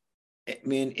instrument I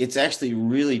mean, it's actually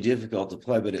really difficult to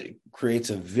play, but it creates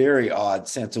a very odd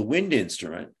sense. A wind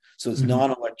instrument, so it's Mhm.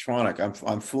 non-electronic.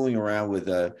 I'm fooling around with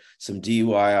some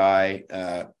DIY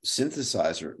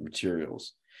synthesizer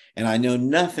materials, and I know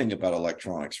nothing about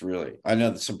electronics really. I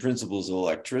know some principles of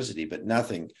electricity, but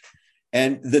nothing.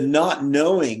 And the not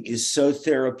knowing is so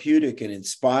therapeutic and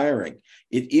inspiring.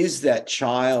 It is that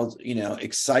child,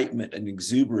 excitement and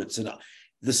exuberance and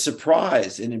the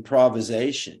surprise and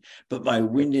improvisation. But my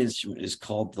wind instrument is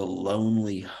called the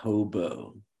Lonely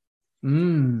Hobo.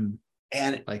 Mm,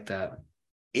 And like that.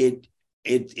 it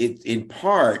in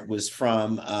part was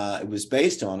from it was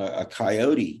based on a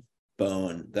coyote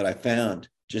bone that I found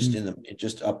just Mm.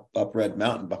 just up Red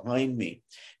Mountain behind me,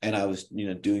 and I was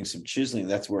doing some chiseling.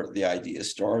 That's where the idea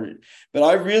started. But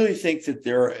I really think that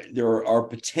there are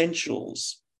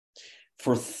potentials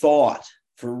for thought,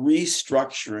 for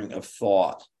restructuring of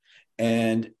thought,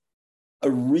 and a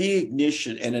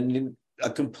reignition and a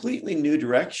completely new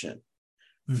direction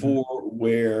Mhm. for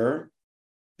where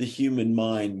the human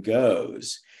mind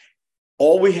goes.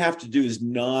 All we have to do is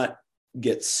not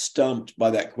get stumped by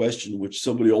that question, which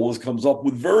somebody always comes up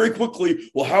with very quickly.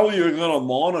 Well, how are you going to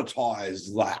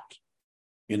monetize that?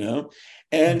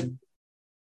 And Mhm.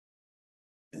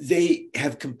 they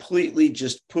have completely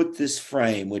just put this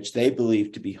frame, which they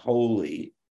believe to be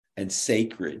holy and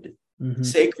sacred, Mhm.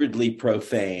 sacredly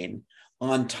profane,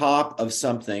 on top of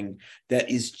something that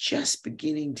is just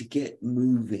beginning to get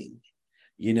moving.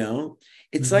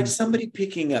 It's like Mhm. somebody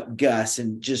picking up Gus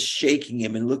and just shaking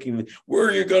him and looking, where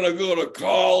are you going to go to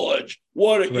college?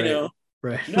 What, Right.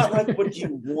 Right. not like, what do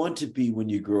you want to be when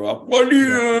you grow up? What do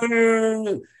Yeah.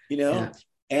 you? Yeah.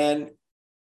 And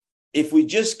if we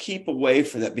just keep away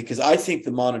from that, because I think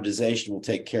the monetization will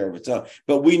take care of its own,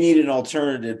 but we need an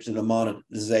alternative to the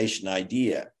monetization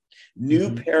idea. New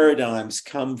Mhm. paradigms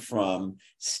come from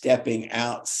stepping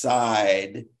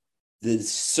outside the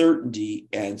certainty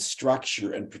and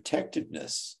structure and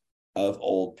protectiveness of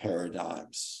old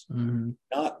paradigms, Mhm.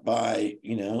 not by,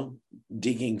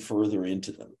 digging further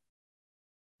into them.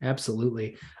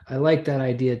 Absolutely. I like that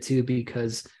idea too,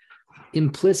 because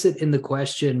implicit in the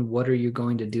question, what are you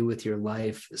going to do with your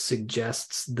life,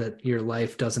 suggests that your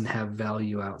life doesn't have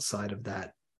value outside of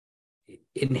that,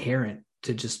 inherent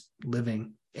to just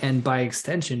living. And by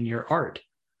extension, your art.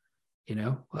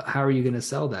 How are you going to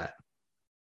sell that?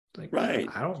 Like, Right.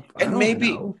 I And don't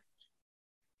maybe, know.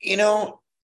 you know,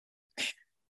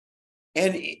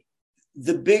 and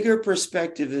the bigger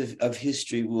perspective of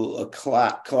history will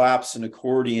collapse an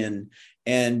accordion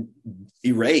and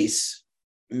erase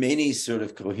many sort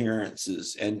of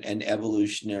coherences and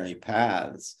evolutionary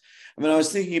paths. I mean, I was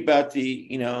thinking about the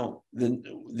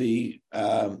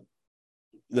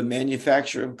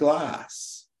manufacture of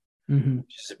glass, Mm-hmm.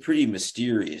 which is a pretty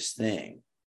mysterious thing.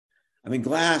 I mean,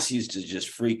 glass used to just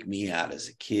freak me out as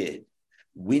a kid.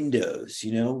 Windows,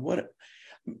 what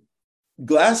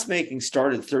glass making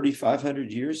started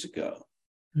 3,500 years ago.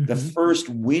 The Mm-hmm. first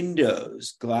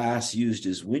windows, glass used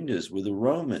as windows, were the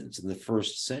Romans in the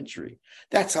first century.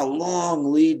 That's a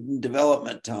long lead and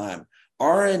development time.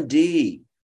 R&D,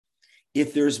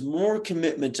 if there's more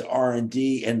commitment to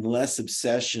R&D and less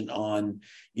obsession on,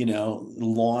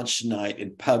 launch night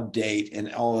and pub date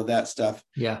and all of that stuff,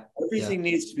 Yeah. Yeah. everything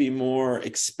needs to be more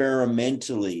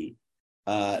experimentally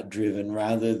driven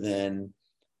rather than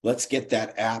let's get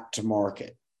that app to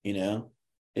market. It's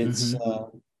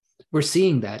Mm-hmm. We're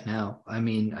seeing that now. I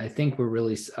mean, I think we're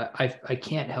really, I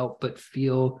can't help but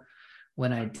feel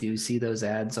when I do see those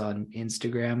ads on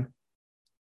Instagram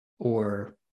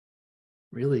or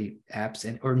really apps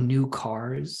or new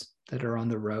cars that are on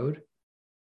the road.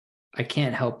 I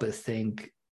can't help but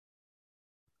think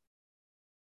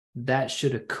that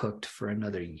should have cooked for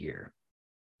another year.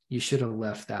 You should have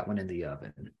left that one in the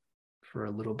oven for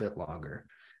a little bit longer.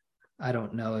 I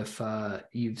don't know if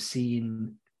you've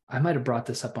seen, I might have brought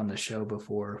this up on the show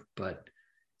before, but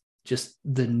just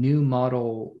the new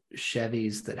model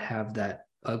Chevys that have that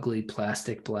ugly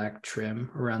plastic black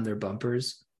trim around their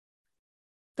bumpers,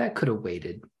 that could have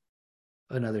waited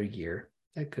another year.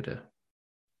 That could have.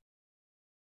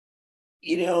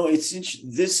 it's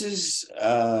this is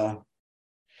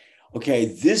okay,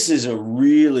 this is a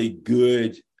really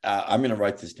good I'm going to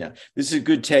write this down. This is a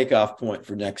good takeoff point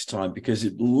for next time because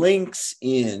it links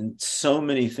in so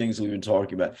many things we've been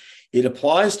talking about. It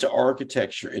applies to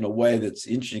architecture in a way that's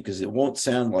interesting because it won't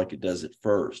sound like it does at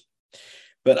first.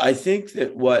 But I think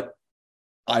that what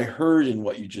I heard in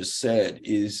what you just said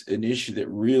is an issue that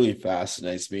really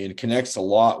fascinates me and connects a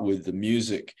lot with the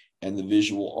music and the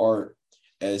visual art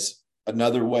as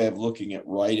another way of looking at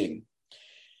writing.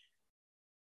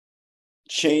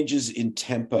 Changes in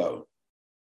tempo.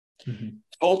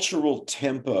 Cultural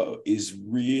tempo is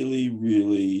really,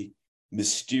 really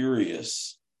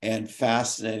mysterious and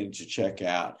fascinating to check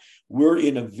out. We're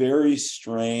in a very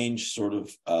strange sort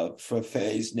of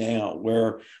phase now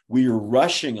where we are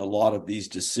rushing a lot of these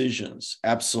decisions.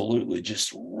 Absolutely.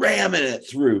 Just ramming it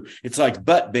through. It's like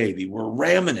butt baby. We're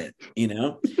ramming it,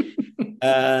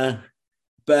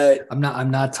 but I'm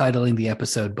not titling the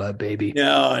episode butt baby.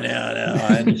 No.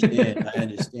 I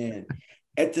understand.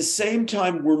 At the same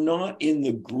time, we're not in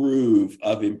the groove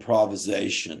of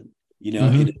improvisation, in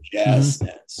a jazz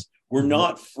sense. We're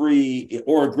not free,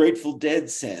 or a Grateful Dead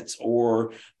sense,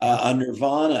 or a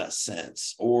Nirvana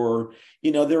sense, or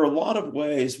there are a lot of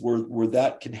ways where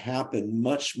that can happen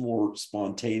much more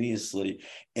spontaneously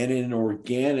and in an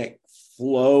organic,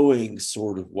 flowing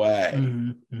sort of way.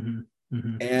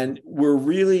 And we're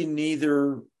really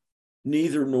neither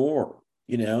nor.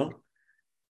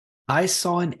 I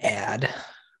saw an ad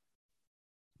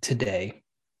today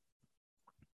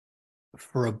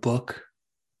for a book,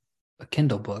 a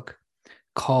Kindle book,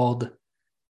 called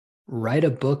Write a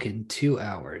Book in 2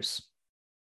 Hours.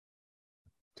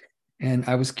 And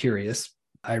I was curious.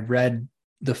 I read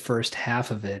the first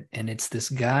half of it, and it's this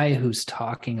guy who's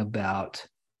talking about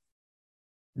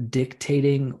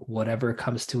dictating whatever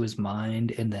comes to his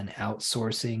mind and then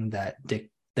outsourcing that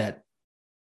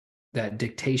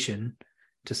dictation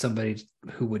to somebody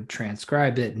who would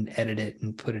transcribe it and edit it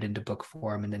and put it into book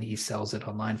form, and then he sells it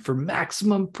online for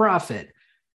maximum profit.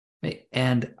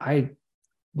 And I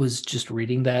was just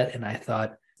reading that, and I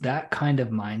thought that kind of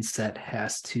mindset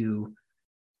has to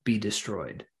be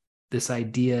destroyed. This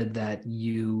idea that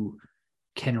you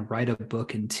can write a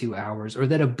book in 2 hours, or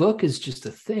that a book is just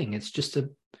a thing. It's just a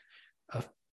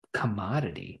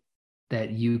commodity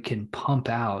that you can pump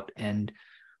out and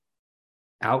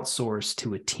outsource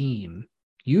to a team,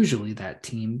 usually that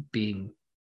team being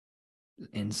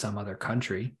in some other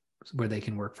country where they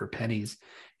can work for pennies,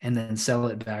 and then sell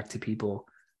it back to people.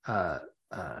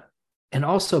 And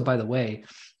also, by the way,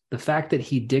 the fact that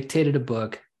he dictated a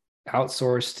book,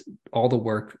 outsourced all the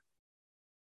work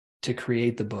to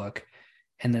create the book,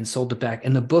 and then sold it back.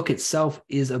 And the book itself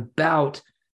is about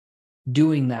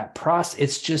doing that process.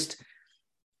 It's just,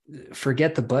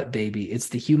 forget the butt baby. It's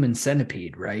the human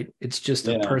centipede, right? It's just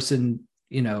a person,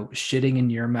 shitting in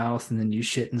your mouth, and then you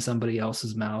shit in somebody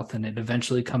else's mouth, and it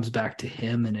eventually comes back to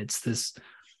him. And it's this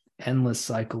endless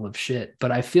cycle of shit.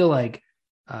 But I feel like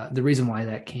the reason why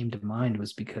that came to mind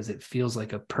was because it feels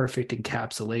like a perfect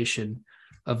encapsulation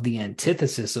of the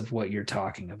antithesis of what you're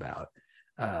talking about.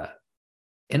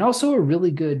 And also a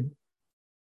really good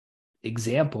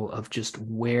example of just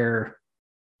where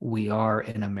we are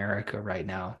in America right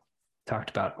now. Talked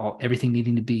about everything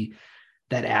needing to be,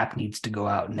 that app needs to go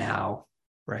out now,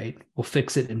 right? We'll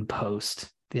fix it in post.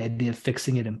 The idea of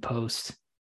fixing it in post.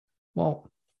 Well,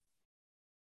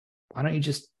 why don't you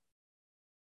just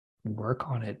work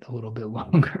on it a little bit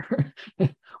longer? Why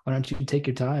don't you take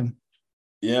your time?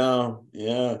 Yeah.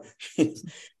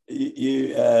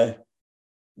 you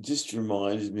just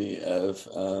reminded me of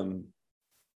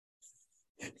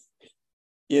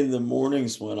in the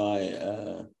mornings when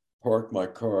I park my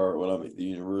car when I'm at the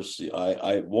university,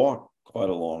 I walk quite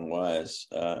a long ways,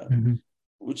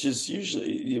 which is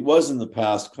usually, it was in the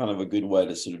past kind of a good way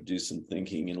to sort of do some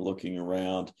thinking and looking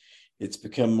around. It's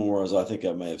become more, as I think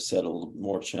I may have said, a little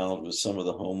more challenged with some of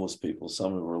the homeless people.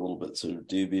 Some were a little bit sort of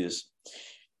dubious.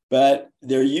 But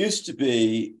there used to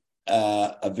be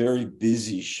a very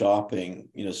busy shopping,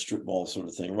 strip mall sort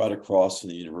of thing right across from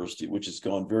the university, which has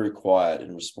gone very quiet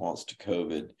in response to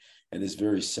COVID and is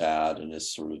very sad and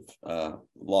is sort of a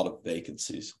lot of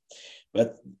vacancies.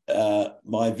 But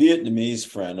my Vietnamese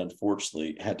friend,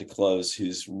 unfortunately, had to close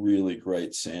his really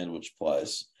great sandwich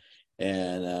place.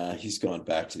 And he's gone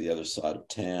back to the other side of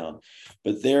town.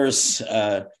 But there's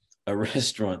a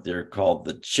restaurant there called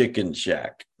the Chicken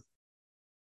Shack.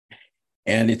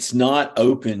 And it's not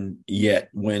open yet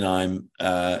when I'm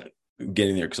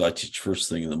getting there, because I teach first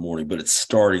thing in the morning, but it's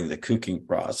starting the cooking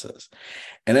process.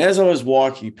 And as I was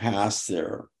walking past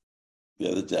there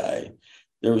the other day,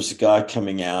 there was a guy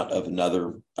coming out of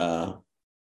another, one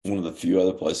of the few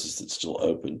other places that's still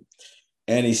open.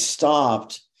 And he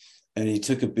stopped and he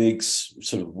took a big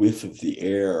sort of whiff of the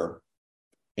air.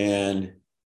 And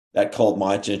that called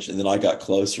my attention. And then I got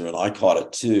closer and I caught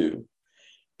it too.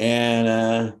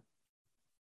 And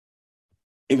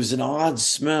it was an odd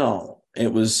smell.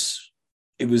 It was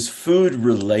food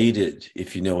related,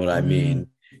 if you know what I mean,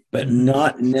 but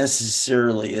not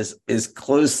necessarily as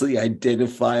closely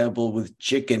identifiable with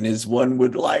chicken as one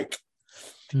would like.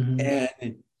 And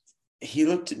he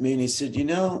looked at me and he said,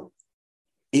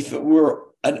 if it were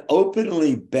an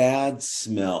openly bad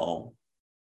smell,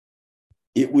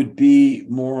 it would be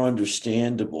more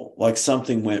understandable, like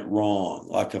something went wrong,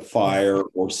 like a fire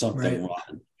or something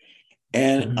wrong.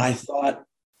 And I thought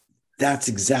that's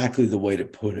exactly the way to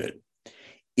put it.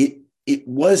 It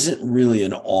wasn't really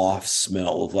an off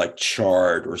smell of like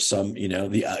charred or some,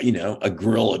 a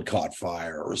grill had caught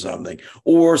fire or something,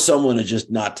 or someone had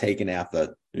just not taken out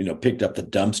picked up the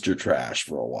dumpster trash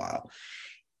for a while.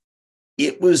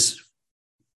 It was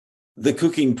the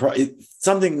cooking,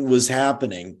 something was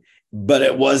happening, but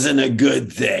it wasn't a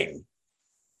good thing.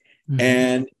 Mm-hmm.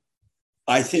 And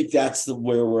I think that's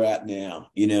where we're at now.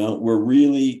 We're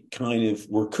really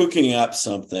we're cooking up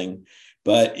something,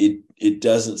 but it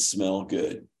doesn't smell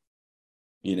good.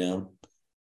 Do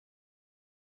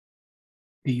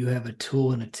you have a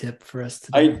tool and a tip for us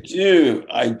today?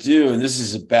 I do. And this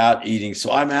is about eating.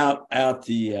 So I'm out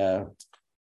the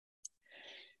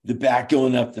back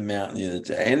going up the mountain the other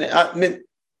day. And I mean,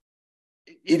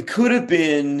 it could have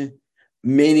been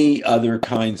many other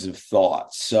kinds of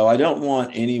thoughts. So I don't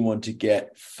want anyone to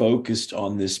get focused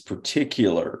on this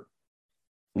particular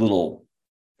little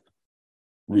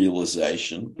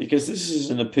realization, because this is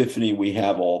an epiphany we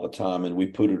have all the time and we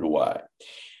put it away.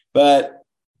 But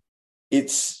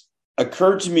it's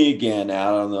occurred to me again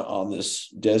out on this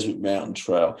desert mountain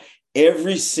trail.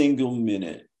 Every single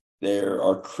minute there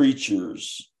are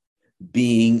creatures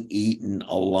being eaten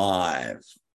alive,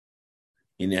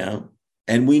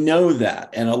 and we know that.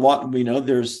 And we know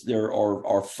there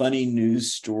are funny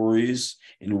news stories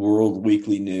in World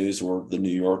Weekly News or the New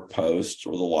York Post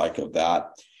or the like of that.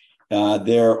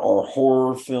 There are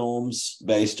horror films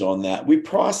based on that. We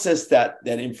process that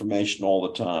information all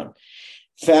the time.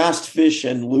 Fast Fish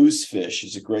and Loose Fish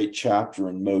is a great chapter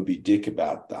in Moby Dick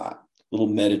about that. Little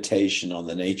meditation on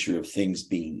the nature of things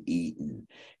being eaten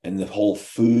and the whole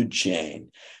food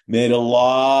chain. Made a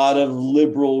lot of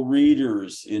liberal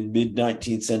readers in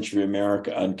mid-19th century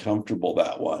America uncomfortable,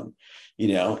 that one.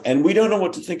 And we don't know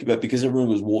what to think about, because everyone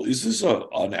goes, well, is this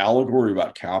an allegory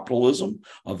about capitalism,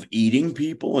 of eating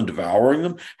people and devouring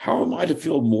them? How am I to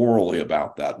feel morally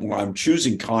about that when I'm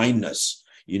choosing kindness,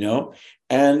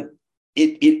 And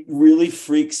it really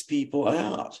freaks people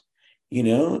out.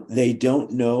 They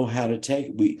don't know how to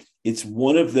take it. It's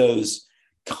one of those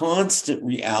constant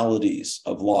realities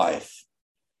of life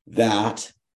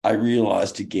that I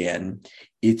realized again,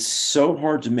 it's so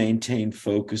hard to maintain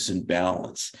focus and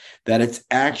balance that it's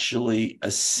actually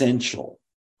essential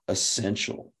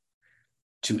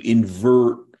to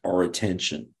invert our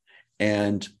attention.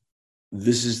 And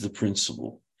this is the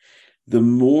principle. The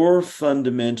more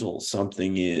fundamental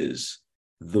something is,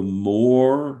 the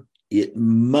more it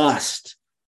must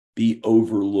be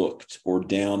overlooked or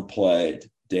downplayed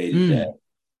day to day.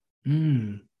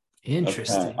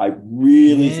 Interesting. Okay. I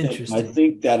really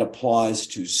think that applies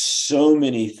to so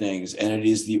many things, and it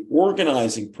is the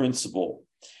organizing principle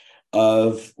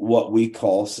of what we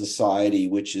call society,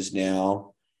 which is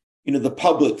now, the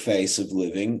public face of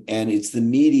living, and it's the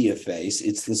media face,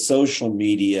 it's the social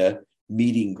media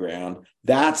meeting ground.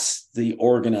 That's the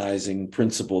organizing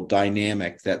principle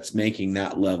dynamic that's making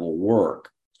that level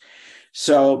work.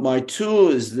 So my tool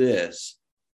is this: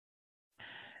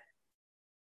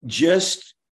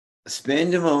 just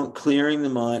spend a moment clearing the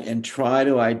mind and try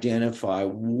to identify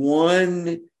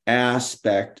one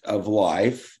aspect of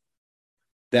life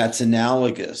that's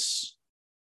analogous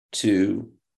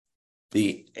to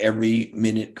the every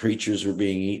minute creatures are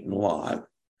being eaten alive.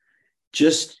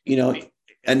 Just,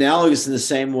 analogous in the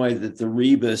same way that the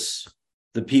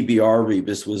PBR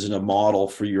rebus wasn't a model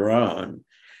for your own.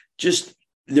 Just,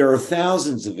 there are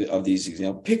thousands of these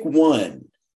examples. Pick one,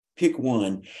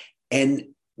 and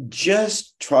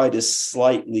just try to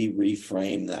slightly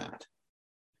reframe that.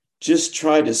 Just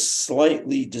try to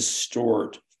slightly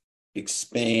distort,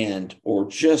 expand, or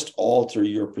just alter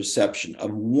your perception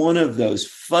of one of those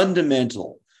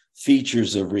fundamental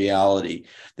features of reality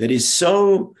that is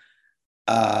so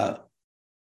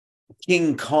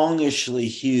King Kongishly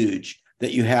huge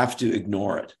that you have to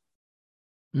ignore it.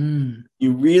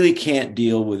 You really can't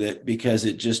deal with it, because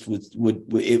it just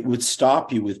would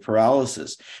stop you with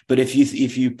paralysis. But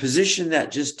if you position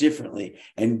that just differently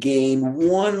and gain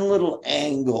one little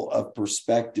angle of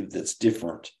perspective that's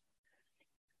different,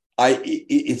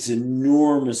 it's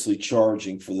enormously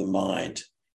charging for the mind.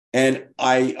 And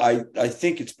I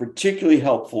think it's particularly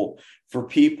helpful for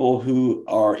people who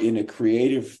are in a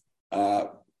creative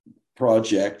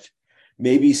project,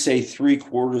 maybe say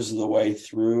 3/4 of the way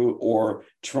through, or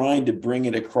trying to bring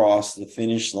it across the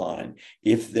finish line.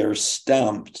 If they're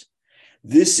stumped,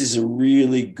 this is a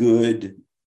really good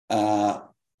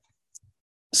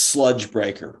sludge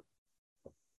breaker.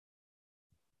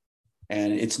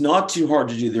 And it's not too hard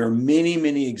to do. There are many,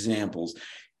 many examples.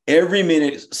 Every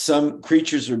minute, some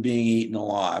creatures are being eaten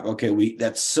alive. Okay,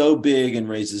 that's so big and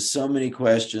raises so many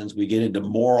questions. We get into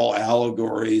moral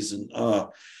allegories and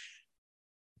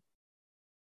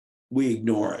we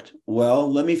ignore it. Well,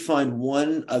 let me find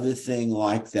one other thing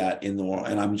like that in the world.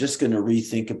 And I'm just going to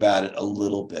rethink about it a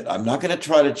little bit. I'm not going to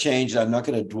try to change it. I'm not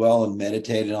going to dwell and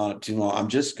meditate on it too long. I'm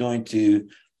just going to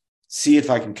see if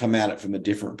I can come at it from a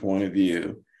different point of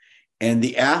view. And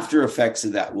the after effects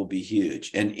of that will be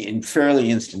huge and fairly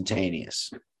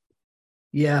instantaneous.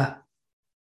 Yeah.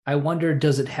 I wonder,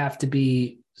 does it have to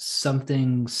be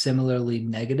something similarly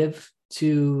negative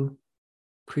to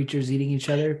creatures eating each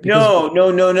other? Because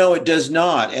no, it does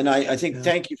not. And I think,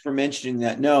 thank you for mentioning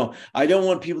that. No, I don't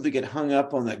want people to get hung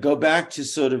up on that. Go back to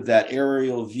sort of that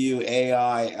aerial view,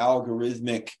 AI,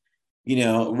 algorithmic,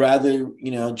 rather,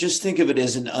 just think of it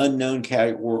as an unknown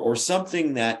category or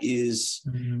something that is,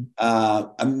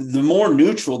 the more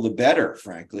neutral, the better,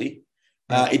 frankly.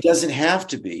 It doesn't have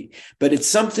to be, but it's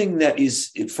something that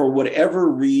is, for whatever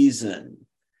reason,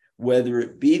 whether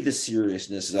it be the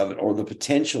seriousness of it or the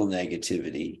potential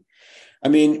negativity. I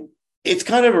mean, it's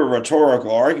kind of a rhetorical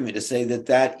argument to say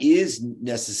that is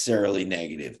necessarily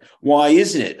negative. Why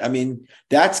isn't it? I mean,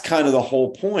 that's kind of the whole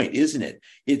point, isn't it?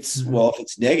 It's well, if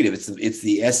it's negative, it's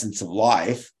the essence of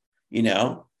life,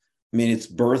 I mean, it's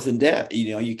birth and death.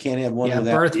 You can't have one without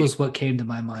birth was what came to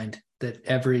my mind, that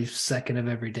every second of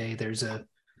every day there's a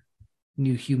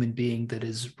new human being that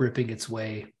is ripping its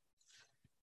way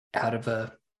out of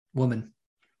a woman.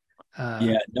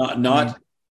 Not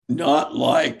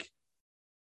like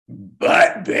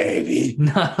butt baby.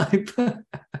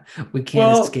 We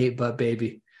can't escape butt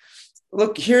baby.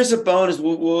 Look, here's a bonus.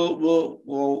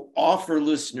 We'll offer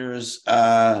listeners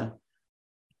a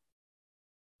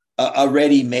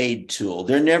ready-made tool.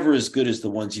 They're never as good as the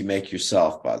ones you make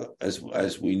yourself,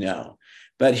 as we know.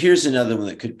 But here's another one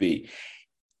that could be.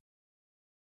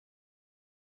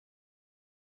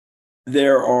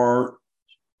 There are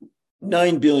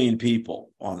 9 billion people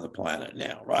on the planet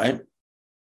now, right?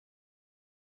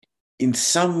 In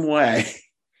some way,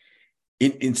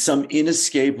 in some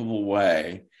inescapable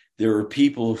way, there are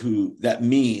people that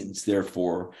means,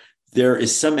 therefore, there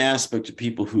is some aspect of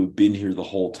people who have been here the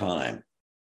whole time.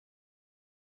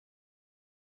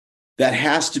 That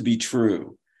has to be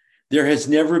true. There has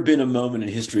never been a moment in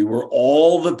history where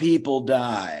all the people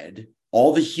died,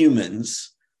 all the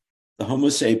humans, the Homo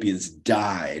sapiens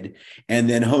died, and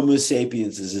then Homo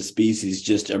sapiens as a species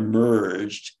just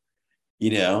emerged,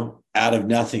 out of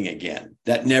nothing again.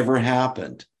 That never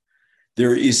happened.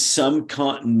 There is some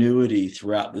continuity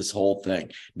throughout this whole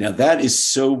thing. Now, that is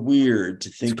so weird to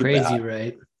think about. It's crazy,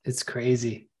 right? It's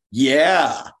crazy.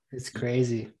 Yeah. It's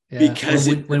crazy. Yeah. Because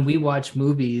when we watch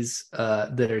movies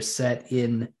that are set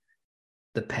in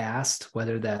the past,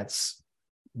 whether that's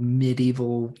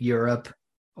medieval Europe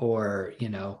or,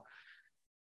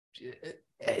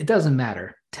 it doesn't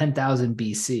matter, 10,000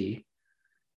 BC,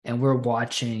 and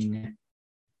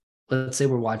let's say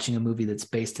we're watching a movie that's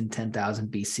based in 10,000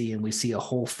 BC, and we see a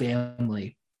whole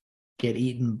family get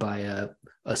eaten by a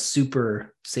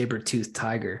super saber-toothed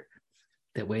tiger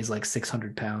that weighs like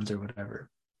 600 pounds or whatever.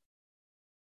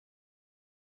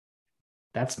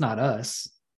 That's not us.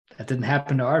 That didn't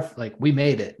happen to we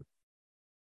made it.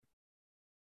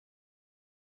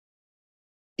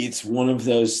 It's one of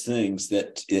those things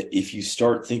that if you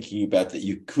start thinking about that,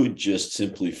 you could just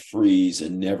simply freeze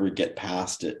and never get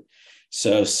past it.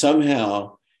 So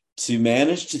somehow to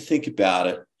manage to think about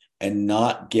it and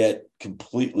not get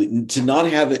completely, to not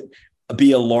have it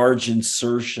be a large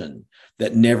insertion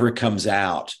that never comes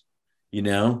out, you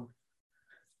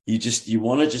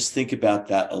want to just think about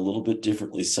that a little bit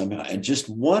differently somehow. And just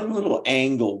one little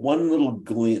angle, one little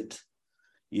glint,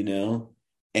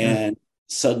 and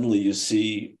suddenly you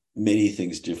see many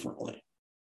things differently.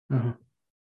 Mm-hmm.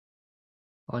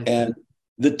 And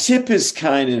the tip is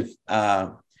kind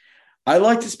of, I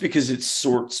like this because it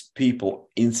sorts people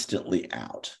instantly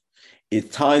out.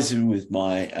 It ties in with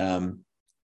my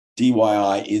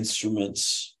DIY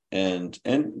instruments and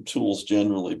tools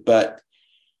generally, but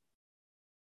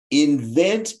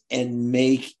invent and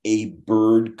make a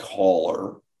bird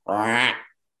caller.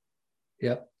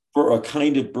 Yep. For a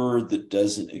kind of bird that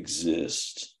doesn't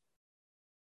exist.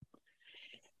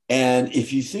 And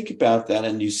if you think about that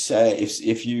and you say,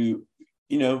 if you,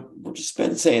 we'll just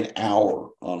spend, say, an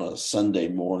hour on a Sunday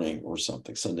morning or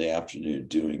something, Sunday afternoon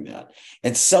doing that,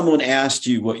 and someone asked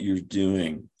you what you're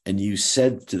doing, and you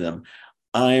said to them,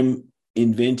 I'm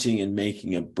inventing and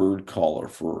making a bird caller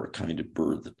for a kind of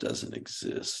bird that doesn't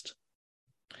exist.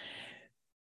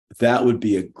 that would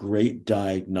be a great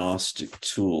diagnostic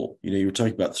tool. You were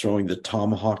talking about throwing the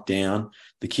tomahawk down,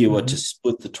 the Kiowa to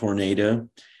split the tornado.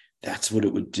 That's what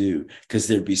it would do, because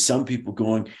there'd be some people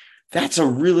going, that's a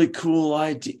really cool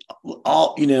idea,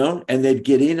 and they'd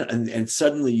get in, and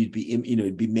suddenly you'd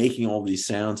be making all these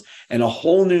sounds, and a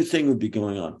whole new thing would be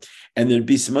going on. And there'd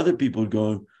be some other people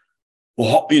going,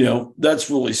 well,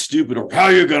 that's really stupid, or how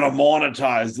are you going to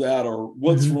monetize that, or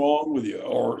what's wrong with you,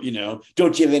 or,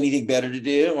 don't you have anything better to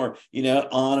do, or,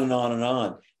 on and on and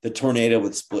on. The tornado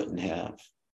would split in half.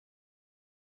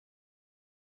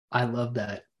 I love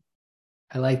that.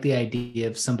 I like the idea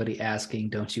of somebody asking,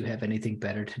 don't you have anything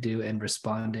better to do, and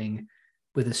responding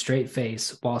with a straight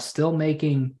face while still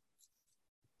making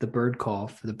the bird call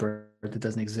for the bird that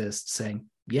doesn't exist, saying,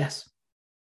 yes.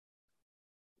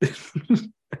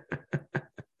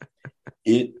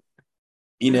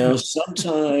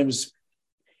 Sometimes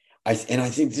I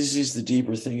think this is the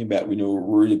deeper thing about, we're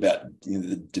worried about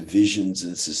the divisions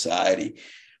in society.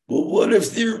 But what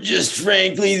if they're just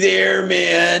frankly there,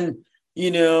 man?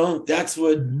 That's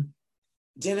what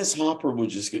Dennis Hopper would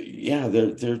just go, yeah,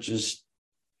 they're two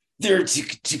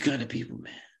kind of people,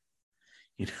 man.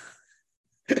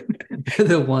 They're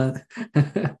the one.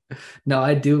 No,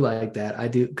 I do like that. I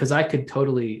do, because I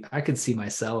could see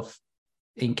myself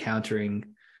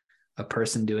encountering a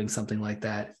person doing something like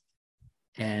that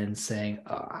and saying,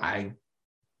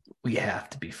 we have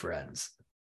to be friends.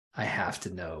 I have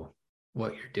to know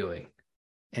what you're doing.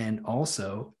 And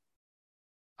also,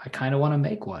 I kind of want to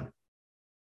make one.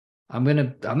 I'm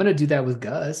gonna do that with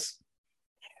Gus.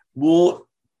 Well,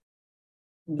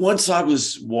 once I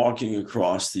was walking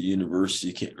across the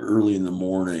university early in the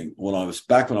morning when I was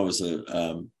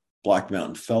a Black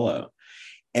Mountain Fellow,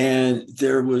 and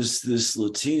there was this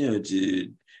Latino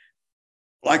dude,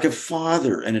 like a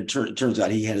father, and it turns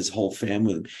out he had his whole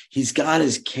family with him. He's got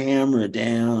his camera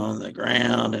down on the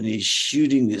ground and he's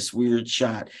shooting this weird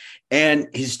shot, and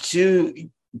his two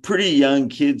pretty young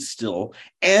kids still,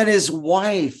 and his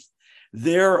wife,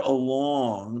 they're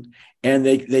along, and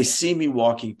they see me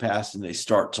walking past and they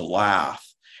start to laugh,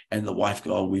 and the wife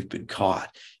goes, oh, we've been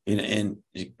caught, and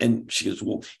she goes,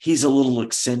 well, he's a little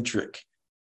eccentric,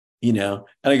 and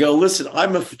I go, listen,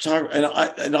 I'm a photographer,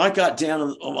 and I got down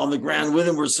on the ground with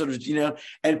him. We're sort of,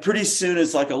 and pretty soon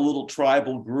it's like a little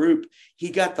tribal group.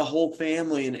 He got the whole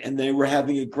family, and they were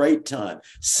having a great time.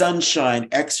 Sunshine,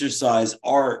 exercise,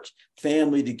 art,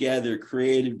 family together,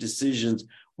 creative decisions.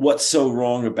 What's so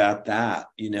wrong about that,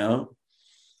 And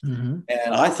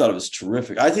I thought it was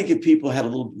terrific. I think if people had a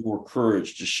little bit more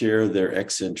courage to share their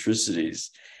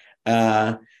eccentricities,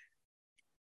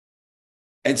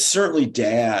 and certainly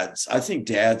dads, I think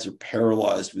dads are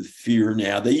paralyzed with fear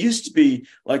now. There used to be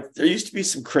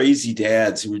some crazy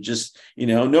dads who were just,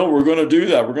 no, we're going to do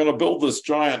that. We're going to build this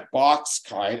giant box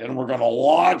kite and we're going to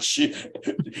launch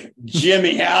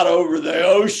Jimmy out over the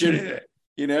ocean,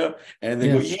 and they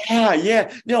go,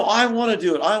 yeah, no, I want to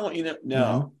do it. I want,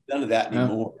 no, none of that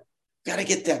anymore. Got to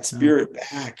get that spirit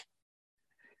back.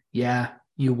 Yeah.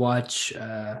 You watch,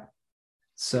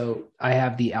 so I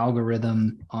have the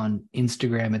algorithm on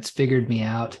Instagram. It's figured me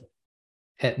out.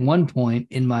 At one point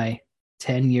in my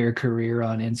 10-year career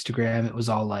on Instagram, it was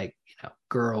all like,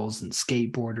 girls and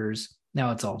skateboarders.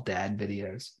 Now it's all dad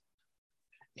videos.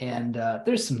 And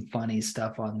there's some funny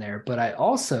stuff on there, but I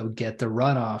also get the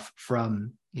runoff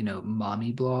from,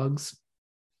 mommy blogs.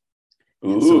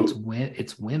 So it's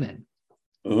women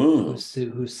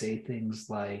who say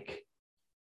things like,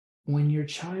 when your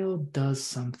child does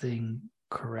something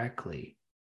correctly,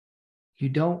 you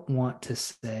don't want to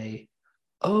say,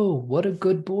 oh, what a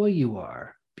good boy you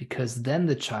are, because then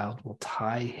the child will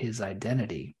tie his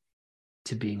identity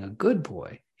to being a good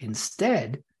boy.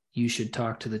 Instead, you should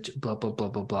talk to the blah, blah, blah,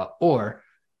 blah, blah. Or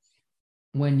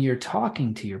when you're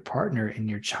talking to your partner and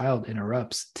your child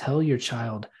interrupts, tell your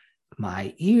child,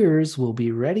 my ears will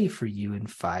be ready for you in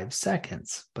 5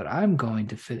 seconds, but I'm going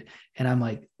to fit. And I'm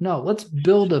like, no, let's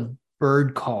build a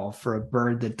bird call for a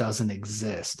bird that doesn't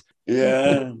exist.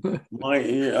 Yeah. My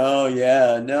ear. Oh,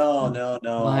 yeah. No.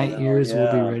 My ears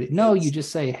will be ready. No, you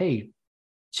just say, hey,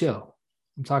 chill.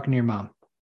 I'm talking to your mom.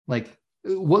 Like,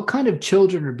 what kind of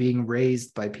children are being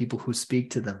raised by people who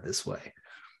speak to them this way?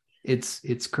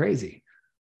 It's crazy.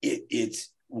 It's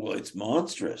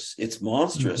monstrous. It's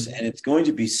monstrous. And it's going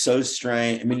to be so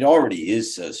strange. I mean, it already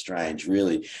is so strange,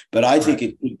 really. But I think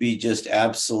it would be just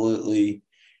absolutely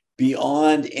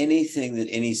beyond anything that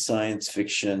any science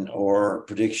fiction or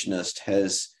predictionist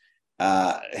has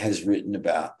written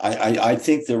about. I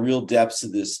think the real depths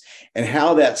of this and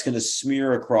how that's going to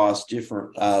smear across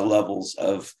different levels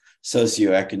of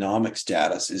socioeconomic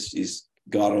status is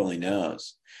God only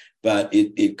knows. but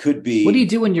it could What do you be.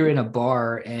 do when you're in a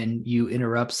bar and you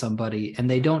interrupt somebody and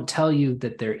they don't tell you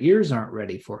that their ears aren't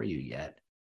ready for you yet?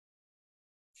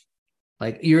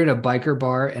 Like you're at a biker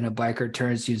bar and a biker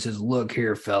turns to you and says, "Look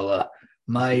here, fella,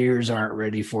 my ears aren't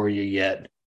ready for you yet,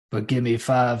 but give me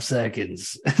 5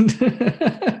 seconds."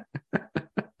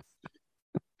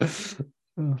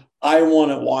 I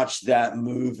want to watch that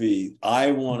movie.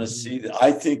 I want to see that.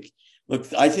 I think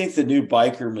the new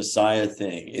biker messiah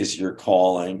thing is your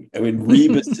calling. I mean,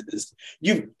 Rebus is,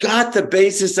 you've got the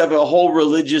basis of a whole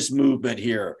religious movement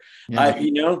here.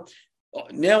 Yeah.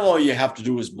 Now all you have to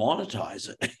do is monetize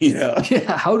it, you know?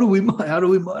 Yeah. How do we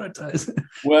monetize it?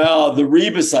 Well, the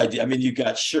Rebus idea, I mean, you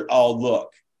got sure. Oh,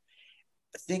 look,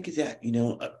 think of that,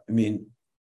 I mean,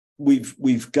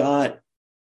 we've got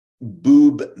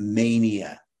boob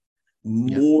mania,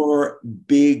 more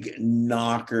big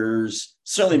knockers,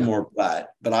 certainly more butt,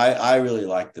 but I really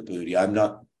like the booty. I'm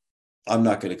not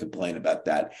going to complain about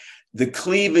that. The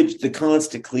cleavage, the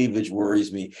constant cleavage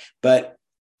worries me, but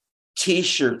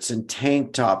t-shirts and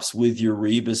tank tops with your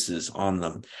rebuses on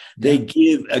them, they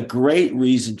give a great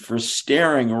reason for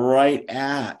staring right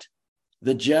at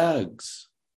the jugs.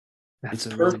 That's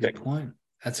a really good point.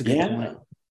 That's a good point.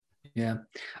 Yeah.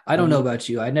 I don't Mm-hmm. know about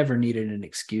you. I never needed an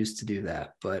excuse to do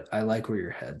that, but I like where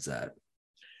your head's at.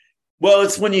 Well,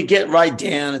 it's when you get right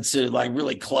down and sort of like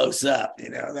really close up,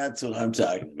 that's what I'm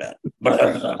talking about.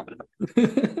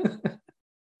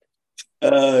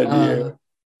 Oh, dear.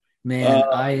 Man,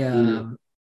 I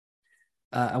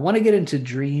want to get into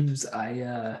dreams.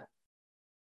 I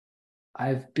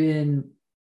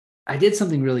did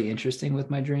something really interesting with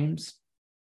my dreams.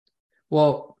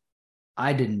 Well,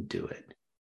 I didn't do it,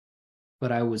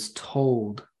 but I was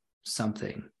told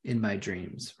something in my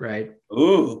dreams, right?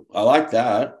 Ooh, I like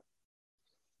that.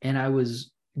 And I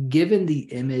was given the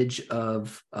image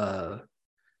of a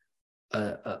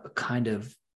kind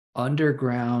of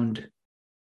underground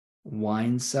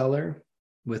wine cellar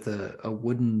with a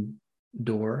wooden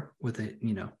door with it,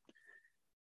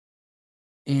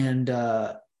 and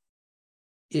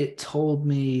it told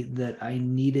me that I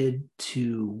needed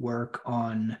to work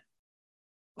on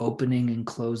opening and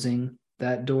closing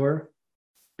that door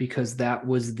because that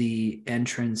was the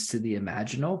entrance to the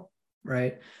imaginal,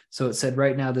 right? So it said,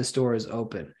 right now this door is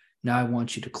open. Now I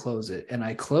want you to close it. And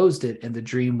I closed it and the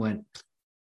dream went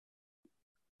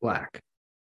black.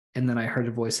 And then I heard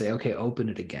a voice say, okay, open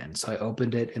it again. So I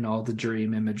opened it and all the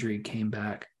dream imagery came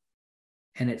back.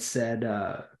 And it said,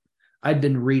 I'd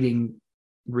been reading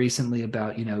recently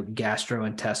about,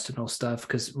 gastrointestinal stuff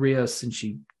because Rio, since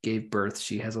she gave birth,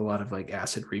 she has a lot of like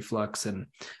acid reflux. And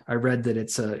I read that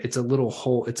it's a little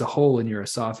hole, it's a hole in your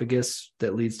esophagus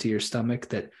that leads to your stomach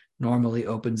that normally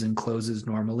opens and closes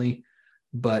normally.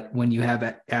 But when you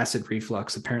have acid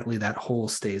reflux, apparently that hole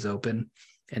stays open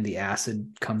and the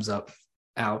acid comes out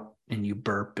and you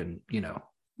burp and,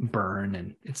 burn,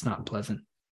 and it's not pleasant.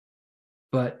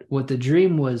 But what the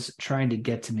dream was trying to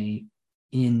get to me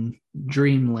in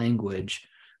dream language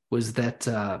was that,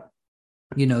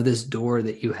 this door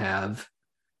that you have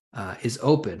is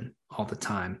open all the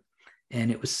time. And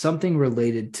it was something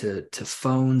related to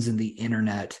phones and the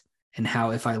internet, and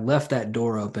how if I left that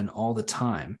door open all the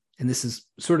time, and this is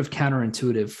sort of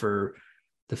counterintuitive for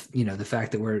the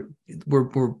fact that we're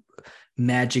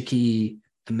magic-y,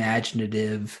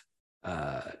 imaginative,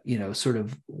 sort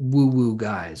of woo-woo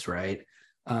guys, right?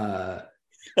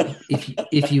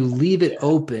 If you leave it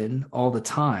open all the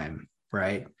time,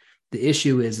 right? The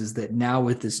issue is that now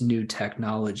with this new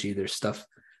technology, there's stuff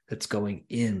that's going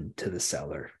into the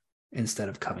cellar instead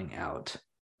of coming out,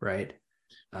 right?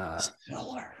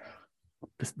 Cellar.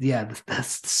 That's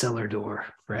the cellar door,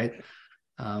 right?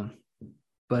 So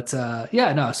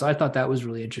I thought that was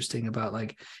really interesting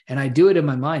about and I do it in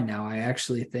my mind now. I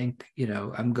actually think,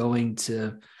 I'm going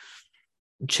to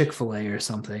Chick-fil-A or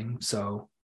something. So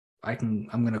I'm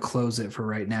going to close it for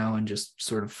right now and just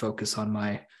sort of focus on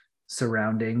my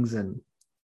surroundings and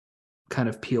kind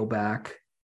of peel back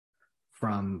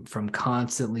from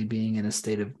constantly being in a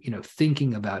state of,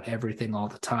 thinking about everything all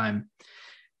the time.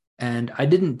 And I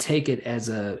didn't take it as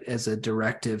a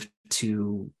directive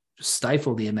to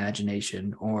stifle the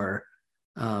imagination or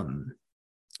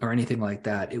anything like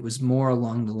that. It was more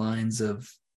along the lines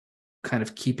of kind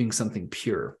of keeping something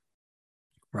pure,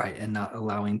 right? And not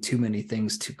allowing too many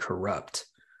things to corrupt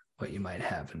what you might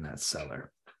have in that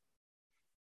cellar.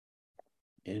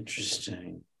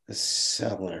 Interesting. The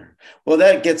cellar. Well,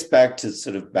 that gets back to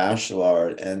sort of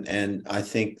Bachelard, and I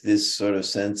think this sort of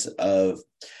sense of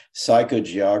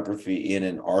psychogeography in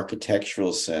an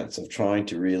architectural sense of trying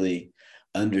to really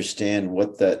understand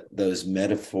what those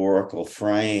metaphorical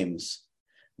frames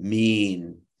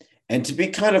mean and to be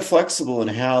kind of flexible in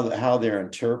how they're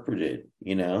interpreted,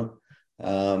 you know.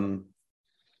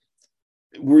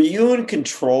 Were you in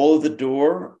control of the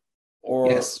door, or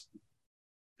Yes,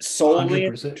 solely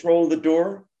in 100%. control of the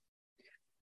door,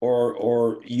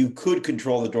 or you could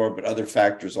control the door, but other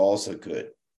factors also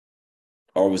could,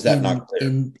 or was that not clear?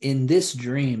 In this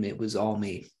dream, it was all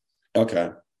me.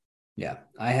 Okay. Yeah,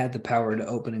 I had the power to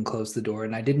open and close the door,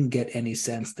 and I didn't get any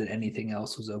sense that anything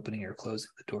else was opening or closing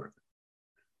the door.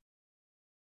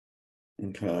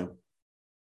 Okay.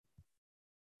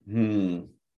 Hmm.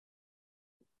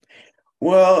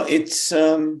 Well, it's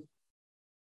sort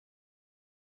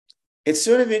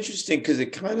of interesting because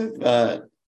it kind of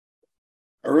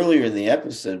earlier in the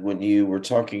episode when you were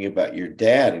talking about your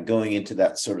dad and going into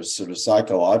that sort of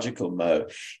psychological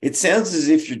mode, it sounds as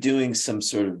if you're doing some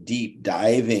sort of deep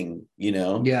diving, you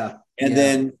know, Yeah, and yeah,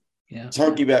 then yeah.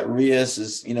 talking about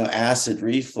Rios's, you know, acid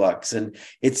reflux, and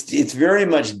it's very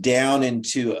much down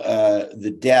into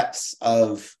the depths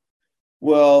of,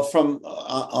 well, from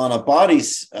on a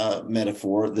body's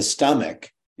metaphor, the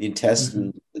stomach, the Mm-hmm.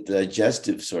 intestine, the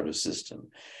digestive sort of system,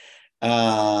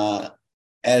 uh,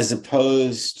 as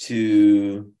opposed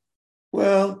to,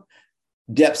 well,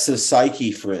 depths of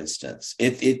psyche, for instance.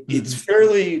 It's Mm-hmm.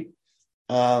 fairly,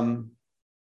 um,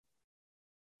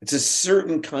 it's a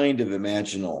certain kind of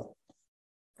imaginal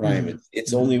frame.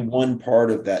 It's Mm-hmm. only one part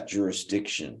of that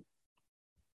jurisdiction.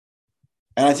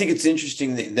 And I think it's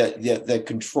interesting that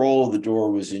control of the door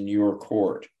was in your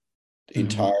court Mm-hmm.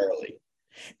 entirely.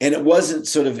 And it wasn't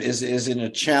sort of as in a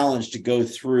challenge to go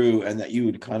through, and that you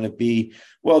would kind of be,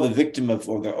 well, the victim of,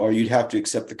 or you'd have to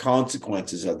accept the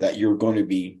consequences of that. You're going to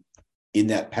be in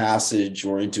that passage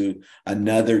or into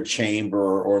another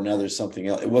chamber or another something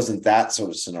else. It wasn't that sort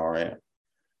of scenario.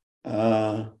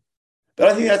 But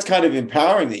I think that's kind of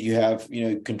empowering that you have, you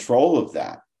know, control of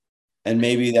that, and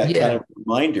maybe that kind Yeah, of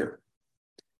reminder.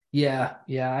 yeah,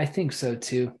 yeah. I think so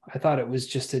too. I thought it was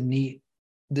just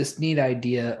this neat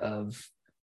idea of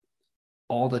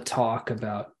all the talk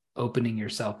about opening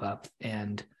yourself up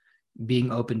and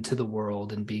being open to the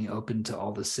world and being open to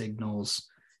all the signals,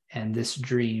 and this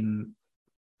dream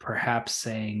perhaps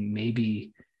saying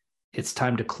maybe it's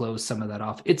time to close some of that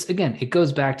off. It's, again, it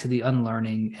goes back to the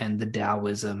unlearning and the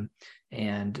Taoism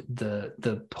and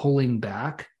the pulling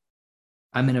back.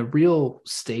 I'm in a real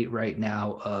state right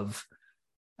now of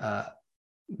uh,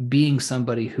 being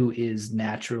somebody who is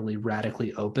naturally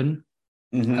radically open.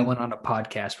 I Mm-hmm. went on a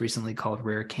podcast recently called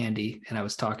Rare Candy, and I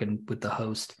was talking with the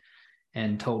host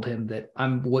and told him that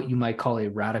I'm what you might call a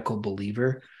radical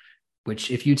believer, which,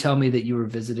 if you tell me that you were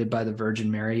visited by the Virgin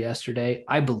Mary yesterday,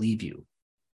 I believe you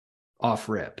off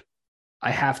rip.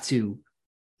 I have to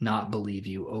not believe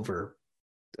you over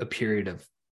a period of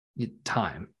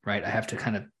time, right? I have to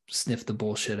kind of sniff the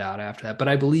bullshit out after that, but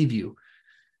I believe you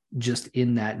just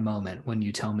in that moment when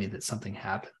you tell me that something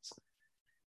happens.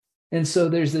 And so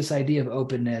there's this idea of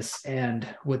openness. And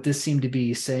what this seemed to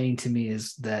be saying to me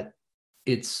is that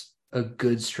it's a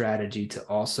good strategy to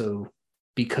also,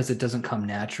 because it doesn't come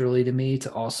naturally to me,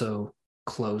 to also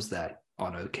close that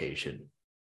on occasion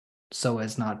so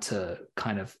as not to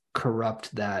kind of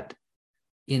corrupt that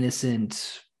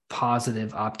innocent,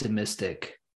 positive,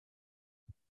 optimistic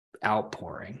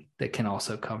outpouring that can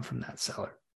also come from that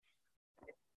cellar.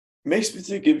 Makes me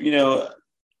think of, you know,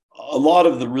 a lot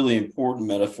of the really important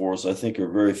metaphors I think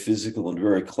are very physical and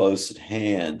very close at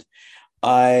hand.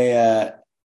 I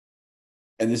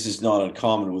and this is not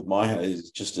uncommon with my house.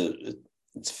 It's just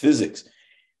it's physics.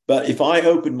 But if I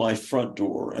open my front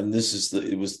door, and this is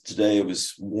it was today, it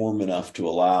was warm enough to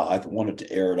allow, I wanted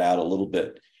to air it out a little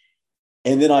bit,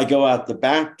 and then I go out the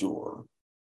back door.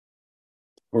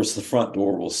 Of course, the front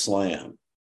door will slam.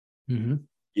 Mm-hmm.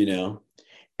 You know,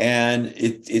 and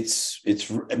it's.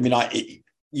 I mean,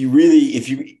 you really, if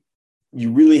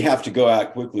you really have to go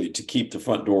out quickly to keep the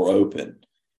front door open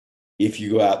if you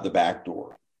go out the back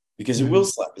door, because it Mm-hmm. will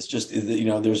slap. It's just, you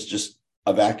know, there's just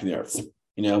a vacuum there,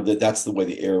 you know, that's the way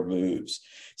the air moves.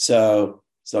 So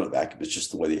it's not a vacuum, it's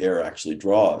just the way the air actually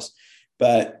draws.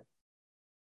 But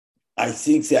I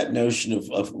think that notion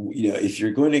of you know, if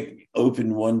you're going to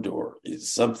open one door,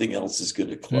 something else is going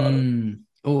to clutter,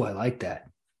 Oh, I like that.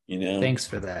 you know. Thanks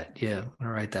for that. Yeah, I'll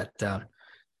write that down.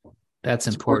 That's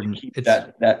It's hard to important. keep It's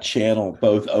that channel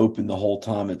both open the whole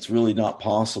time. It's really not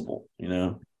possible, you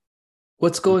know.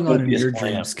 what's There's going on in copious your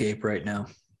lamps. dreamscape right now.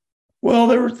 Well,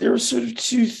 there were sort of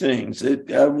two things.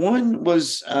 One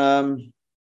was,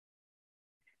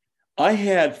 I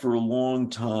had for a long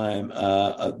time,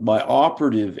 my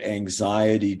operative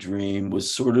anxiety dream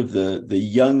was sort of the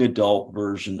young adult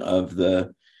version of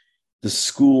the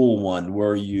school one,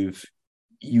 where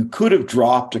you could have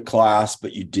dropped a class,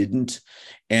 but you didn't.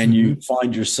 And you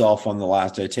find yourself on the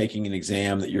last day taking an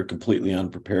exam that you're completely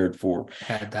unprepared for.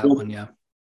 Had that one, yeah.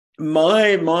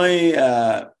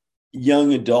 My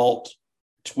young adult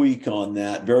tweak on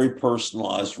that, very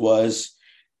personalized, was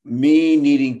me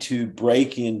needing to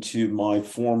break into my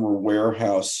former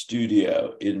warehouse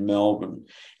studio in Melbourne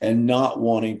and not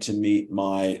wanting to meet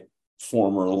my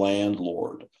former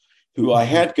landlord, who I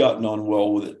had gotten on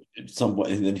well with at some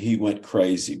point, and then he went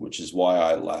crazy, which is why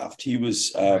I left. He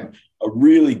was a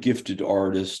really gifted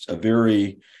artist, a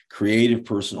very creative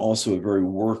person, also a very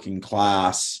working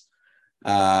class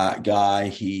guy.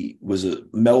 He was a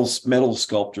metal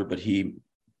sculptor, but he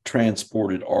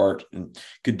transported art and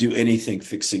could do anything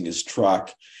fixing his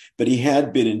truck. But he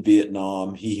had been in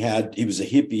Vietnam. He was a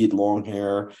hippie, he had long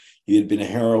hair. He had been a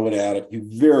heroin addict.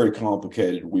 Very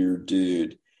complicated, weird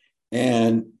dude.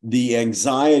 And the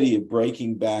anxiety of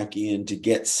breaking back in to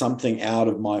get something out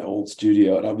of my old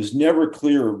studio, and I was never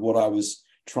clear of what I was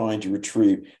trying to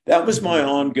retrieve. That was my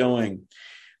ongoing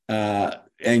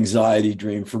anxiety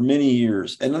dream for many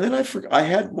years. And then I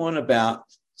had one about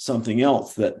something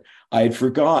else that I had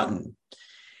forgotten.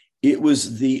 It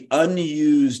was the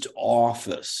unused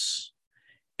office.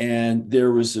 And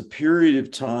there was a period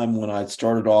of time when I'd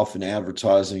started off in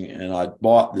advertising and I'd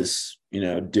bought this,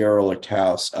 derelict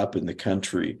house up in the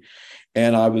country.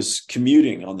 And I was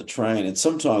commuting on the train. And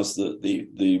sometimes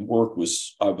the work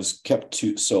I was kept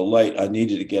so late, I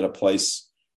needed to get a place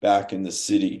back in the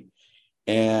city.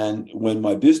 And when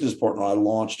my business partner and I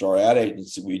launched our ad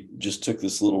agency, we just took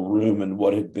this little room in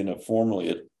what had been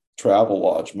formerly a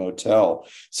Travelodge motel.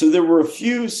 So there were a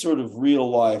few sort of real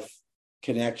life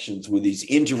connections with these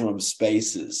interim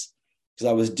spaces, because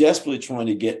I was desperately trying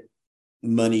to get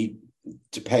money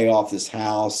to pay off this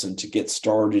house and to get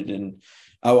started. And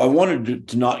I wanted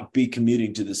to not be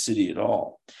commuting to the city at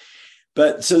all.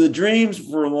 But so the dreams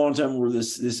for a long time were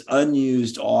this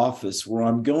unused office where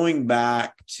I'm going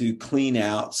back to clean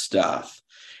out stuff.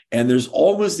 And there's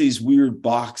always these weird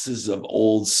boxes of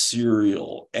old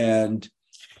cereal and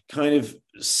kind of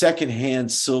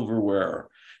secondhand silverware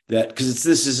because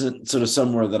this isn't sort of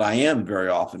somewhere that I am very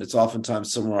often. It's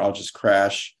oftentimes somewhere I'll just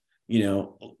crash,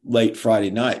 late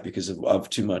Friday night because of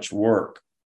too much work.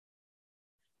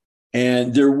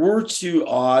 And there were two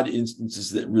odd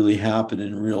instances that really happened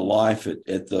in real life at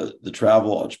the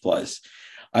Travelodge place.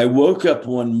 I woke up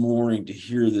one morning to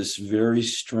hear this very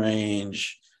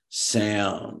strange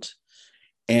sound.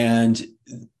 And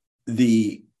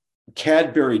the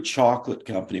Cadbury Chocolate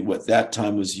Company, what that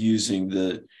time was using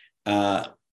the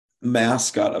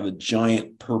mascot of a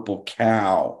giant purple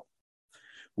cow.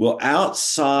 Well,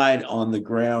 outside on the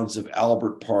grounds of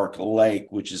Albert Park Lake,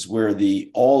 which is where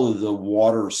all of the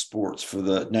water sports for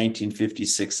the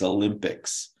 1956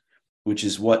 Olympics, which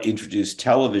is what introduced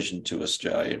television to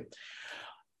Australia,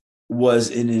 was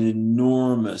in an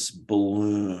enormous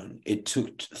balloon. It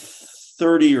took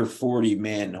 30 or 40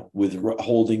 men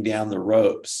holding down the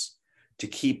ropes to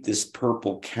keep this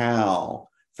purple cow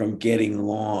from getting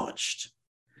launched.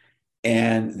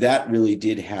 And that really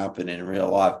did happen in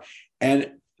real life.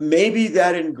 And maybe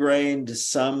that ingrained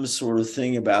some sort of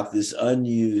thing about this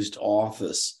unused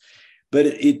office, but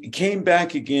it came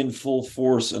back again full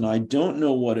force. And I don't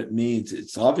know what it means.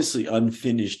 It's obviously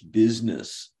unfinished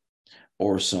business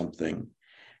or something.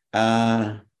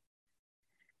 And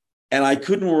I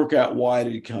couldn't work out why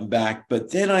it had come back.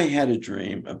 But then I had a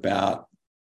dream about,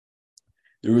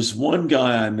 there was one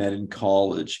guy I met in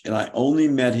college, and I only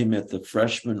met him at the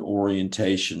freshman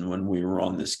orientation when we were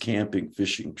on this camping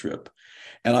fishing trip.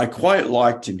 And I quite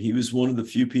liked him. He was one of the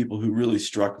few people who really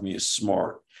struck me as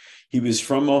smart. He was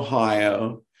from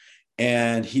Ohio,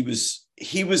 and he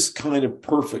was kind of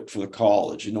perfect for the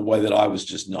college in a way that I was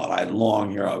just not. I had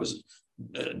long hair. I was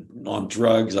on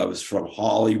drugs. I was from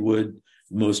Hollywood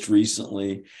most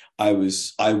recently. I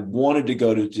wanted to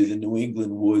go to the New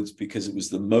England woods because it was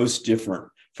the most different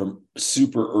from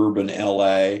super urban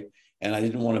LA. And I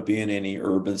didn't want to be in any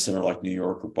urban center like New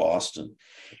York or Boston.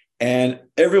 And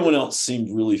everyone else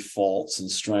seemed really false and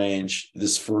strange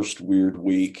this first weird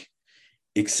week,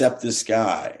 except this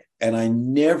guy. And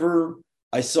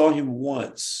I saw him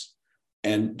once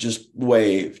and just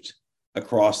waved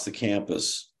across the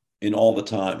campus in all the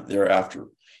time thereafter.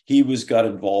 He got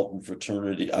involved in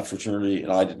fraternity,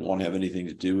 and I didn't want to have anything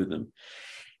to do with him.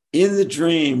 In the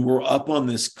dream, we're up on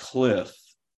this cliff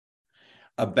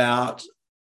about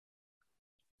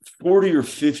 40 or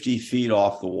 50 feet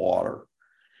off the water.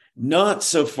 Not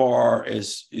so far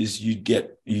as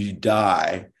you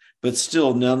die, but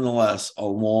still nonetheless a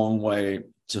long way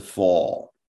to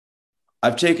fall.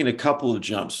 I've taken a couple of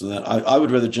jumps, and I would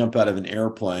rather jump out of an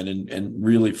airplane and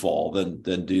really fall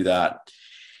than do that.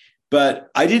 But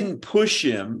I didn't push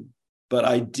him, but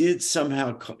I did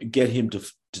somehow get him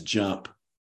to jump.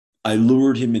 I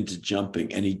lured him into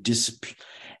jumping, and he disappeared.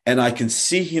 And I can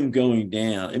see him going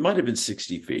down. It might have been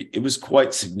 60 feet. It was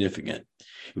quite significant.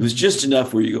 It was just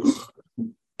enough where you go,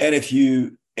 and if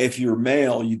you're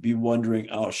male, you'd be wondering,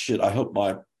 oh shit, I hope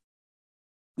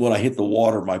when I hit the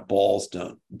water, my balls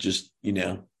don't just,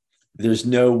 there's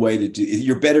no way to do.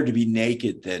 You're better to be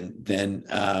naked than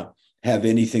have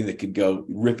anything that could go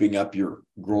ripping up your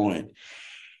groin.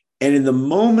 And in the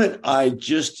moment, I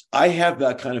have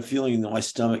that kind of feeling in my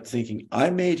stomach, thinking, I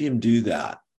made him do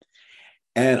that.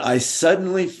 And I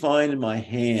suddenly find in my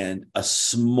hand a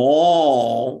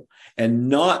small, and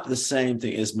not the same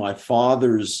thing as my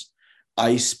father's,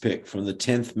 ice pick from the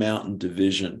 10th Mountain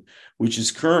Division, which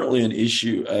is currently an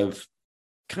issue of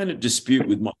kind of dispute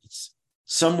with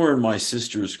somewhere in my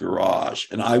sister's garage.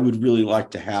 And I would really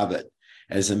like to have it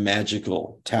as a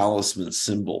magical talisman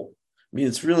symbol. I mean,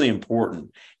 it's really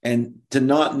important. And to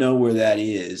not know where that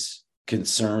is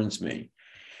concerns me.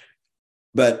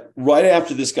 But right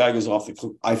after this guy goes off the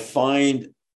cliff, I find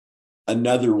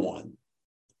another one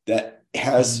that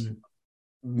has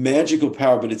magical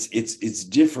power, but it's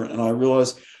different. And I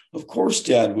realized, of course,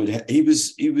 Dad he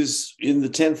was in the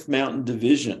 10th Mountain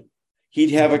Division.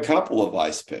 He'd have a couple of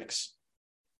ice picks.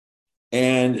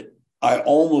 And I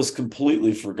almost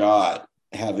completely forgot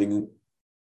I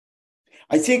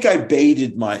think I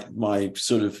baited my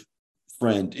sort of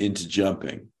friend into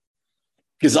jumping,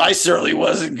 because I certainly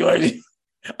wasn't going to.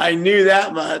 I knew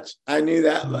that much.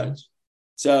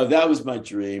 So that was my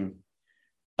dream.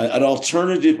 An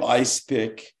alternative ice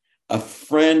pick, a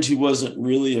friend who wasn't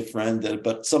really a friend,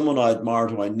 but someone I admired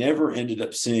who I never ended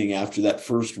up seeing after that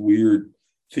first weird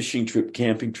fishing trip,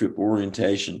 camping trip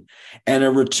orientation, and a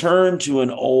return to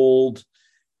an old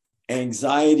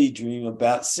anxiety dream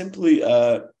about simply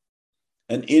an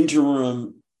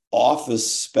interim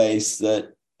office space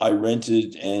that I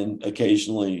rented and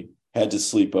occasionally had to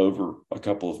sleep over a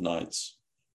couple of nights.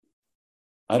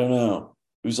 I don't know.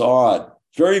 It was odd.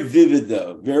 Very vivid,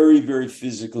 though. Very, very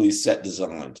physically set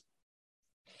designed.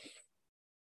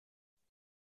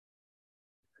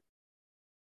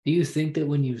 Do you think that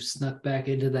when you snuck back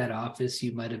into that office,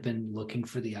 you might have been looking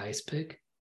for the ice pick?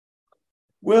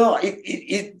 Well,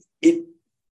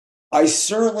 I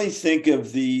certainly think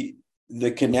of the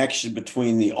connection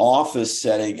between the office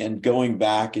setting and going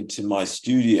back into my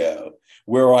studio,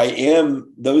 where I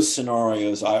am, those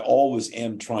scenarios, I always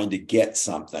am trying to get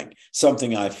something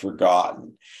I've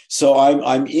forgotten. So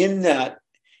I'm in that,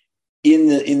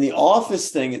 in the office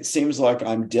thing, it seems like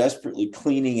I'm desperately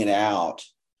cleaning it out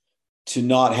to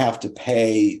not have to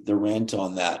pay the rent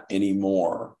on that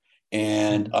anymore.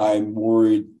 And I'm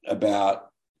worried about,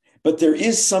 but there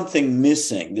is something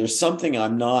missing. There's something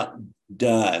I'm not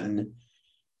done.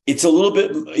 It's a little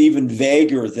bit even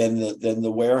vaguer than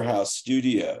the warehouse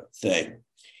studio thing.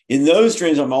 In those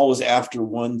dreams, I'm always after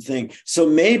one thing. So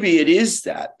maybe it is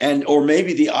that, or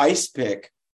maybe the ice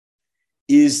pick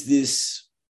is this,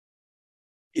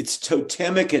 it's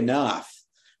totemic enough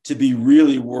to be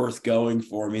really worth going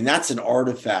for. I mean, that's an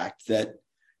artifact that,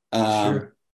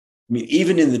 Sure. I mean,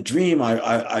 even in the dream,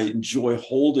 I enjoy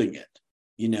holding it.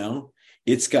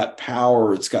 It's got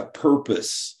power, it's got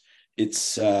purpose.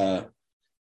 It's, it's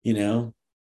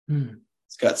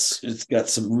got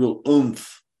some real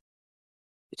oomph.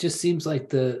 It just seems like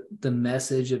the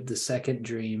message of the second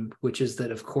dream, which is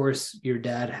that, of course, your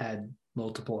dad had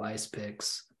multiple ice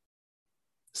picks,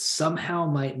 somehow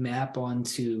might map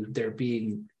onto there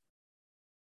being,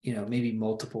 maybe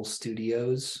multiple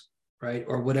studios, right?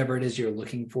 Or whatever it is you're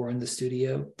looking for in the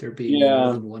studio, there being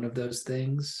more than one of those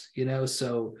things,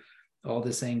 so all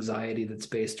this anxiety that's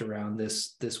based around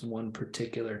this one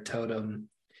particular totem,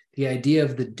 the idea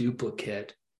of the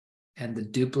duplicate, and the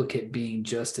duplicate being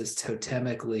just as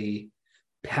totemically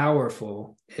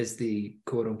powerful as the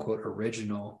quote unquote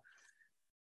original,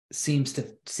 seems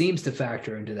to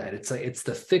factor into that. It's like, it's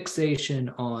the fixation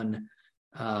on,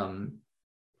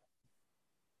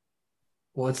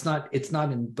 well, it's not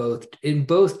in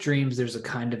both dreams. There's a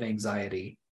kind of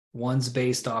anxiety. One's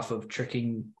based off of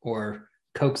tricking or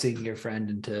coaxing your friend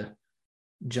into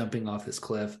jumping off this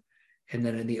cliff. And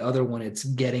then in the other one, it's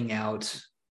getting out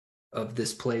of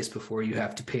this place before you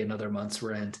have to pay another month's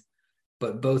rent.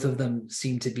 But both of them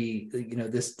seem to be,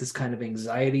 this kind of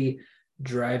anxiety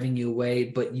driving you away,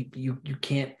 but you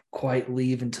can't quite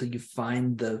leave until you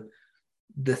find the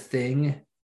thing,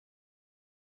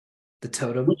 the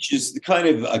totem, which is kind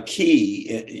of a key,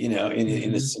 in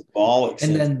a symbolic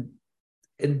sense.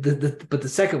 and but the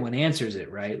second one answers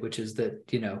it, right? Which is that,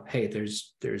 hey,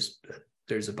 there's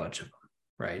a bunch of them,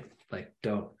 right? Like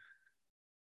don't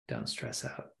stress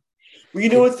out. Well, you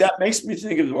know what? That makes me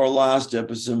think of our last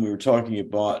episode. We were talking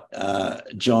about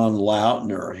John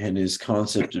Lautner and his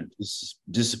concept of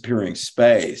disappearing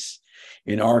space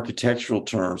in architectural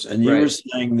terms. And you were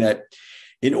saying that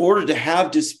in order to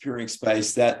have disappearing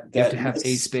space, that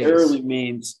necessarily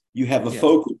means you have a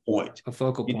focal point. A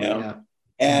focal point, yeah.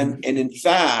 And in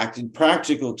fact, in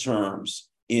practical terms,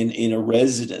 in a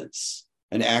residence,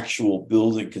 an actual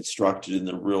building constructed in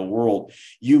the real world,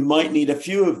 you might need a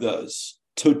few of those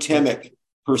totemic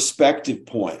perspective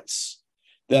points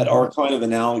that are kind of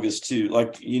analogous to,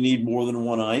 like, you need more than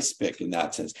one ice pick in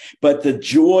that sense. But the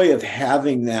joy of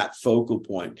having that focal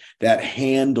point, that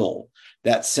handle,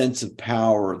 that sense of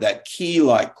power, that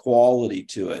key-like quality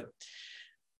to it,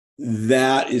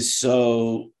 that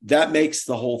makes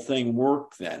the whole thing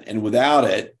work then. And without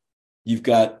it, you've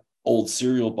got old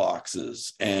cereal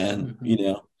boxes and,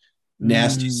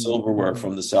 nasty silverware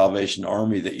from the Salvation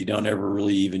Army that you don't ever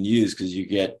really even use because you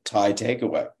get Thai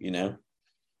takeaway,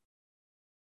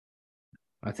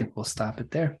 I think we'll stop it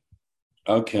there.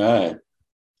 Okay.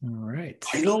 All right.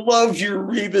 I love your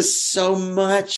Rebus so much.